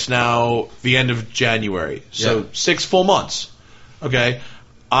 Right. And it's now the end of January. So 6 full months. Okay?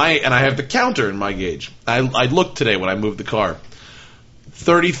 I have the counter in my gauge. I looked today when I moved the car.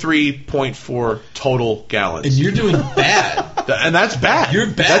 33.4 total gallons. And you're doing bad. And that's bad. You're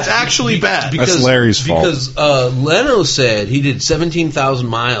bad. That's actually bad. That's Larry's fault. Because Leno said he did 17,000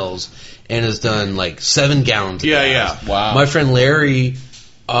 miles and has done 7 gallons of gas. Yeah. Wow. My friend Larry,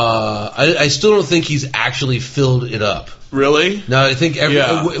 I still don't think he's actually filled it up. Really? No, I think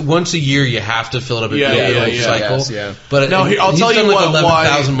once a year you have to fill it up at the cycle. Yes, yeah. But Now, I'll he's tell done you what,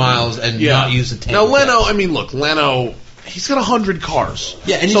 11,000 miles and not used a tank. Now, of Leno, gas. I mean, look, Leno, he's got 100 cars.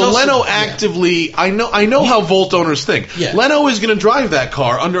 Yeah, and he's so also- Leno actively, I know how Volt owners think. Yeah. Leno is going to drive that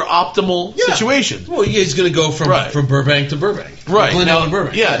car under optimal situations. Well, he's going to go from Burbank to Burbank. Right. Glendale Now, to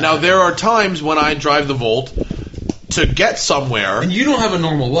Burbank. now there are times when I drive the Volt to get somewhere. And you don't have a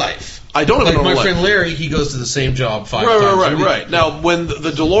normal life. I don't have a normal my life. friend Larry, he goes to the same job 5 times a week. Right. Now, when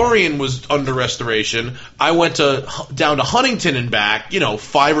the DeLorean was under restoration, I went down to Huntington and back,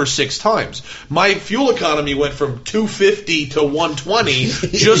 5 or 6 times. My fuel economy went from 250 to 120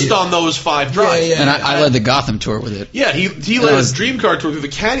 just on those 5 drives. And I led the Gotham tour with it. Yeah, he led his dream car tour through the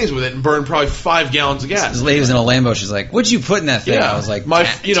canyons with it and burned probably 5 gallons of gas. This lady was in a Lambo. She's like, "What'd you put in that thing?" Yeah. I was like, My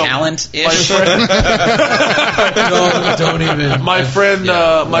 "Talent-ish." friend, Don't even. my friend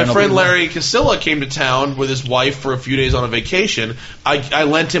Leno Larry Casilla came to town with his wife for a few days on a vacation. I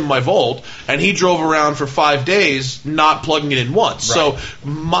lent him my Volt, and he drove around for 5 days, not plugging it in once. Right. So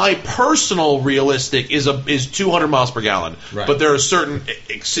my personal realistic is 200 miles per gallon. Right. But there are certain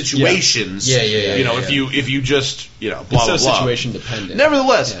situations. Yeah. If you just blah It's blah so blah. situation dependent.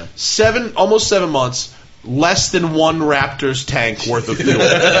 Nevertheless, almost 7 months. Less than 1 Raptor's tank worth of fuel.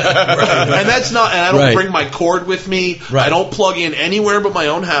 And that's not, and I don't bring my cord with me. Right. I don't plug in anywhere but my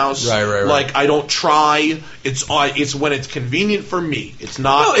own house. Right. Like, I don't try. It's when it's convenient for me. It's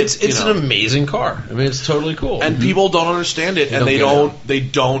not. No, it's an amazing car. I mean, it's totally cool. And people don't understand it, and they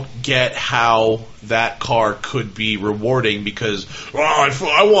don't get how that car could be rewarding because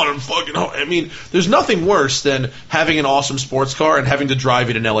I want to fucking. I mean, there's nothing worse than having an awesome sports car and having to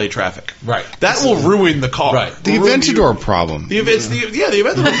drive it in LA traffic. Right. That will ruin the car. Right. The Aventador problem. The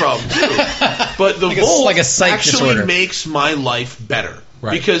Aventador problem too. But the Volt like a psych actually disorder. makes my life better.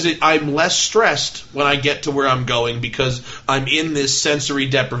 Right. Because I'm less stressed when I get to where I'm going because I'm in this sensory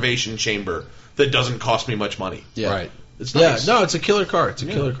deprivation chamber that doesn't cost me much money. Yeah. Right. It's nice. No, it's a killer car. It's a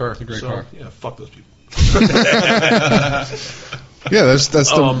killer car. It's a great car. Yeah, fuck those people. Yeah, that's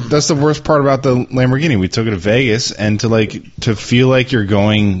the worst part about the Lamborghini. We took it to Vegas, and to feel like you're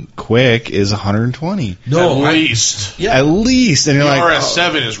going quick is 120. No, At least. Yeah. At least, and The you're like,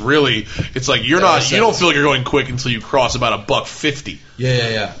 RS7 is really. It's like you don't feel like you're going quick until you cross about $150. Yeah.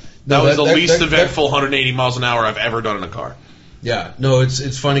 That No, was the that- least that- eventful 180 miles an hour I've ever done in a car. Yeah. No,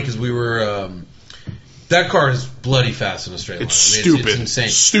 it's funny because we were. That car is bloody fast in a straight line. It's I mean, stupid. It's insane.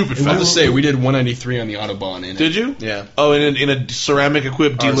 Stupid I have to fast. say, we did 193 on the Autobahn in it. Did you? Yeah. Oh, in a ceramic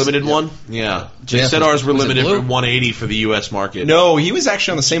equipped Ours, delimited yeah. one? Yeah. They Jeff, said ours were was it limited blue? for 180 for the U.S. market. No, he was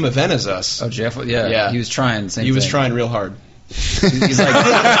actually on the same event as us. Oh, Jeff, yeah, he was trying. Same He was thing. trying real hard. He's like,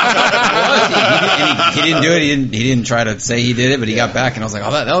 he didn't do it. He didn't try to say he did it, but he got back, and I was like,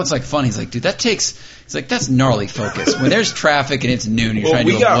 oh, that looks like fun. He's like, dude, that takes. He's like, that's gnarly focus. When there's traffic and it's noon, you're trying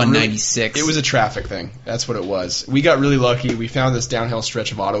to do a 196. It was a traffic thing. That's what it was. We got really lucky. We found this downhill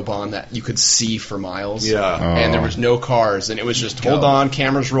stretch of Autobahn that you could see for miles. Yeah. And there was no cars, and it was just hold on,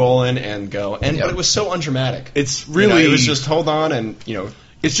 cameras rolling, and go. But it was so undramatic. It's really. it was just hold on, and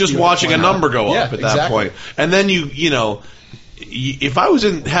It's just you watching a point out. number go Yeah, up at that exactly. point. And then if I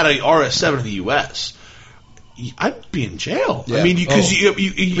had a RS7 in the U.S., I'd be in jail. Yeah. I mean, because But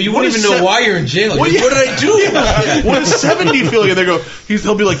you wouldn't even know why you're in jail. What did I do? What does 70 feel like? And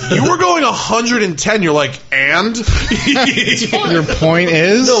he'll be like, you were going 110. You're like, and? your point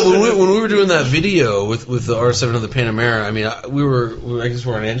is? No, when we were doing that video with the R7 of the Panamera, I mean, I guess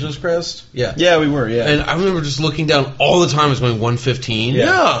we're on Angeles Crest? Yeah. Yeah, we were, yeah. And I remember just looking down all the time. I was going 115.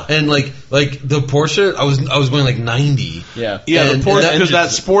 Yeah. And like the Porsche, I was going like 90. yeah. Yeah, And the Porsche, that because that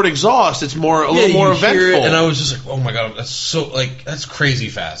sport exhaust, it's a little more you hear eventful. it, and I was just like, oh my god, that's crazy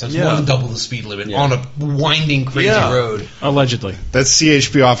fast. That's more than double the speed limit on a winding, crazy road. Allegedly. That's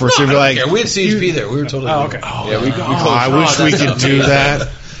CHP offers. No, You'd be like, we had CHP there. We were totally. Oh, okay. I wish we could do that.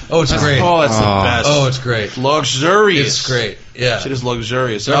 Oh, it's great. Oh, that's the best. Oh, it's great. Luxurious. It's great. Yeah. Shit is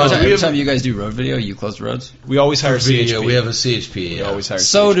luxurious. Every time you guys do road video, you close the roads? We always hire Video, CHP. we have a CHP. We always hire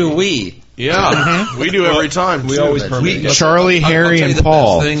So CHP. do we. Yeah, we do every time. We too. always permit. Charlie, Harry, I'll tell you and the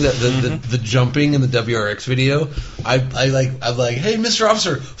Paul. Best thing that the jumping in the WRX video, I'm like, hey, Mr.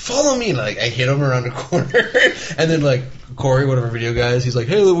 Officer, follow me. And I hit him around a corner, and then like Corey, one of our video guys, he's like,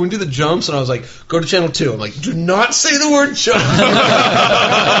 hey, when we do the jumps, and I was like, go to channel 2. I'm like, do not say the word jump. We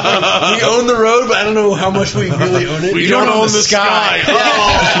own the road, but I don't know how much we really own it. We don't own the sky.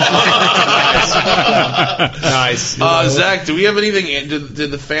 Nice. Zach, do we have anything?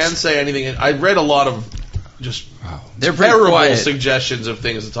 Did the fans say anything? I read a lot of just They're pretty terrible quiet. suggestions of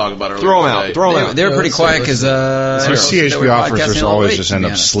things to talk about earlier. Throw them out. today. Throw them out. They were pretty quiet because So CHP officers always just end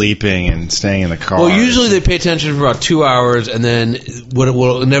up sleeping and staying in the car. Well, usually they pay attention for about 2 hours, and then what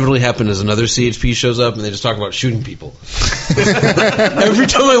will inevitably happen is another CHP shows up, and they just talk about shooting people. Every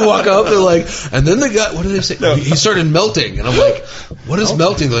time I walk up, they're like, and then the guy, what do they say? He started melting, and I'm like, what is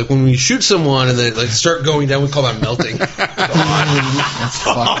melting? They're like, when we shoot someone and they like start going down, we call that melting. Cops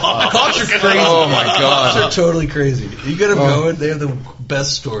are crazy. Oh my god. Cops are totally crazy. You get them going, they have the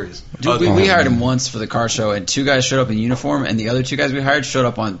best stories. Dude, we hired him once for the car show, and 2 guys showed up in uniform, and the other 2 guys we hired showed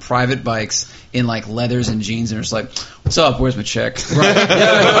up on private bikes in like leathers and jeans, and they're just like, "What's up? Where's my check?" Right.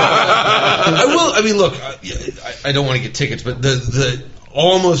 I will. I mean, look, I don't want to get tickets, but the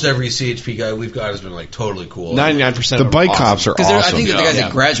almost every CHP guy we've got has been like totally cool. 99%. The bike cops are Because awesome. I think that the guys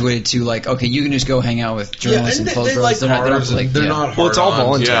that graduated to like, okay, you can just go hang out with journalists and close roads. They're not not. Well, it's all hard on.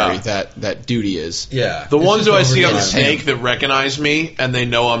 voluntary. Yeah. That duty is. Yeah. The It's ones just who I over see on the here. snake that recognize me and they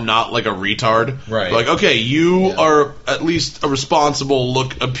know I'm not like a retard. Right. Like, okay, you are at least a responsible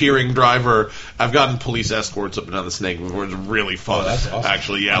appearing driver. I've gotten police escorts up and down the snake before. It's really fun. Oh, that's awesome.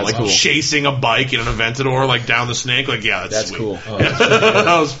 Actually, yeah. That's like cool. chasing a bike in an Aventador like down the snake. Like, yeah, that's sweet. cool. Oh, that's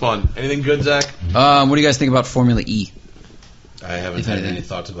That was fun. Anything good, Zach? What do you guys think about Formula E? I haven't had any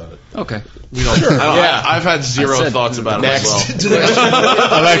thoughts about it. Okay. We don't. I've had zero I said thoughts about it as well. Do they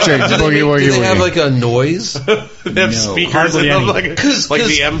Electric, boogie, do they have woogie. like a noise? They have speakers hardly in them, any. like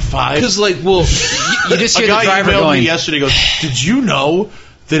the M5. Because like, well, You just A hear the guy driver emailed going, me yesterday. Goes, did you know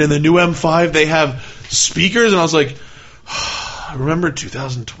that in the new M5 they have speakers? And I was like, I remember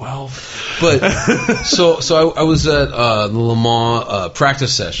 2012. but so I was at the Le Mans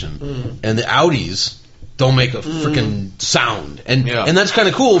practice session, and the Audis don't make a freaking sound, and that's kind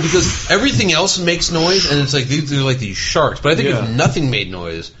of cool because everything else makes noise, and it's like these are like these sharks. But I think if nothing made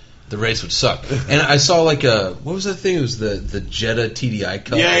noise, the race would suck. And I saw like what was that thing? It was the Jetta TDI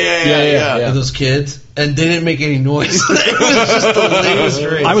Cup. Yeah. And those kids, and they didn't make any noise. It was just the latest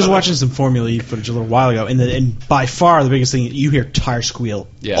race. I was watching some Formula E footage a little while ago, and by far the biggest thing, you hear tire squeal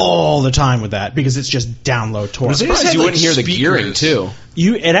all the time with that because it's just down low torque. I'm surprised you wouldn't hear the gearing too.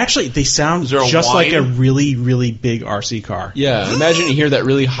 They sound there a just whine? like a really, really big RC car. Yeah, imagine you hear that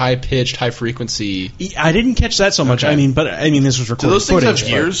really high pitched, high frequency. I didn't catch that so much. Okay. I mean, this was Do recorded those things have footage.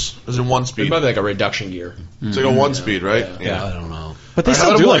 gears? Or is it one speed? Probably like a reduction gear. It's like a one speed, right? Yeah. I don't know. But they How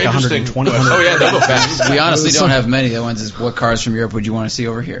still do more like interesting- 120. Oh yeah, they go fast. we honestly don't have many. The ones is, what cars from Europe would you want to see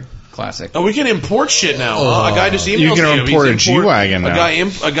over here? Classic. Oh, we can import shit now. A guy just emailed You can me. import a He's G-Wagon A now. guy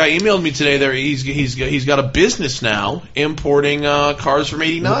emailed me today. There, he's got a business now importing cars from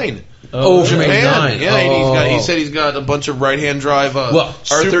 '89. Oh, from Japan. 89. Yeah, and he said he's got a bunch of right-hand drive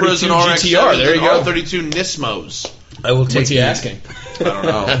R32 and GTR. There you go. R32 Nismos. I will take What's he asking? I don't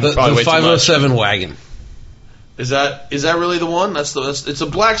know. the Probably way too 507 wagon. Is that really the one? It's a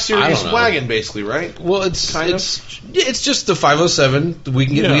Black I Series don't know. wagon, basically, right? Well, it's just the 507. We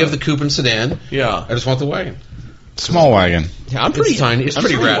can get. Yeah. We have the coupe and sedan. Yeah. I just want the wagon. Small wagon. Yeah, I'm pretty tiny. It's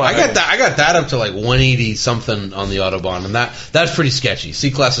pretty rad. wagon. I got that up to like 180 something on the Autobahn, and that's pretty sketchy.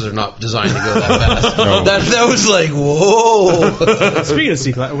 C classes are not designed to go that fast. No. That was like whoa. Speaking of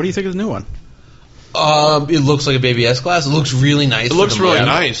C-Class, what do you think of the new one? It looks like a baby S class. It looks really nice. It looks for really the-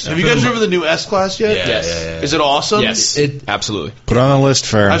 nice. Have you guys driven the new S Class yet? Yeah. Is it awesome? Yes, absolutely. Put on the list,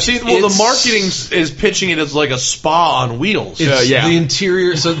 Fair. I've seen. Well, the marketing is pitching it as like a spa on wheels. It's yeah. the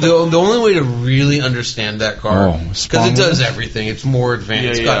interior. So the only way to really understand that car, because it does everything. It's more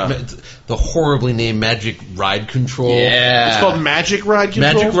advanced. Yeah, It's got the horribly named Magic Ride Control. Yeah. It's called Magic Ride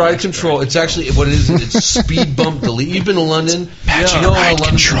Control. Magic Ride Control. It's actually what it is. It's speed bump delete. You've been to London. Magic you know Ride how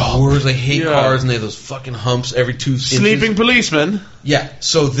London's Control. wars. They hate Yeah. cars and they have those fucking humps every 2 inches. Sleeping policeman. Yeah.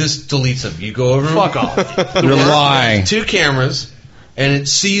 So this deletes them. You go over. Fuck off. You're lying. 2 cameras, and it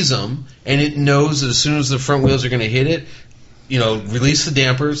sees them, and it knows that as soon as the front wheels are going to hit it, release the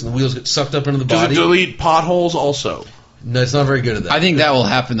dampers, and the wheels get sucked up into the body. Does it delete potholes also? No, it's not very good at that. I think that will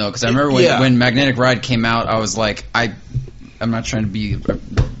happen though, because I remember when Magnetic Ride came out, I was like, I'm not trying to be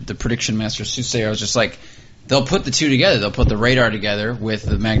the prediction master soothsayer. I was just like, they'll put the two together. They'll put the radar together with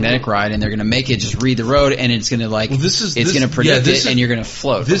the Magnetic Ride, and they're going to make it just read the road, and it's going to going to predict it, and you're going to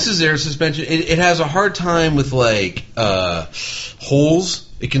float. This is air suspension. It has a hard time with holes.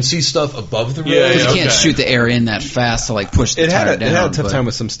 It can see stuff above the road. You can't shoot the air in that fast to push the tire down. It had a tough time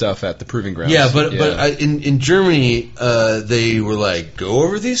with some stuff at the proving grounds. Yeah, but in Germany, they were like, go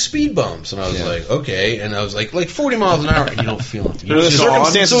over these speed bumps, and I was like, okay, and I was like 40 miles an hour, and you don't feel it. The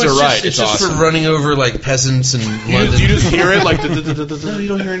circumstances are right. It's just for running over peasants in London. You just hear it no, you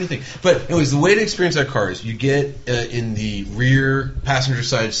don't hear anything. But anyways, the way to experience that car is you get in the rear passenger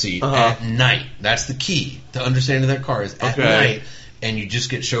side seat at night. That's the key to understanding that car is at night. And you just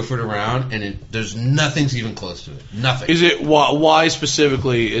get chauffeured around, and there's nothing's even close to it. Nothing. Is it why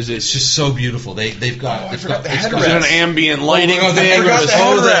specifically? Is it? It's just so beautiful. They've got Is it an ambient lighting thing? The headrest.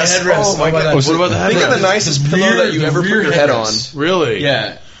 Oh my god! What about the headrest? Think of the nicest pillow that you ever put your head on. Really?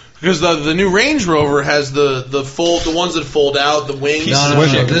 Yeah. Because the new Range Rover has the ones that fold out, the wings. What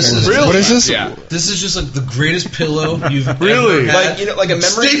is this? Yeah. This is just the greatest pillow you've really ever had. Like a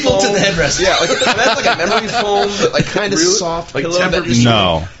memory stapled foam. to the headrest. Yeah, that's like a memory foam, but kind of soft pillow that just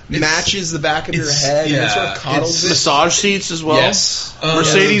matches the back of your head. Yeah. And sort of coddles it. Massage seats as well. Yes.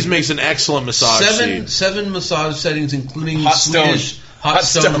 Mercedes makes an excellent massage seat. 7 massage settings, including hot Swedish stone. Hot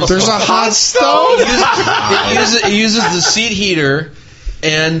stone. There's a hot stone. It uses the seat heater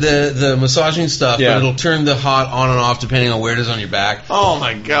and the massaging stuff, but it'll turn the hot on and off depending on where it is on your back. Oh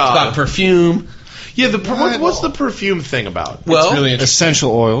my god! It's got perfume. Yeah, what's the perfume thing about? Well, it's really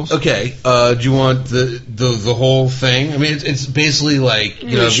essential oils. Okay, do you want the whole thing? I mean, it's basically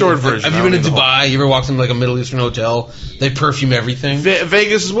short version. Have you been to Dubai? You ever walked into a Middle Eastern hotel? They perfume everything.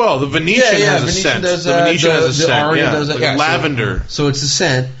 Vegas as well. The Venetian has a scent. Does the Venetian has a scent. Aria does that. Lavender. So it's a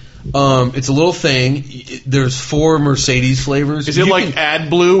scent. It's a little thing. There's 4 Mercedes flavors. Is it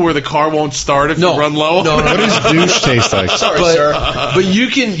AdBlue where the car won't start if you run low? No. What does douche taste like? But you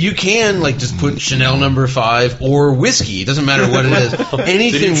can just put Chanel No. 5 or whiskey. It doesn't matter what it is.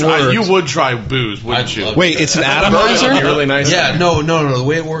 Anything works. You would try booze, wouldn't you? Wait, it's an atomizer? Really nice. Yeah, no. The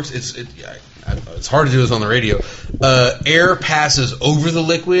way it works, it's hard to do this on the radio. Air passes over the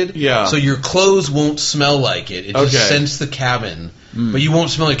liquid, so your clothes won't smell like it. It just scents the cabin. But you won't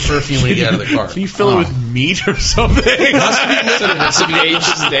smell like perfume when you get out of the car. Can you fill it with meat or something? Some aged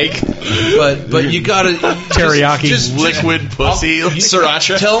steak. But you gotta teriyaki just liquid pussy.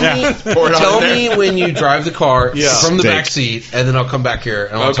 Sriracha. Tell me when you drive the car from the back seat, and then I'll come back here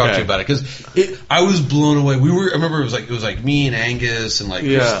and I'll talk to you about it because I was blown away. I remember it was like me and Angus and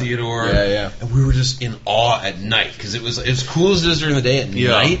Chris Theodore. And we were just in awe at night because it was as cool as it is during the day at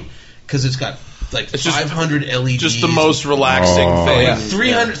night because it's got. It's 500 LEDs. Just the most relaxing thing.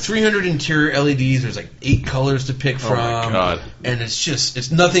 Yeah. 300 interior LEDs. There's 8 colors to pick from. Oh my god! And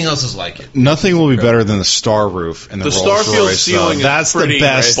it's nothing else is like it. Nothing will be better than the star roof and the Rolls Starfield Royce. ceiling. That's the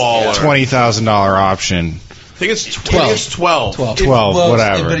best $20,000 option. I think it's 12. 12,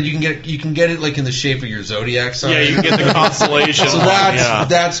 whatever. But you can get it in the shape of your zodiac sign. Yeah, you can get the constellation. So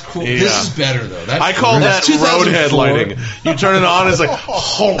that's cool. Yeah. This is better though. I call that road headlighting. You turn it on, it's like,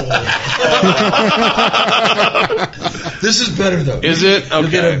 This is better though. Is it? Okay. You'll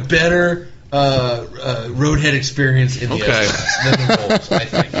get a better roadhead experience in the S-Class than the Rolls, I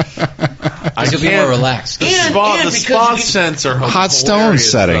think. I could be more relaxed. The spot sensor hot stone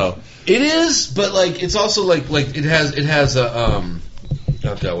setting. Though. It is, but it's also it has a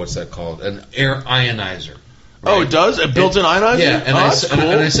what's that called? An air ionizer. Right? Oh, it does? A built-in ionizer? Yeah, and that's cool.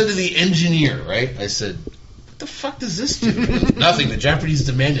 And I said to the engineer, right? I said, what the fuck does this do? He goes, nothing. The Japanese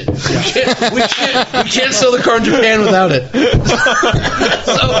demanded. We can't sell the car in Japan without it.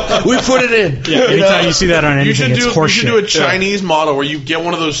 So we put it in. Yeah, anytime you see that on anything, it's horseshit. You should do a Chinese model where you get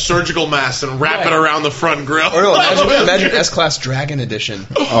one of those surgical masks and wrap it around the front grill. Or no, imagine S-Class Dragon Edition.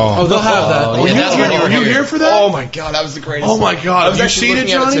 Oh, they'll have that. Were you here for that? Oh my god, that was the greatest. Oh my god, have you seen it,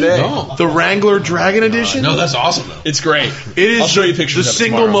 Johnny? No. The Wrangler Dragon Edition? No, that's awesome though. It's great. It is I'll show you pictures the of it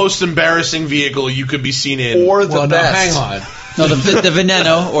single tomorrow. most embarrassing vehicle you could be seen in. Or the best. Hang on. No, the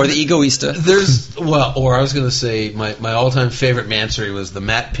Veneno or the Egoista. Or I was going to say my all-time favorite Mansory was the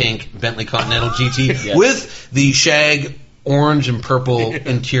matte pink Bentley Continental GT with the shag orange and purple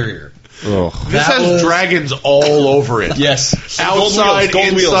interior. This has dragons all over it. Yes. Outside,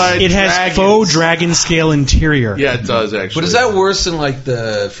 golden wheels. inside, It has dragons. faux dragon scale interior. Yeah, it does actually. But is that worse than like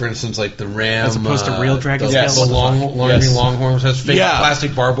for instance, like the Ram As opposed to real dragon the, scale? the Longhorns has fake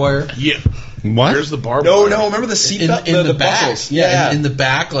plastic barbed wire. Yeah. What? Where's the barbed No, wire? no. Remember the seat In the back, buckles? in the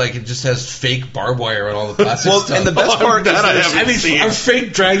back, like it just has fake barbed wire and all the plastic stuff. And the best part is are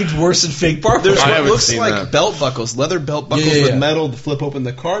fake dragons worse than fake barbed there's wire? what haven't looks seen like that. belt buckles, leather belt buckles with metal to flip open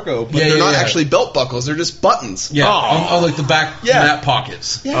the cargo, but they're not actually belt buckles. They're just buttons. Yeah, on like the back mat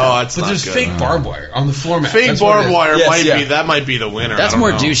pockets. Yeah. Oh, that's But not there's good. fake barbed wire on the floor mat. Fake That's what it barbed is. wire Yes, might be the winner. That's I don't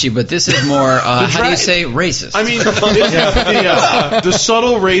more know. douchey, but this is more, how do you say, racist? I mean, the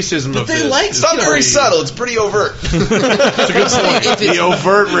subtle racism of this. It's not very subtle. It's pretty overt. It's a good point. The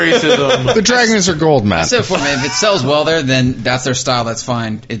overt racism. The dragons are gold, man. So for me, if it sells well there, then that's their style. That's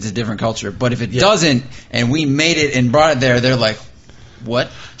fine. It's a different culture. But if it doesn't, and we made it and brought it there, they're like, what?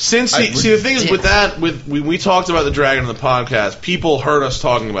 See, the thing is with that, when we talked about the dragon on the podcast, people heard us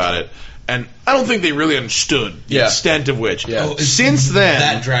talking about it, and I don't think they really understood the extent of which. Yeah. Oh, Since then,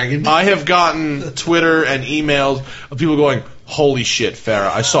 that dragon? I have gotten Twitter and emails of people going, "Holy shit,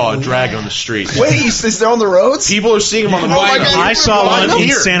 Farrah! I saw a dragon on the street." Wait, is there on the roads? People are seeing him on the Oh my road. God, I saw one in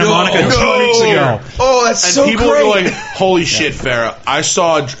Santa Monica 2 weeks ago. Oh, that's And so people great. are going, "Holy shit, Farrah! I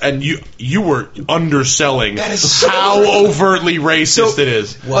saw," and you were underselling how overtly racist it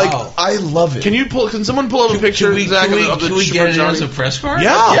is. Like, I love it. Can someone pull up a picture Can we of the get Super it Johnny? as a press card?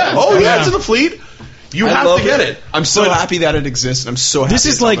 Yeah. Oh yeah, it's in the fleet. You I have love to get it. I'm so happy that it exists. I'm so happy This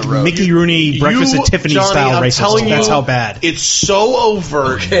is it's on like the road. Mickey Rooney Breakfast at Tiffany Johnny, style I'm racism. telling That's you, how bad. It's so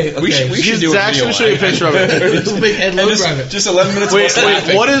overt. Okay. We should do a Zach's video. gonna show you a picture of it. Let's make Ed Lowe drive it. Just 11 minutes. Wait, of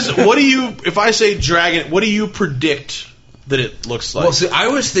laughing. what do you? If I say dragon, what do you predict that it looks like? Well, see, I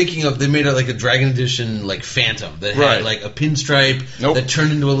was thinking of they made it like a Dragon Edition like Phantom that had like a pinstripe that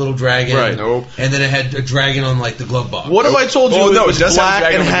turned into a little dragon. Right. And then it had a dragon on like the glove box. What if I told you Oh, it no, was it does have a black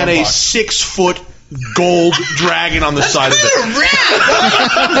dragon and on the had glove a box. 6-foot gold dragon on the side of it?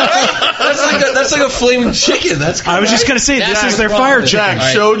 That's like a flaming chicken. That's I was just going to say, this is their fire chicken.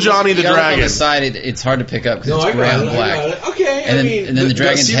 Jack, show Johnny the You gotta look on dragon. the side, it's hard to pick up because it's I gray got on it, black. I got it. Okay, And then the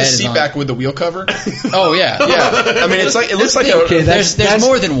dragon's see head the is seat on. back with the wheel cover? Oh yeah, Yeah. I mean, it's like it looks like a. Okay, There's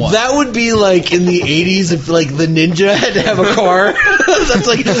more than one. That would be like in the 80s if like the ninja had to have a car. That's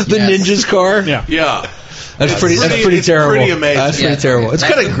like the ninja's car. Yeah. Yeah. That's pretty it's terrible. pretty amazing. That's Yeah, pretty terrible. It's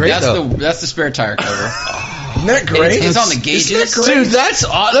kind of great though. That's the spare tire cover. Isn't that great? It's on the gauges. Dude, that's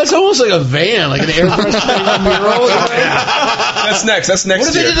almost like a van, like an airbrush mural. That's next. That's next What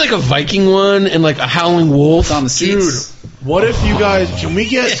if they year. did like a Viking one and like a howling wolf? It's on the seats. What if you guys can we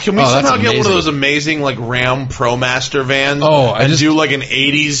that's somehow get one of amazing. those amazing like Ram ProMaster vans? Oh, and do like an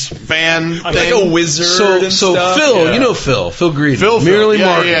 =80s van like thing? a wizard. So and stuff. Phil, Yeah. you know Phil Green, Phil, merely yeah,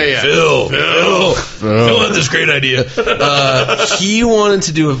 Martin. yeah. Phil had this great idea. He wanted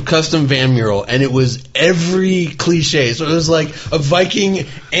to do a custom van mural, and it was every cliche. So it was like a Viking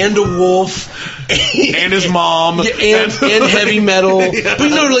and a wolf, and his mom, and heavy metal. But you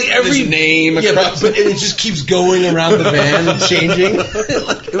know, like every His name. yeah, but it just keeps going around the van and changing.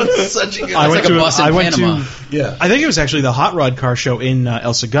 Like, it was such a good. I went like a bus in Panama. Yeah. I think it was actually the Hot Rod Car Show in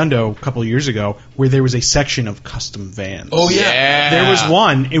El Segundo a couple of years ago where there was a section of custom vans. Oh yeah. There was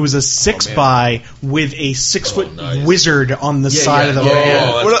one. It was a 6x with a 6-foot wizard on the side of the van.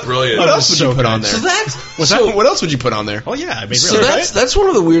 Oh, What, brilliant. What else would you put on there? So that's What else would you put on there? Oh yeah, I mean, So really. that's one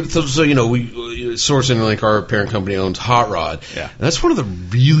of the weird. So you know, we Sourcing, like our parent company owns Hot Rod. Yeah. And that's one of the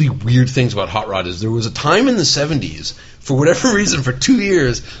really weird things about Hot Rod is there was a time in the 70s, for whatever reason, for 2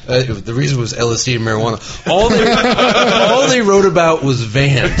 years, the reason was LSD and marijuana. All they wrote about was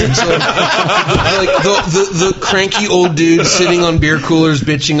vans. And so, like the cranky old dude sitting on beer coolers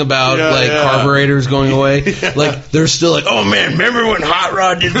bitching about carburetors going away. Like they're still like, oh man, remember when Hot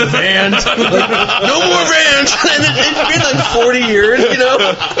Rod did the vans? Like, no more vans. And it's been like 40 years, you know,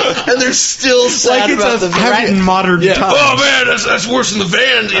 and they're still sad about the threatened modern yeah. times. Oh man, that's worse than the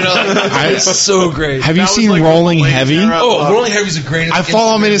vans, you know. It's so great. Have you That was seen like Rolling the late Heavy? era. Oh, Rolling Heavy's the greatest. I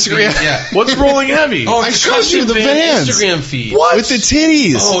follow him in Instagram. Yeah. What's Rolling Heavy? Oh, I it's a showed you custom the vans. Instagram feed. With the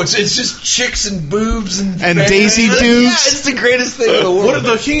titties. Oh, it's just chicks and boobs and vans. Daisy Yeah, dukes. it's the greatest thing in the world. What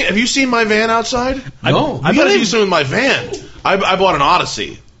the king? Have you seen my van outside? No. I gotta do something with my van. I bought an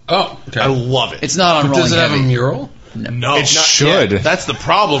Odyssey. Oh, okay. I love it. It's not on But Rolling does it have a Heavy. mural? No, It should. That's the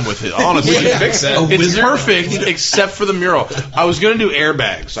problem with it. Honestly, We can fix that. It's perfect except for the mural. I was gonna do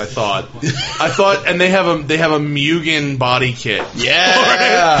airbags. I thought, and they have a Mugen body kit.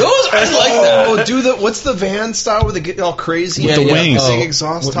 Yeah. Those I like that. Oh, what's the van style where they get all crazy? With the wings. Big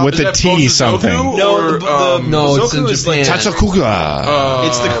exhaust top? With the T something. No, No, it's in Bozoku is like- Japan. Tatsukuga.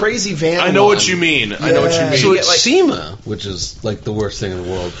 It's the crazy van. I know one. what you mean. I know what you mean. So You it's get, like- SEMA, which is like the worst thing in the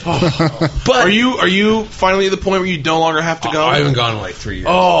world. But are you finally at the point where you no longer have to go? I haven't gone in like 3 years.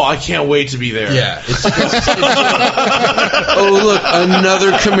 Oh, I can't wait to be there. Yeah. Oh, look,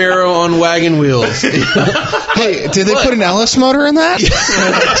 another Camaro on wagon wheels. Hey, did they put an Ellis motor in that?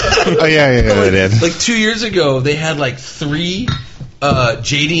 Oh, yeah, they did. Like 2 years ago, they had like 3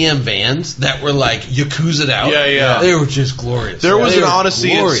 JDM vans that were like Yakuza'd out. Yeah. They were just glorious. There was They an were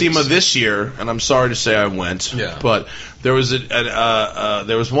Odyssey at glorious. SEMA this year, and I'm sorry to say I went. Yeah. But there was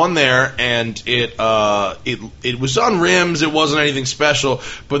there was one there, and it was on rims. It wasn't anything special,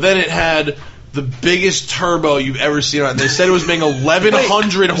 but then it had the biggest turbo you've ever seen on it. They said it was making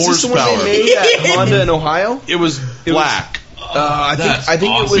 1,100 Is this the one horsepower. they made at Honda in Ohio? It was black. I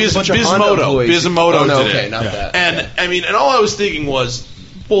think awesome. it was a bunch of Honda Bismoto. employees. Bismoto Oh, no, did okay, it. not that. And I mean, and all I was thinking was,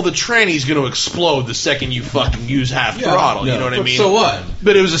 well, the tranny's going to explode the second you fucking use half throttle. You know what I mean? So what?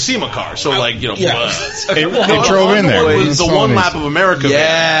 But it was a SEMA car, so like They drove in there. The one lap of America. Yeah,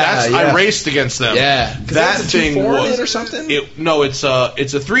 man. I yeah. raced against them. Yeah. that thing was or something. it's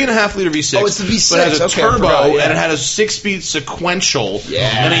a 3.5 liter V6. Oh, it's the V6. But it has a Okay, I turbo forgot, yeah. and it had a 6-speed sequential. Yeah.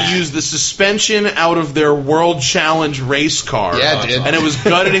 And it used the suspension out of their World Challenge race car. Yeah, it did. And it was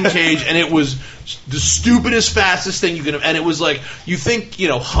gutted in cage, and it was the stupidest, fastest thing you could have. And it was like, you think,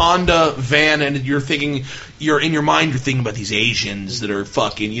 Honda van, and you're thinking, in your mind, you're thinking about these Asians that are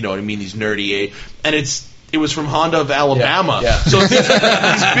fucking, you know what I mean, these nerdy, and it was from Honda of Alabama. Yeah. So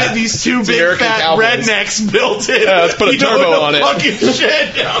these two big American fat cowboys. rednecks built it. Yeah, let's put a turbo on it. Fucking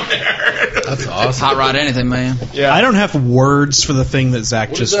shit down there. That's awesome. Hot rod anything, man. Yeah. I don't have words for the thing that Zach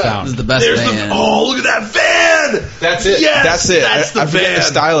just is that? This found. is the best There's van. look at that van. That's it. Yes, That's it. that's the I forget to van.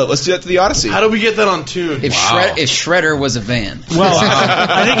 style it. Let's do that to the Odyssey. How do we get that on tune? If Shredder was a van. Well,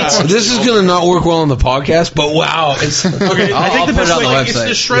 I think it's. This is going to not work well on the podcast, but wow. It's Okay, I'll I think the put best it on the way- it's website.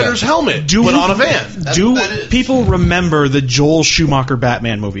 the Shredder's helmet, Do but we- on a van. Do what that is. people remember the Joel Schumacher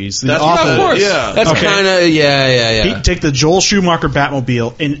Batman movies? The That's awful- what of course. Yeah. That's Okay. kind of, yeah. Take the Joel Schumacher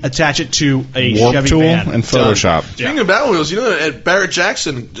Batmobile and attach it to a Warp Chevy tool van. and Photoshop. Speaking of Batmobiles, at Barrett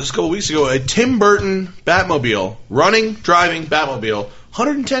Jackson just a couple weeks ago, a Tim Burton Batmobile, driving Batmobile,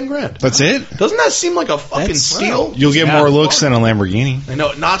 $110,000. That's it? Doesn't that seem like a fucking steal? You'll get more looks than a Lamborghini. I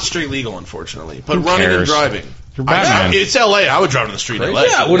know, not street legal, unfortunately, but Who running and cares? driving. You're Batman. It's L.A. I would drive in the street in L.A.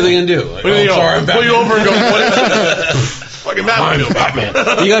 Yeah, what are they going to do? Like, What do you oh, sorry, I'm pull you Batman. over and go, what? Fucking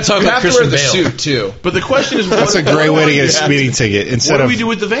Batmobile. You got to talk You about have to wear Christian the Bale. suit too. But the question is, That's a great way to get a speeding ticket. What Instead do of we do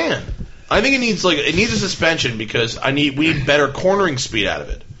with the van? I think it needs a suspension because we need better cornering speed out of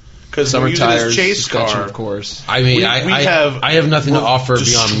it. Because Summer we're using this tires, chase suspension, car. of course. I mean, We I have have nothing to offer beyond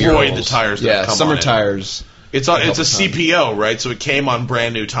destroyed murals. the tires. that Yeah, come summer on it. tires. It's a CPO, right? So it came on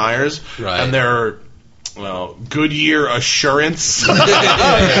brand new tires, Right. and they're Goodyear Assurance.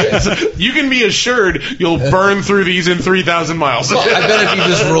 You can be assured you'll burn through these in 3,000 miles. Well, I bet if you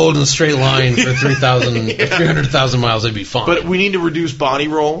just rolled in a straight line for 300,000 miles, it'd be fine. But we need to reduce body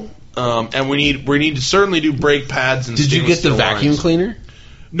roll, and we need to certainly do brake pads and. Did you stainless get the steel vacuum lines. cleaner?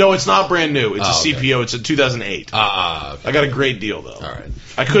 No, it's not brand new. It's a okay. CPO. It's a 2008. Okay. I got a great deal though. All right.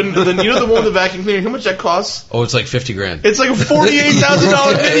 I couldn't. The one with the vacuum cleaner. How much that costs? Oh, it's like $50,000. It's like a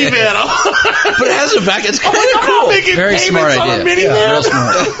 $48,000 minivan. But it has a vacuum. It's kind of cool. Making Very smart payments on a idea. minivan. Real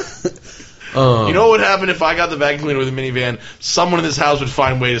smart. You know what would happen if I got the vacuum cleaner with a minivan? Someone in this house would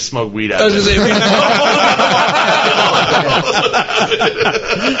find a way to smoke weed out I of was it. gonna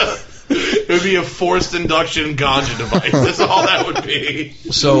say, It would be a forced induction ganja device. That's all that would be.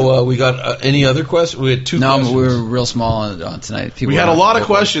 so we got any other questions? We had two No, questions. we were real small on tonight. People We had a were- lot of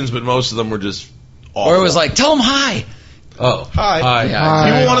questions, but most of them were just awful. Or it was like, tell them hi. Oh. Hi. Yeah.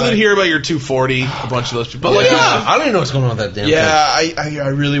 People wanted to hear about your 240, a bunch of those people. But like, Yeah. I don't even know what's going on with that damn Yeah, thing. I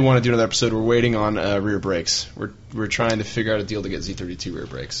really want to do another episode. We're waiting on rear brakes. We're trying to figure out a deal to get Z32 rear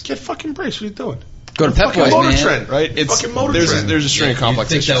brakes. get fucking brakes. What are you doing? Go to Pep Fucking Boys, Motor man. Trend, Right? It's Fucking Motor there's Trend. a string of complex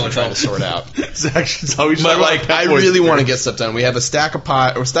think that issues we're would trying help. to sort out. That's always But like, I really want to get stuff done. We have a stack of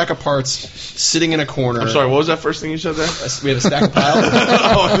parts sitting in a corner. I'm sorry. What was that first thing you said there? We have a stack of piles.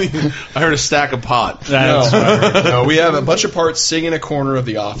 Oh, I heard a stack of pot. No, we have a bunch of parts sitting in a corner of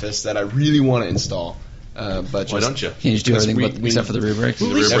the office that I really want to install. But Why don't you? Can you just do Because everything we- except for the rear brakes? Well,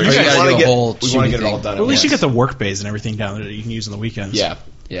 at least Or we you guys gotta wanna do a get- whole we want to get it thing. all done. At least you once. get the work bays and everything down there that you can use on the weekends. Yeah.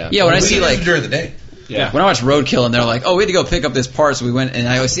 Yeah, when I see like during the day. Yeah. When I watch Roadkill and they're like, "Oh, we had to go pick up this part," so we went, and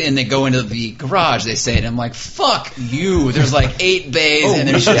I always see, and they go into the garage. They say it, and I'm like, "Fuck you!" There's like 8 bays, and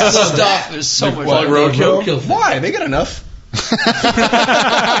there's just stuff. There's so much. Roadkill. Why? They got enough. Those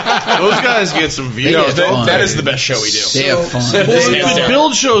guys get some views. That is the best show we do. They have fun. The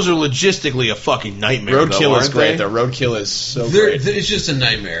build shows are logistically a fucking nightmare. Roadkill is great, though. Roadkill is so great. It's just a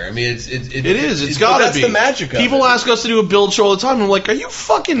nightmare. I mean, it is. It's gotta that's be. The magic of People ask us to do a build show all the time. I'm like, are you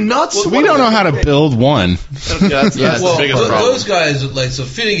fucking nuts? We don't know how to build one. That's the biggest problem. Those guys, like, so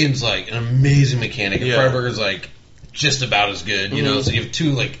Finnegan's like an amazing mechanic, and Freiberger's like just about as good. You know, so you have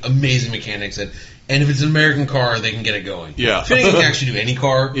two like amazing mechanics and if it's an American car, they can get it going. Yeah. Finnegan can actually do any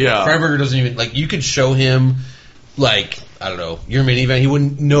car. Yeah. Freiberger doesn't even, like, you could show him, like, I don't know, your minivan, he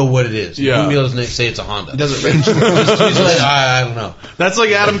wouldn't know what it is. He wouldn't be able to say it's a Honda. It doesn't range. He's like, I don't know. That's like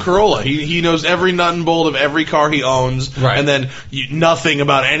Adam Carolla. He knows every nut and bolt of every car he owns, and then nothing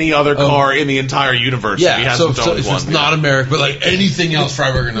about any other car in the entire universe. Yeah, he hasn't so owned if one. it's not American, but like anything else,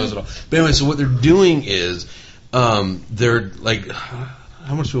 Freiberger knows it all. But anyway, so what they're doing is, they're like...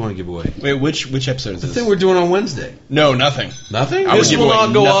 How much do we want to give away? Wait, which episode is The this? thing we're doing on Wednesday. No, nothing. Nothing? This will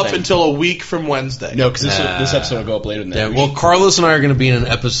not go up nothing. until a week from Wednesday. No, because this episode will go up later than that. Yeah, well, Carlos and I are going to be in an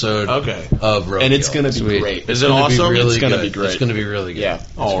episode of Roadkill. And it's going to be great. Is it awesome? Really it's going to good. be great. It's going to be really good. Yeah.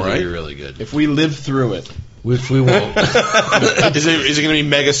 It's going to be really good. If we live through it. Which we won't. Is it going to be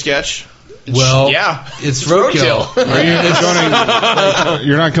mega sketch? Well, yeah, it's Roadkill.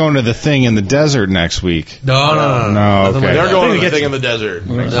 You're not going to the thing in the desert next week. No. Okay. They're going to the thing in the desert.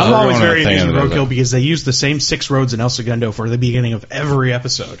 I'm always very thing amused in with the Roadkill because they use the same 6 roads in El Segundo for the beginning of every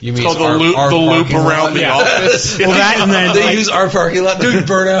episode. You mean It's called the loop around the office. Well, that and then They use our parking lot doing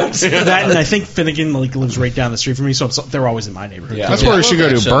burnouts. that, and I think Finnegan lives right down the street from me, so they're always in my neighborhood. Yeah. That's where we should go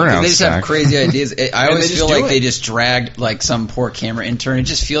to burnout. They just have crazy ideas. I always just feel do like it. they just dragged like some poor camera intern. It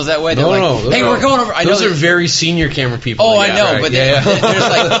just feels that way. They're No, like, hey, we're going over. I know Those are very senior camera people. Oh, Yeah, I know, right. but they're just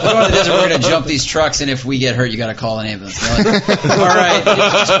like, we're going to the desert, we're going to jump these trucks, and if we get hurt, you got to call an ambulance. They're like, all right,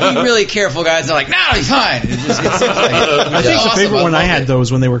 just be really careful, guys. They're like, nah, he's fine. It seems like, I think the favorite one I had though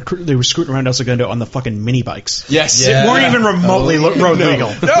was when they were scooting around El Segundo on the fucking mini bikes. Yes. They weren't even remotely road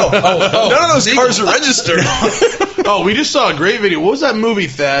legal. No. None of those cars are registered. Oh, we just saw a great video. What was that movie,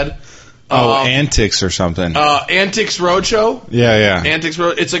 Thad? Antics or something. Antics Roadshow? Yeah. Antics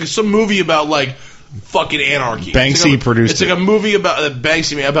Road. It's like some movie about like fucking anarchy. Banksy produced It's like a movie about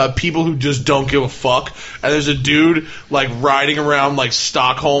Banksy about people who just don't give a fuck. And there's a dude like riding around like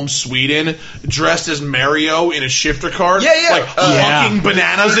Stockholm, Sweden, dressed as Mario in a shifter cart. Like hucking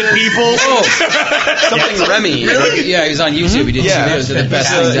bananas at people. Something Remy. Yeah, he was on YouTube. He did some videos. They're the best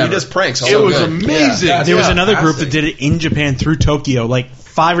things ever. He does pranks. It was amazing. There was another group that did it in Japan through Tokyo, like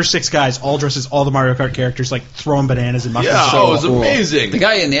 5 or 6 guys, all dressed as all the Mario Kart characters, like throwing bananas and muffins. Yeah, it was amazing. The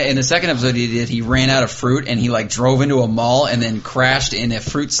guy in the second episode he ran out of fruit and he like drove into a mall and then crashed in a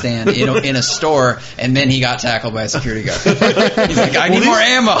fruit stand in a store and then he got tackled by a security guard. He's like, I need more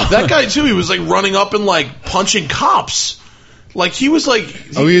ammo. That guy too. He was like running up and like punching cops. Like he was like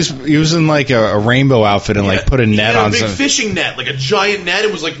he was in like a rainbow outfit and like put a net on a big some fishing net, like a giant net.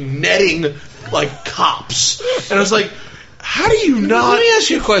 It was like netting like cops, and I was like, how do you not? Let me ask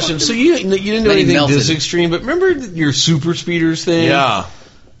you a question. So you didn't do Then he anything melted. this extreme, but remember your super speeders thing? Yeah,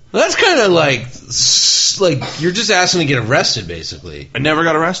 That's kind of like you're just asking to get arrested, basically. I never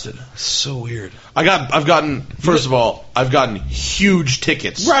got arrested. So weird. I've gotten first of all, I've gotten huge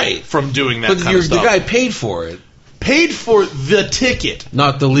tickets from doing that But kind of the stuff. guy paid for it, paid for the ticket.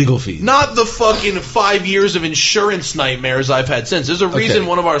 not the legal fees. Not the fucking 5 years of insurance nightmares I've had since. There's a reason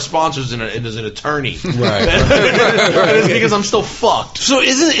one of our sponsors is an attorney. Right. And it's because I'm still fucked. So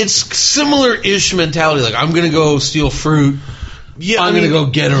it's similar-ish mentality. Like, I'm going to go steal fruit. Yeah, I'm going to go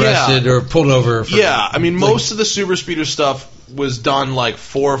get arrested or pulled over. I mean, most of the super speeder stuff was done like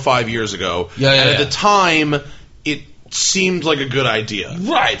 4 or 5 years ago. And at the time, it seemed like a good idea.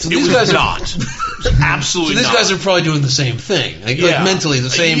 Right. So It these was guys not. Absolutely So these not. guys are probably doing the same thing. Like mentally, the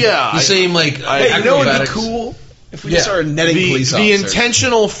same. Hey, you know what would be acrobatics. cool? If we just started netting police the officers.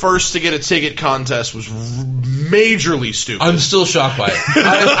 intentional first to get a ticket contest was majorly stupid. I'm still shocked by it.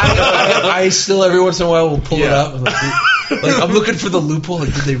 I still every once in a while will pull it up. Like, I'm looking for the loophole.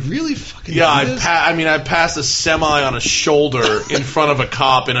 Like, did they really fucking? Yeah, do this? I passed a semi on a shoulder in front of a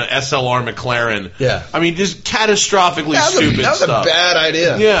cop in an SLR McLaren. Yeah. I mean, just catastrophically stupid that was stuff. a bad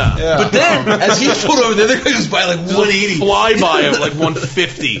idea. Yeah. But then, as he pulled over, the other guy was by like 180. Fly by of like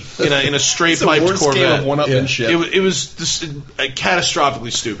 150 in a straight It's the piped worst game Corvette. of one-upmanship. It was just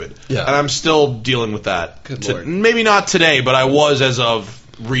catastrophically stupid. Yeah. And I'm still dealing with that. Good Lord. Maybe not today, but I was as of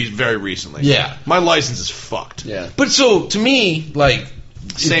very recently. Yeah. My license is fucked. Yeah. But so to me, like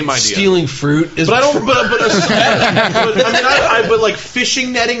Same idea. Stealing fruit is. But I don't. But like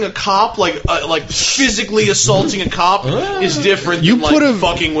fishing netting a cop, like physically assaulting a cop is different than like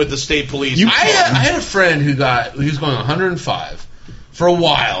fucking with the state police. I had a friend he was going 105 for a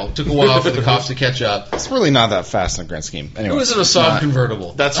while. Took a while for the cops to catch up. It's really not that fast in the grand scheme. Anyway, It was in a Saab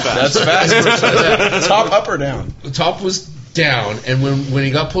convertible. That's fast. Top up or down? The top was down, and when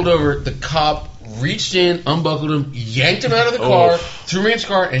he got pulled over, the cop reached in, unbuckled him, yanked him out of the car, threw him in his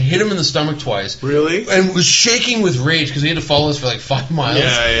car, and hit him in the stomach twice. Really? And was shaking with rage because he had to follow us for like 5 miles.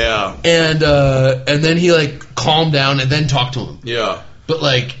 Yeah. And then he like calmed down and then talked to him. Yeah. But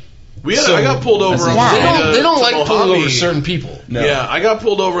like. I got pulled over on the way They don't like Mojave. pulling over certain people. No. Yeah, I got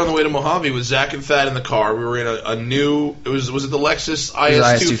pulled over on the way to Mojave with Zach and Thad in the car. We were in a new. Was it the Lexus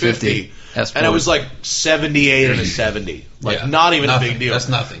IS 250? And it was like 78 and a 70. Like not even nothing. a big deal. That's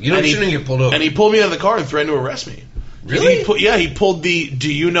nothing. You shouldn't get pulled over. And he pulled me out of the car and threatened to arrest me. Really? He pulled the.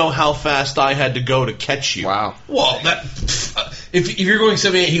 Do you know how fast I had to go to catch you? Wow. Well, if you're going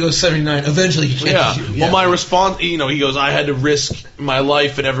 78, he goes 79. Eventually, he catches you. Yeah. Well, my response, he goes, I had to risk my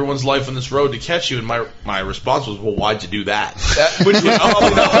life and everyone's life on this road to catch you, and my response was, well, why'd you do that? Which is probably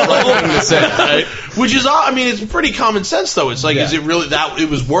not the right thing to say, right? Which is, it's pretty common sense though. It's like, is it really that? It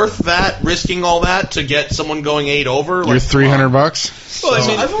was worth that, risking all that to get someone going 8 over? You're $300.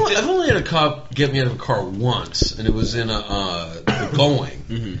 Well, I've only had a cop get me out of a car once, and it was in a Going.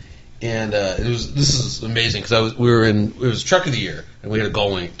 Mm-hmm. And this is amazing because it was Truck of the Year, and we had a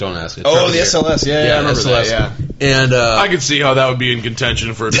Going. Don't ask it. Oh, the SLS, yeah, I remember SLS. that. Yeah, and I could see how that would be in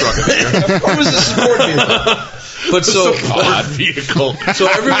contention for a Truck of the Year. It was a support vehicle. But support vehicle. So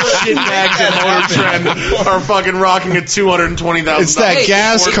everyone shitbags at Motor Trend are fucking rocking a $220,000. It's that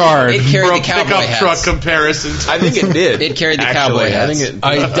gas card It carried for a the cowboy pickup hats. truck comparison. I think it did. It carried the cowboy hats.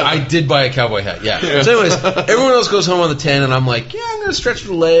 I did buy a cowboy hat, yeah. So anyways, everyone else goes home on the 10, and I'm like, I'm going to stretch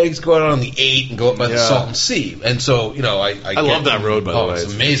the legs, go out on the 8, and go up by the Salton Sea. And so, I love that road, by the way.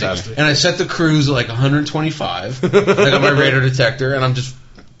 It's amazing. Fantastic. And I set the cruise at like 125. I got my radar detector, and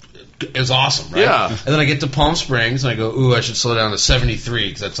it was awesome, right? Yeah. And then I get to Palm Springs, and I go, I should slow down to 73,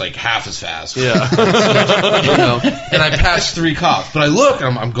 because that's like half as fast. Yeah. And I pass 3 cops. But I look,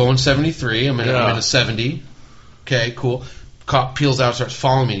 and I'm going 73. I'm in a 70. Okay, cool. Cop peels out, starts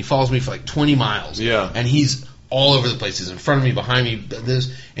following me, and he follows me for like 20 miles. Yeah. And he's all over the place. He's in front of me, behind me, and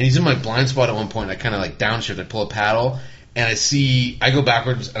he's in my blind spot at one point. I kind of like downshift, I pull a paddle, and I go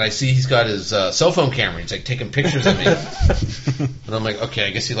backwards, and I see he's got his cell phone camera. He's like taking pictures of me. And I'm like, okay,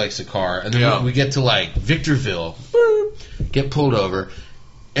 I guess he likes the car. And then we get to like Victorville, get pulled over,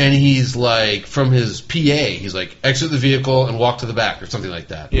 and he's like, from his PA, he's like, exit the vehicle and walk to the back, or something like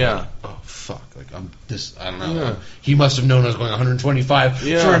that. Yeah. Oh, fuck. Like, I don't know. Yeah. He must have known I was going 125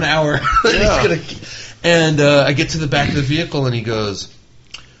 for an hour. And I get to the back of the vehicle, and he goes,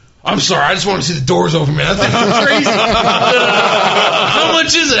 I'm sorry, I just want to see the doors open, man. That thing's crazy. How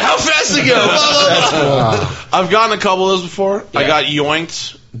much is it? How fast it go? I've gotten a couple of those before. Yeah. I got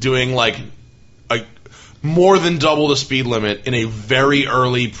yoinked doing like more than double the speed limit in a very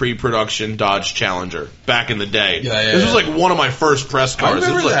early pre-production Dodge Challenger back in the day. This was like one of my first press cars. I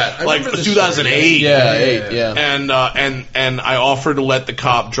remember that. Like 2008. Yeah. And I offered to let the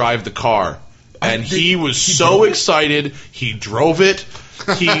cop drive the car, and he was so excited. He drove it.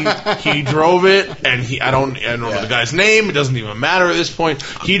 He drove it, and I don't remember the guy's name. It doesn't even matter at this point.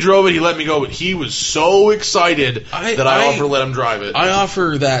 He drove it. He let me go, but he was so excited that I offered to let him drive it. I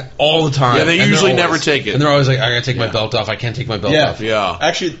offer that all the time. Yeah, they usually never take it. And they're always like, I gotta take my belt off. I can't take my belt off. Yeah.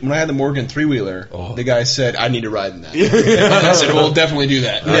 Actually, when I had the Morgan 3-wheeler, the guy said, I need to ride in that. I said, we'll definitely do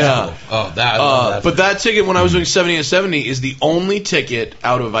that. Yeah. Cool. Oh, that. But that ticket, when I was doing 70 and 70, is the only ticket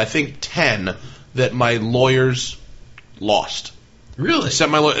out of, I think, 10 that my lawyers lost. Really?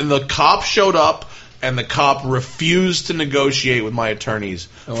 And the cop showed up, and the cop refused to negotiate with my attorneys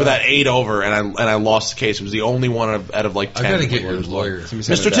for that 8 over, and I lost the case. It was the only one out of like 10. I gotta get your lawyer.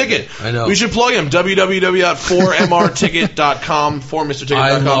 Mr. Ticket. I know. We should plug him. www.4mrticket.com,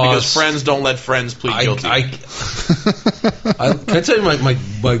 4mrticket.com, because friends don't let friends plead guilty. Can I tell you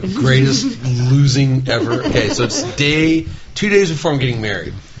my greatest losing ever? Okay, so it's 2 days before I'm getting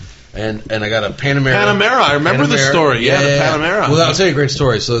married. And I got a Panamera. I remember the story. Yeah, the Panamera. Well, I'll tell you a great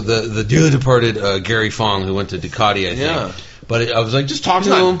story. So the dearly departed Gary Fong, who went to Ducati, I think. Yeah. But I was like, just talk to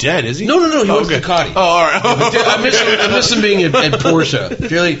him. He's not dead, is he? No. He went to Ducati. Oh, all right. I miss him being at Porsche.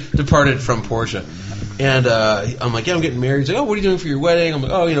 Dearly departed from Porsche. And I'm like, I'm getting married. He's like, what are you doing for your wedding? I'm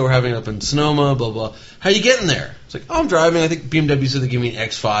like, we're having it up in Sonoma, blah, blah. How you getting there? It's like, I'm driving. I think BMW said they give me an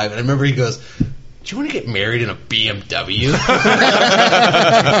X5. And I remember he goes, do you want to get married in a BMW?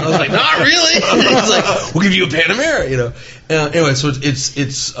 I was like, not really. He's like, we'll give you a Panamera, you know. Anyway, so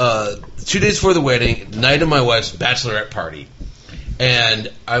it's 2 days before the wedding, night of my wife's bachelorette party,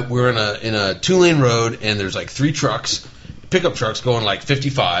 and we're in a 2-lane road, and there's like 3 pickup trucks going like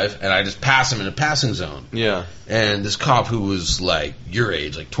 55, and I just pass them in a passing zone. Yeah. And this cop who was like your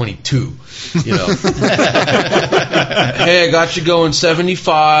age, like 22, you know. Hey, I got you going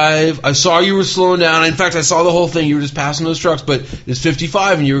 75. I saw you were slowing down. In fact, I saw the whole thing. You were just passing those trucks, but it's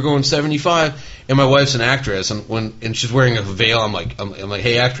 55 and you were going 75. And my wife's an actress, and she's wearing a veil. I'm like,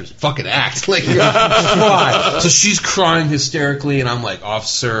 hey, actress, fucking act. Like, why? So she's crying hysterically, and I'm like,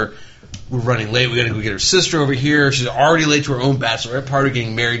 officer, we're running late. We got to go get her sister over here. She's already late to her own bachelorette party,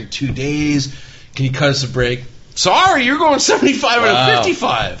 getting married in 2 days. Can you cut us a break? Sorry, you're going 75 and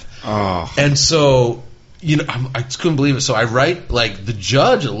 55. Oh. And so, you know, I just couldn't believe it. So I write, like, the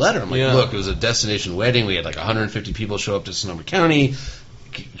judge a letter. I'm like, look, it was a destination wedding. We had, like, 150 people show up to Sonoma County.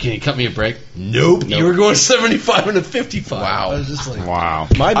 Can you cut me a break? Nope. You were going 75 and a 55. Wow. I was just like, Wow.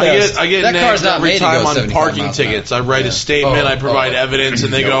 My best. I get That car's nagged not every made to time go on 75 parking miles an hour. tickets. I write a statement, I provide evidence,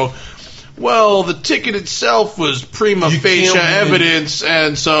 and they go, well, the ticket itself was prima facie evidence,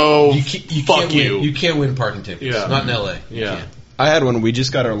 and so fuck you. You can't win parking tickets. Yeah. Not in L.A. You Yeah. can't. I had one. We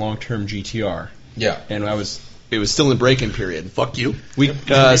just got our long-term GTR, Yeah. and it was still in the break-in period. Fuck you. We I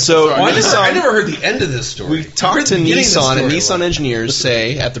never heard the end of this story. We talked to Beginning of the Nissan, and story Nissan was- engineers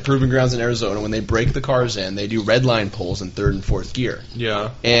say at the Proving Grounds in Arizona, when they break the cars in, they do red line pulls in 3rd and 4th gear. Yeah.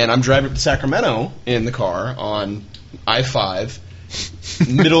 And I'm driving to Sacramento in the car on I-5,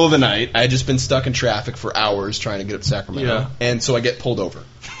 middle of the night. I had just been stuck in traffic for hours trying to get up to Sacramento. Yeah. And so I get pulled over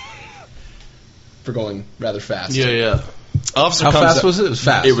for going rather fast. Yeah. Officer How comes fast up- was it? It was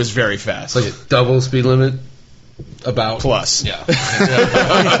fast. It was very fast. like a double speed limit. About Plus. Yeah.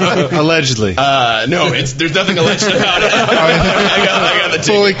 Allegedly. No, there's nothing alleged about it. I got the ticket.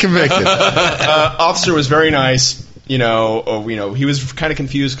 Fully convicted. Officer was very nice. He was kind of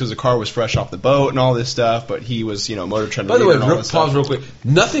confused because the car was fresh off the boat and all this stuff, but he was, Motor Trend. By the way, and all this pause stuff. real quick.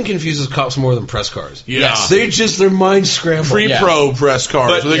 Nothing confuses cops more than press cars. Yeah. Yes. Their minds scramble. Pre-pro press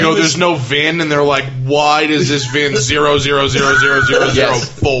cars. But Where they it go, was- there's no VIN, and they're like, why does this VIN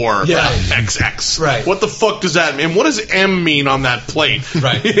 0000004 XX? Right. What the fuck does that mean? What does M mean on that plate?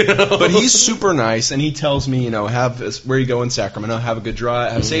 Right. But he's super nice, and he tells me, where you go in Sacramento, have a good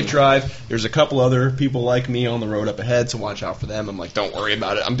drive, have a safe drive. There's a couple other people like me on the road up ahead, so watch out for them. I'm like, don't worry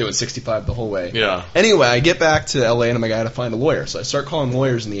about it. I'm doing 65 the whole way. Yeah. Anyway, I get back to LA, and I'm like, I got to find a lawyer. So I start calling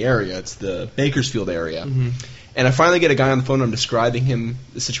lawyers in the area. It's the Bakersfield area. And I finally get a guy on the phone. I'm describing him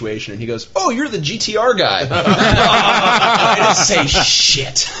the situation, and he goes, "Oh, you're the GTR guy." I didn't say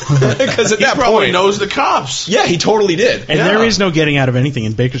shit because at He that probably point, knows the cops. yeah, he totally did. And there is no getting out of anything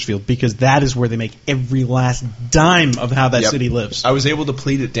in Bakersfield because that is where they make every last dime of how that Yep. city lives. I was able to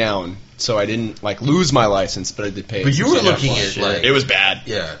plead it down, so I didn't lose my license, but I did pay. But you were some looking shit. at, like- it was bad.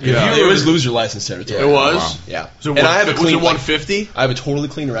 Yeah. It was lose your license territory. It was? Wow. Yeah. So And I have a was clean, it 150? I have a totally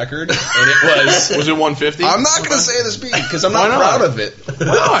clean record, and it was. Was it 150? I'm not going to say the speed because I'm Why not not? proud of it.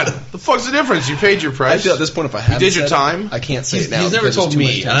 Why not? The fuck's the difference? You paid your I price. feel at this point, if I had did your time? I can't say He's, it now. he's never because it's told too me.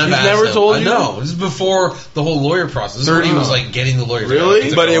 much And time. I've He's asked never him. told I you? know. This is before the whole lawyer process. This is when he was like getting the lawyers.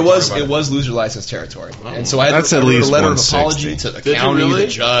 Really? But it was lose your license territory, and so I had That's to at wrote least a letter of 160. apology to the Did you county, really?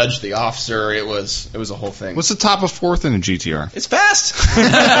 the judge, the officer. It was a whole thing. What's the top of 4th in a GTR? It's fast.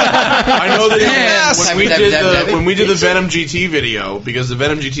 I know that Yes. when we did the Venom GT video, because the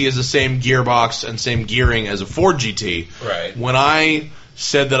Venom GT is the same gearbox and same gearing as a Ford GT. Right. When I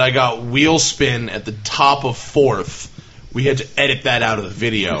said that I got wheel spin at the top of 4th, we had to edit that out of the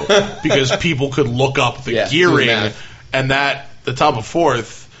video because people could look up the Yeah, do gearing, math. and the top of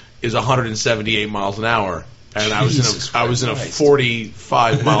 4th is 178 miles an hour. And I was in a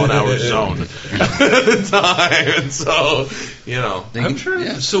 45 mile an hour zone at the time, and so I'm sure.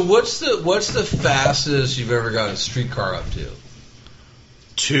 Yeah. So what's the fastest you've ever got a streetcar up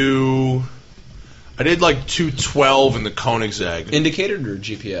to? I did like 212 in the Koenigsegg. Indicated or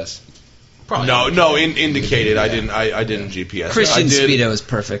GPS? Probably. No, indicated. I didn't GPS. Christian I did, Speedo is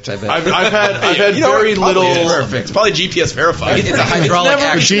perfect, I bet. I've had very Probably little. is. Perfect. It's probably GPS verified. It's a hydraulic Never,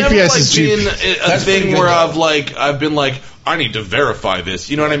 action. it's never GPS like is been a That's thing pretty good, where though. I've been like, I need to verify this.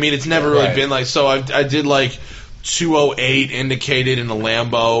 You know what I mean? It's never really Right. been like. So I did like 208 indicated in a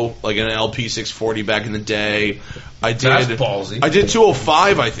Lambo, like an LP 640 back in the day. I did. That's ballsy. I did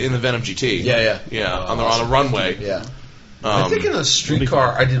 205 in the Venom GT. Yeah. on the runway. Yeah. I think in a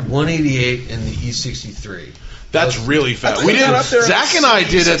streetcar, I did 188 in the E63. That's really fast. I We think did. I got up there Zach and I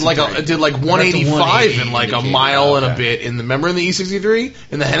did it like 185 in like a mile and a bit. Remember in the E63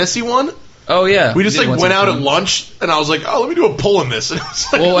 in the Hennessy one? Oh yeah, We just did like once went in out at Cologne. lunch, and I was like, "Oh, let me do a pull in this." And it was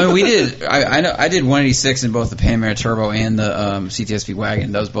like, Well, and we did. I know I did 186 in both the Panamera Turbo and the CTSV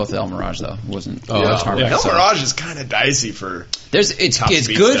wagon. That was both the El Mirage though. It wasn't. Tarmac, El so. Mirage is kind of dicey for. It's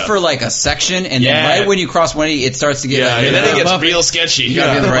speed good stuff. for like a section, and Yeah. then right when you cross 180, it starts to get. Yeah, like, and then it gets bumpy. real sketchy. You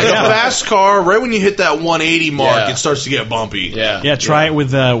gotta be in the right like a spot. fast car, right when you hit that 180 mark, Yeah. it starts to get bumpy. Yeah, try it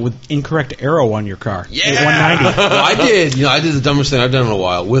with incorrect arrow on your car. Yeah. At 190. I did. I did the dumbest thing I've done in a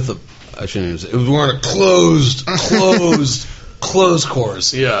while with a. I shouldn't even say it was on a closed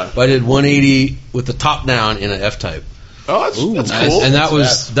course. Yeah. But I did 180 with the top down in an F type. Oh, that's nice. cool. And that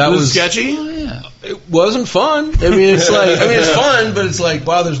was sketchy. Oh, yeah. It wasn't fun. I mean, it's like it's fun, but it's like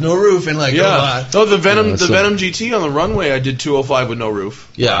wow, there's no roof and like Yeah. No, the Venom, so- Venom GT on the runway, I did 205 with no roof.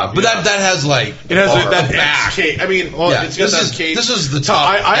 yeah. But that has like It has bar that back. cage. I mean, well, Yeah, it's got this that cage. is the top.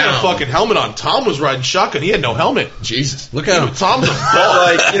 I had a down. fucking helmet on. Tom was riding shotgun. He had no helmet. Jesus. Look at him. Tom's a ball.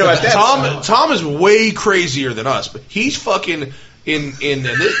 Like, at that Tom is way crazier than us, but he's fucking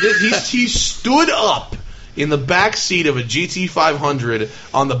he stood up in the back seat of a GT500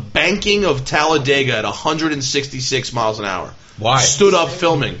 on the banking of Talladega at 166 miles an hour. Why? Stood up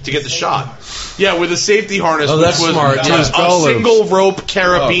filming to get the shot. Yeah, with a safety harness, Oh, which that's was smart. a Yeah. single rope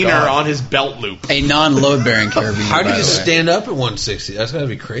carabiner God. on his belt loop. A non-load bearing carabiner. How do by you the way. stand up at 160? That's gotta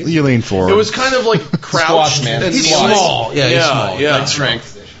be crazy. You lean forward. It was kind of like crouched. Squash, man. and He's sliced. small. Yeah, he's small. Yeah. Like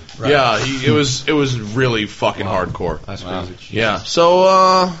strength. Right. Yeah, it was really fucking hardcore. That's crazy. Yeah,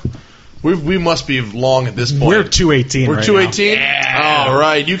 so we must be long at this point. We're 218 We're right 218? Yeah. All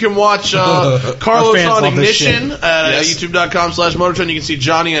right. You can watch Our Carlos fans on love this Ignition shit. at youtube.com/MotorTrend. You can see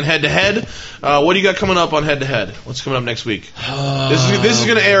Jonny on Head to Head. What do you got coming up on Head to Head? What's coming up next week? This is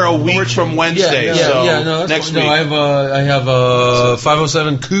going to air a week from Wednesday. So no, that's next fine. week. No, I have a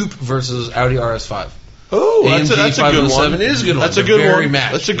 507 Coupe versus Audi RS5. Oh, that's a AMG good one. 507. It is a good one. That's a They're good very one.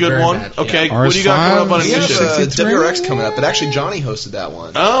 matched. That's a good Very one. matched, Okay, yeah. what do you got coming up on We have Ignition? WRX coming up, but actually Johnny hosted that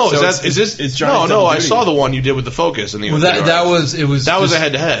one. Oh, So is this? it's No, Johnny's no. double I duty. saw the one you did with the Focus and the. Well, that was a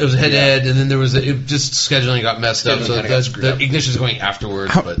head-to-head. It was a head-to-head, and then there was just scheduling got messed up, Scheduling so kinda got screwed the up. Ignition's going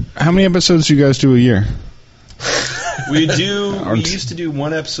afterwards. How, But how many episodes do you guys do a year? We used to do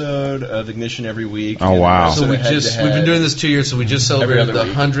one episode of Ignition every week. Oh, and wow. then so we've we've been doing this 2 years, so we just celebrated other the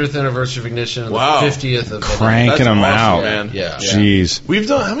week. 100th anniversary of Ignition and Wow. the 50th of Cranking them That's awesome, out. man. Yeah. Jeez. We've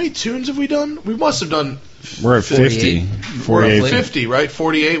done how many tunes have we done? We must have done We're at 50. 48. 50, right?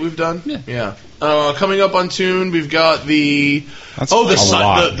 48 we've done? Yeah. Coming up on tune, we've got the That's the a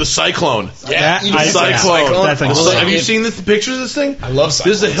lot. the Cyclone. That- The I- Cyclone. that thing's The sick. have you seen the pictures of this thing? I love This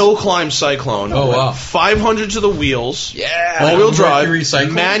is a Cyclones. hill climb Cyclone. Oh, wow. 500 to the wheels. Yeah. All-wheel drive. Mercury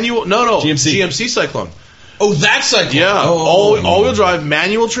Cyclone? Manual. No. GMC. GMC Cyclone. Oh, that cycle. Yeah. Oh, All-wheel drive,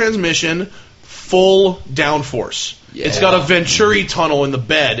 manual transmission, full downforce. Yeah. It's got a Venturi tunnel in the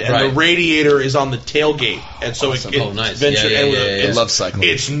bed, and the Right. radiator is on the tailgate, and so it Oh, nice. Venturi. Yeah, and yeah, yeah, it's, I love Cyclone.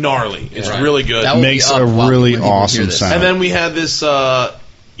 It's gnarly. It's Right. really good. That will Makes be up a when really people hear awesome this. sound. And then we had this,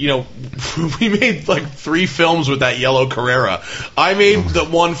 we made like 3 films with that yellow Carrera. I made the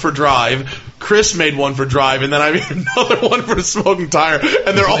one for Drive. Chris made one for Drive, and then I made another one for Smoking Tire,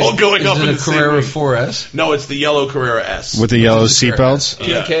 and they're all going up Is in it the a same Carrera week. 4S? No, it's the yellow Carrera S. With the yellow seatbelts?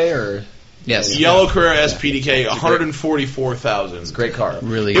 Yeah. PDK or Yes. Yellow Carrera S PDK, 144,000. great car.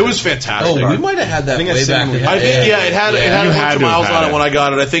 Really. It was fantastic. Oh, we might have had that I think way I've back. seen in it. I think it had You a bunch had of to have miles had on it it. when I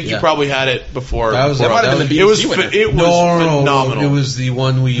got it. I think you Yeah. probably had it before. That was That might have been the it was BBC winner. it was phenomenal. It was the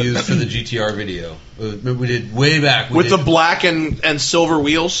one we used for the GTR video. We did way back. We with did, the black and silver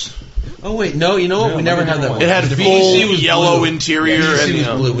wheels. Oh wait, no, you know what? We never had that one. It had The full BBC was yellow blue. interior BBC and was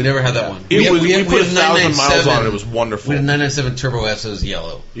blue. We never had that one. we put had 1,000 miles on it. 997. It was wonderful. We had a 997 Turbo S as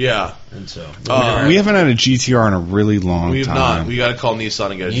yellow, Yeah, and so We haven't had a GTR in a really long we've time. not. We got to call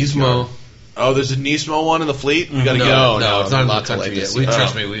Nissan and get a GTR. Nismo. Oh, there's a Nismo one in the fleet. We got to get it. No, it's not in the not till country like yet. this We year.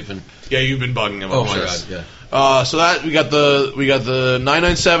 trust Oh. me. We've been. Yeah, you've been bugging him. Oh I'm my sure. god, yeah. So that we got the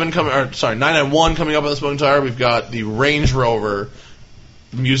 997 coming. Or sorry, 991 coming up on the Smoking Tire. We've got the Range Rover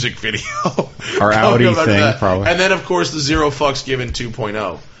music video. Our coming Audi up after thing, that. probably. And then of course the Zero Fucks Given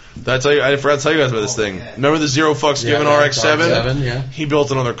 2.0. That's I forgot to tell you guys about this thing. Remember the Zero Fucks Given RX-7? RX-7, yeah. He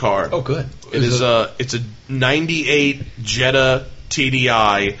built another car. Oh, good. It's a 98 Jetta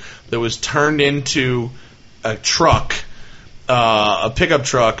TDI that was turned into a truck, a pickup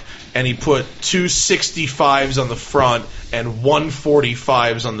truck, and he put 2 65s on the front and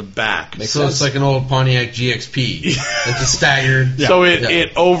 145s on the back. So it's like an old Pontiac GXP. It's a staggered. So Yeah.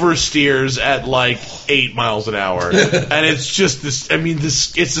 it oversteers at like 8 miles an hour, and it's just this. I mean,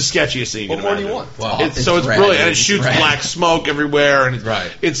 it's the sketchiest thing you can What more do imagine. you want? Wow. It's brilliant, and it shoots black smoke everywhere, and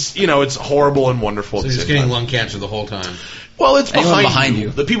Right. it's horrible and wonderful. So at you're the just same getting time. lung cancer the whole time. Well, it's Anyone behind you.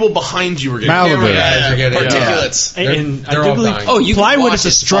 The people behind you are getting Malibu. Guys are getting Particulates. And They're I do all believe dying. Oh, you can plywood watch is a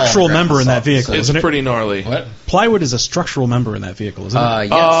it structural fall member in that off. vehicle, It's isn't it? pretty gnarly. What? Plywood is a structural member in that vehicle, isn't it?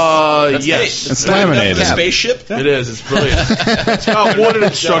 Yes. Yes. It's laminated. The spaceship. It is. It's brilliant. It's got wood in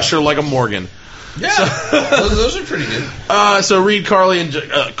its structure like a Morgan. Yeah, those are pretty good. So read Carly and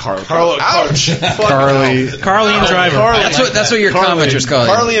Carlo. Ouch. Carly. Carly and Driver. That's what your commenters call it.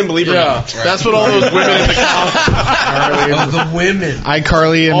 Harley and Lieberman. Yeah, that's what all those women in the comments. The women.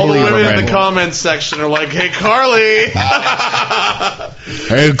 Carly and All the women in Lieberman. the comments section are like, "Hey, Carly."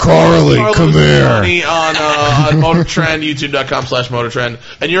 Hey, Carly, come here. Jonny on MotorTrend, YouTube.com/MotorTrend,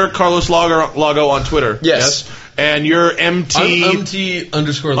 and you're Carlos Lago on Twitter. Yes. And you're MT. I'm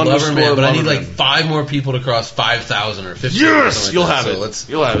MT_Loverman, but I need like 5 more people to cross 5,000 or 50. Yes, you'll have so it.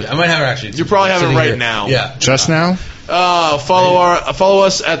 You'll have it. I might have it actually. You probably have it Sitting right here. now. Yeah. Just now? Follow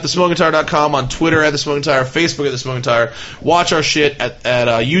us at thesmokingtire.com, on Twitter at thesmokingtire, Facebook at thesmokingtire. Watch our shit at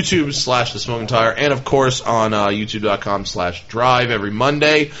YouTube/thesmokingtire, and of course on YouTube.com/drive every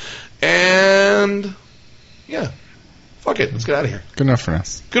Monday. And yeah, fuck it, let's get out of here. Good enough for now.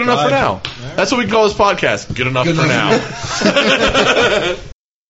 Good enough for now. That's what we call this podcast. Good enough for now.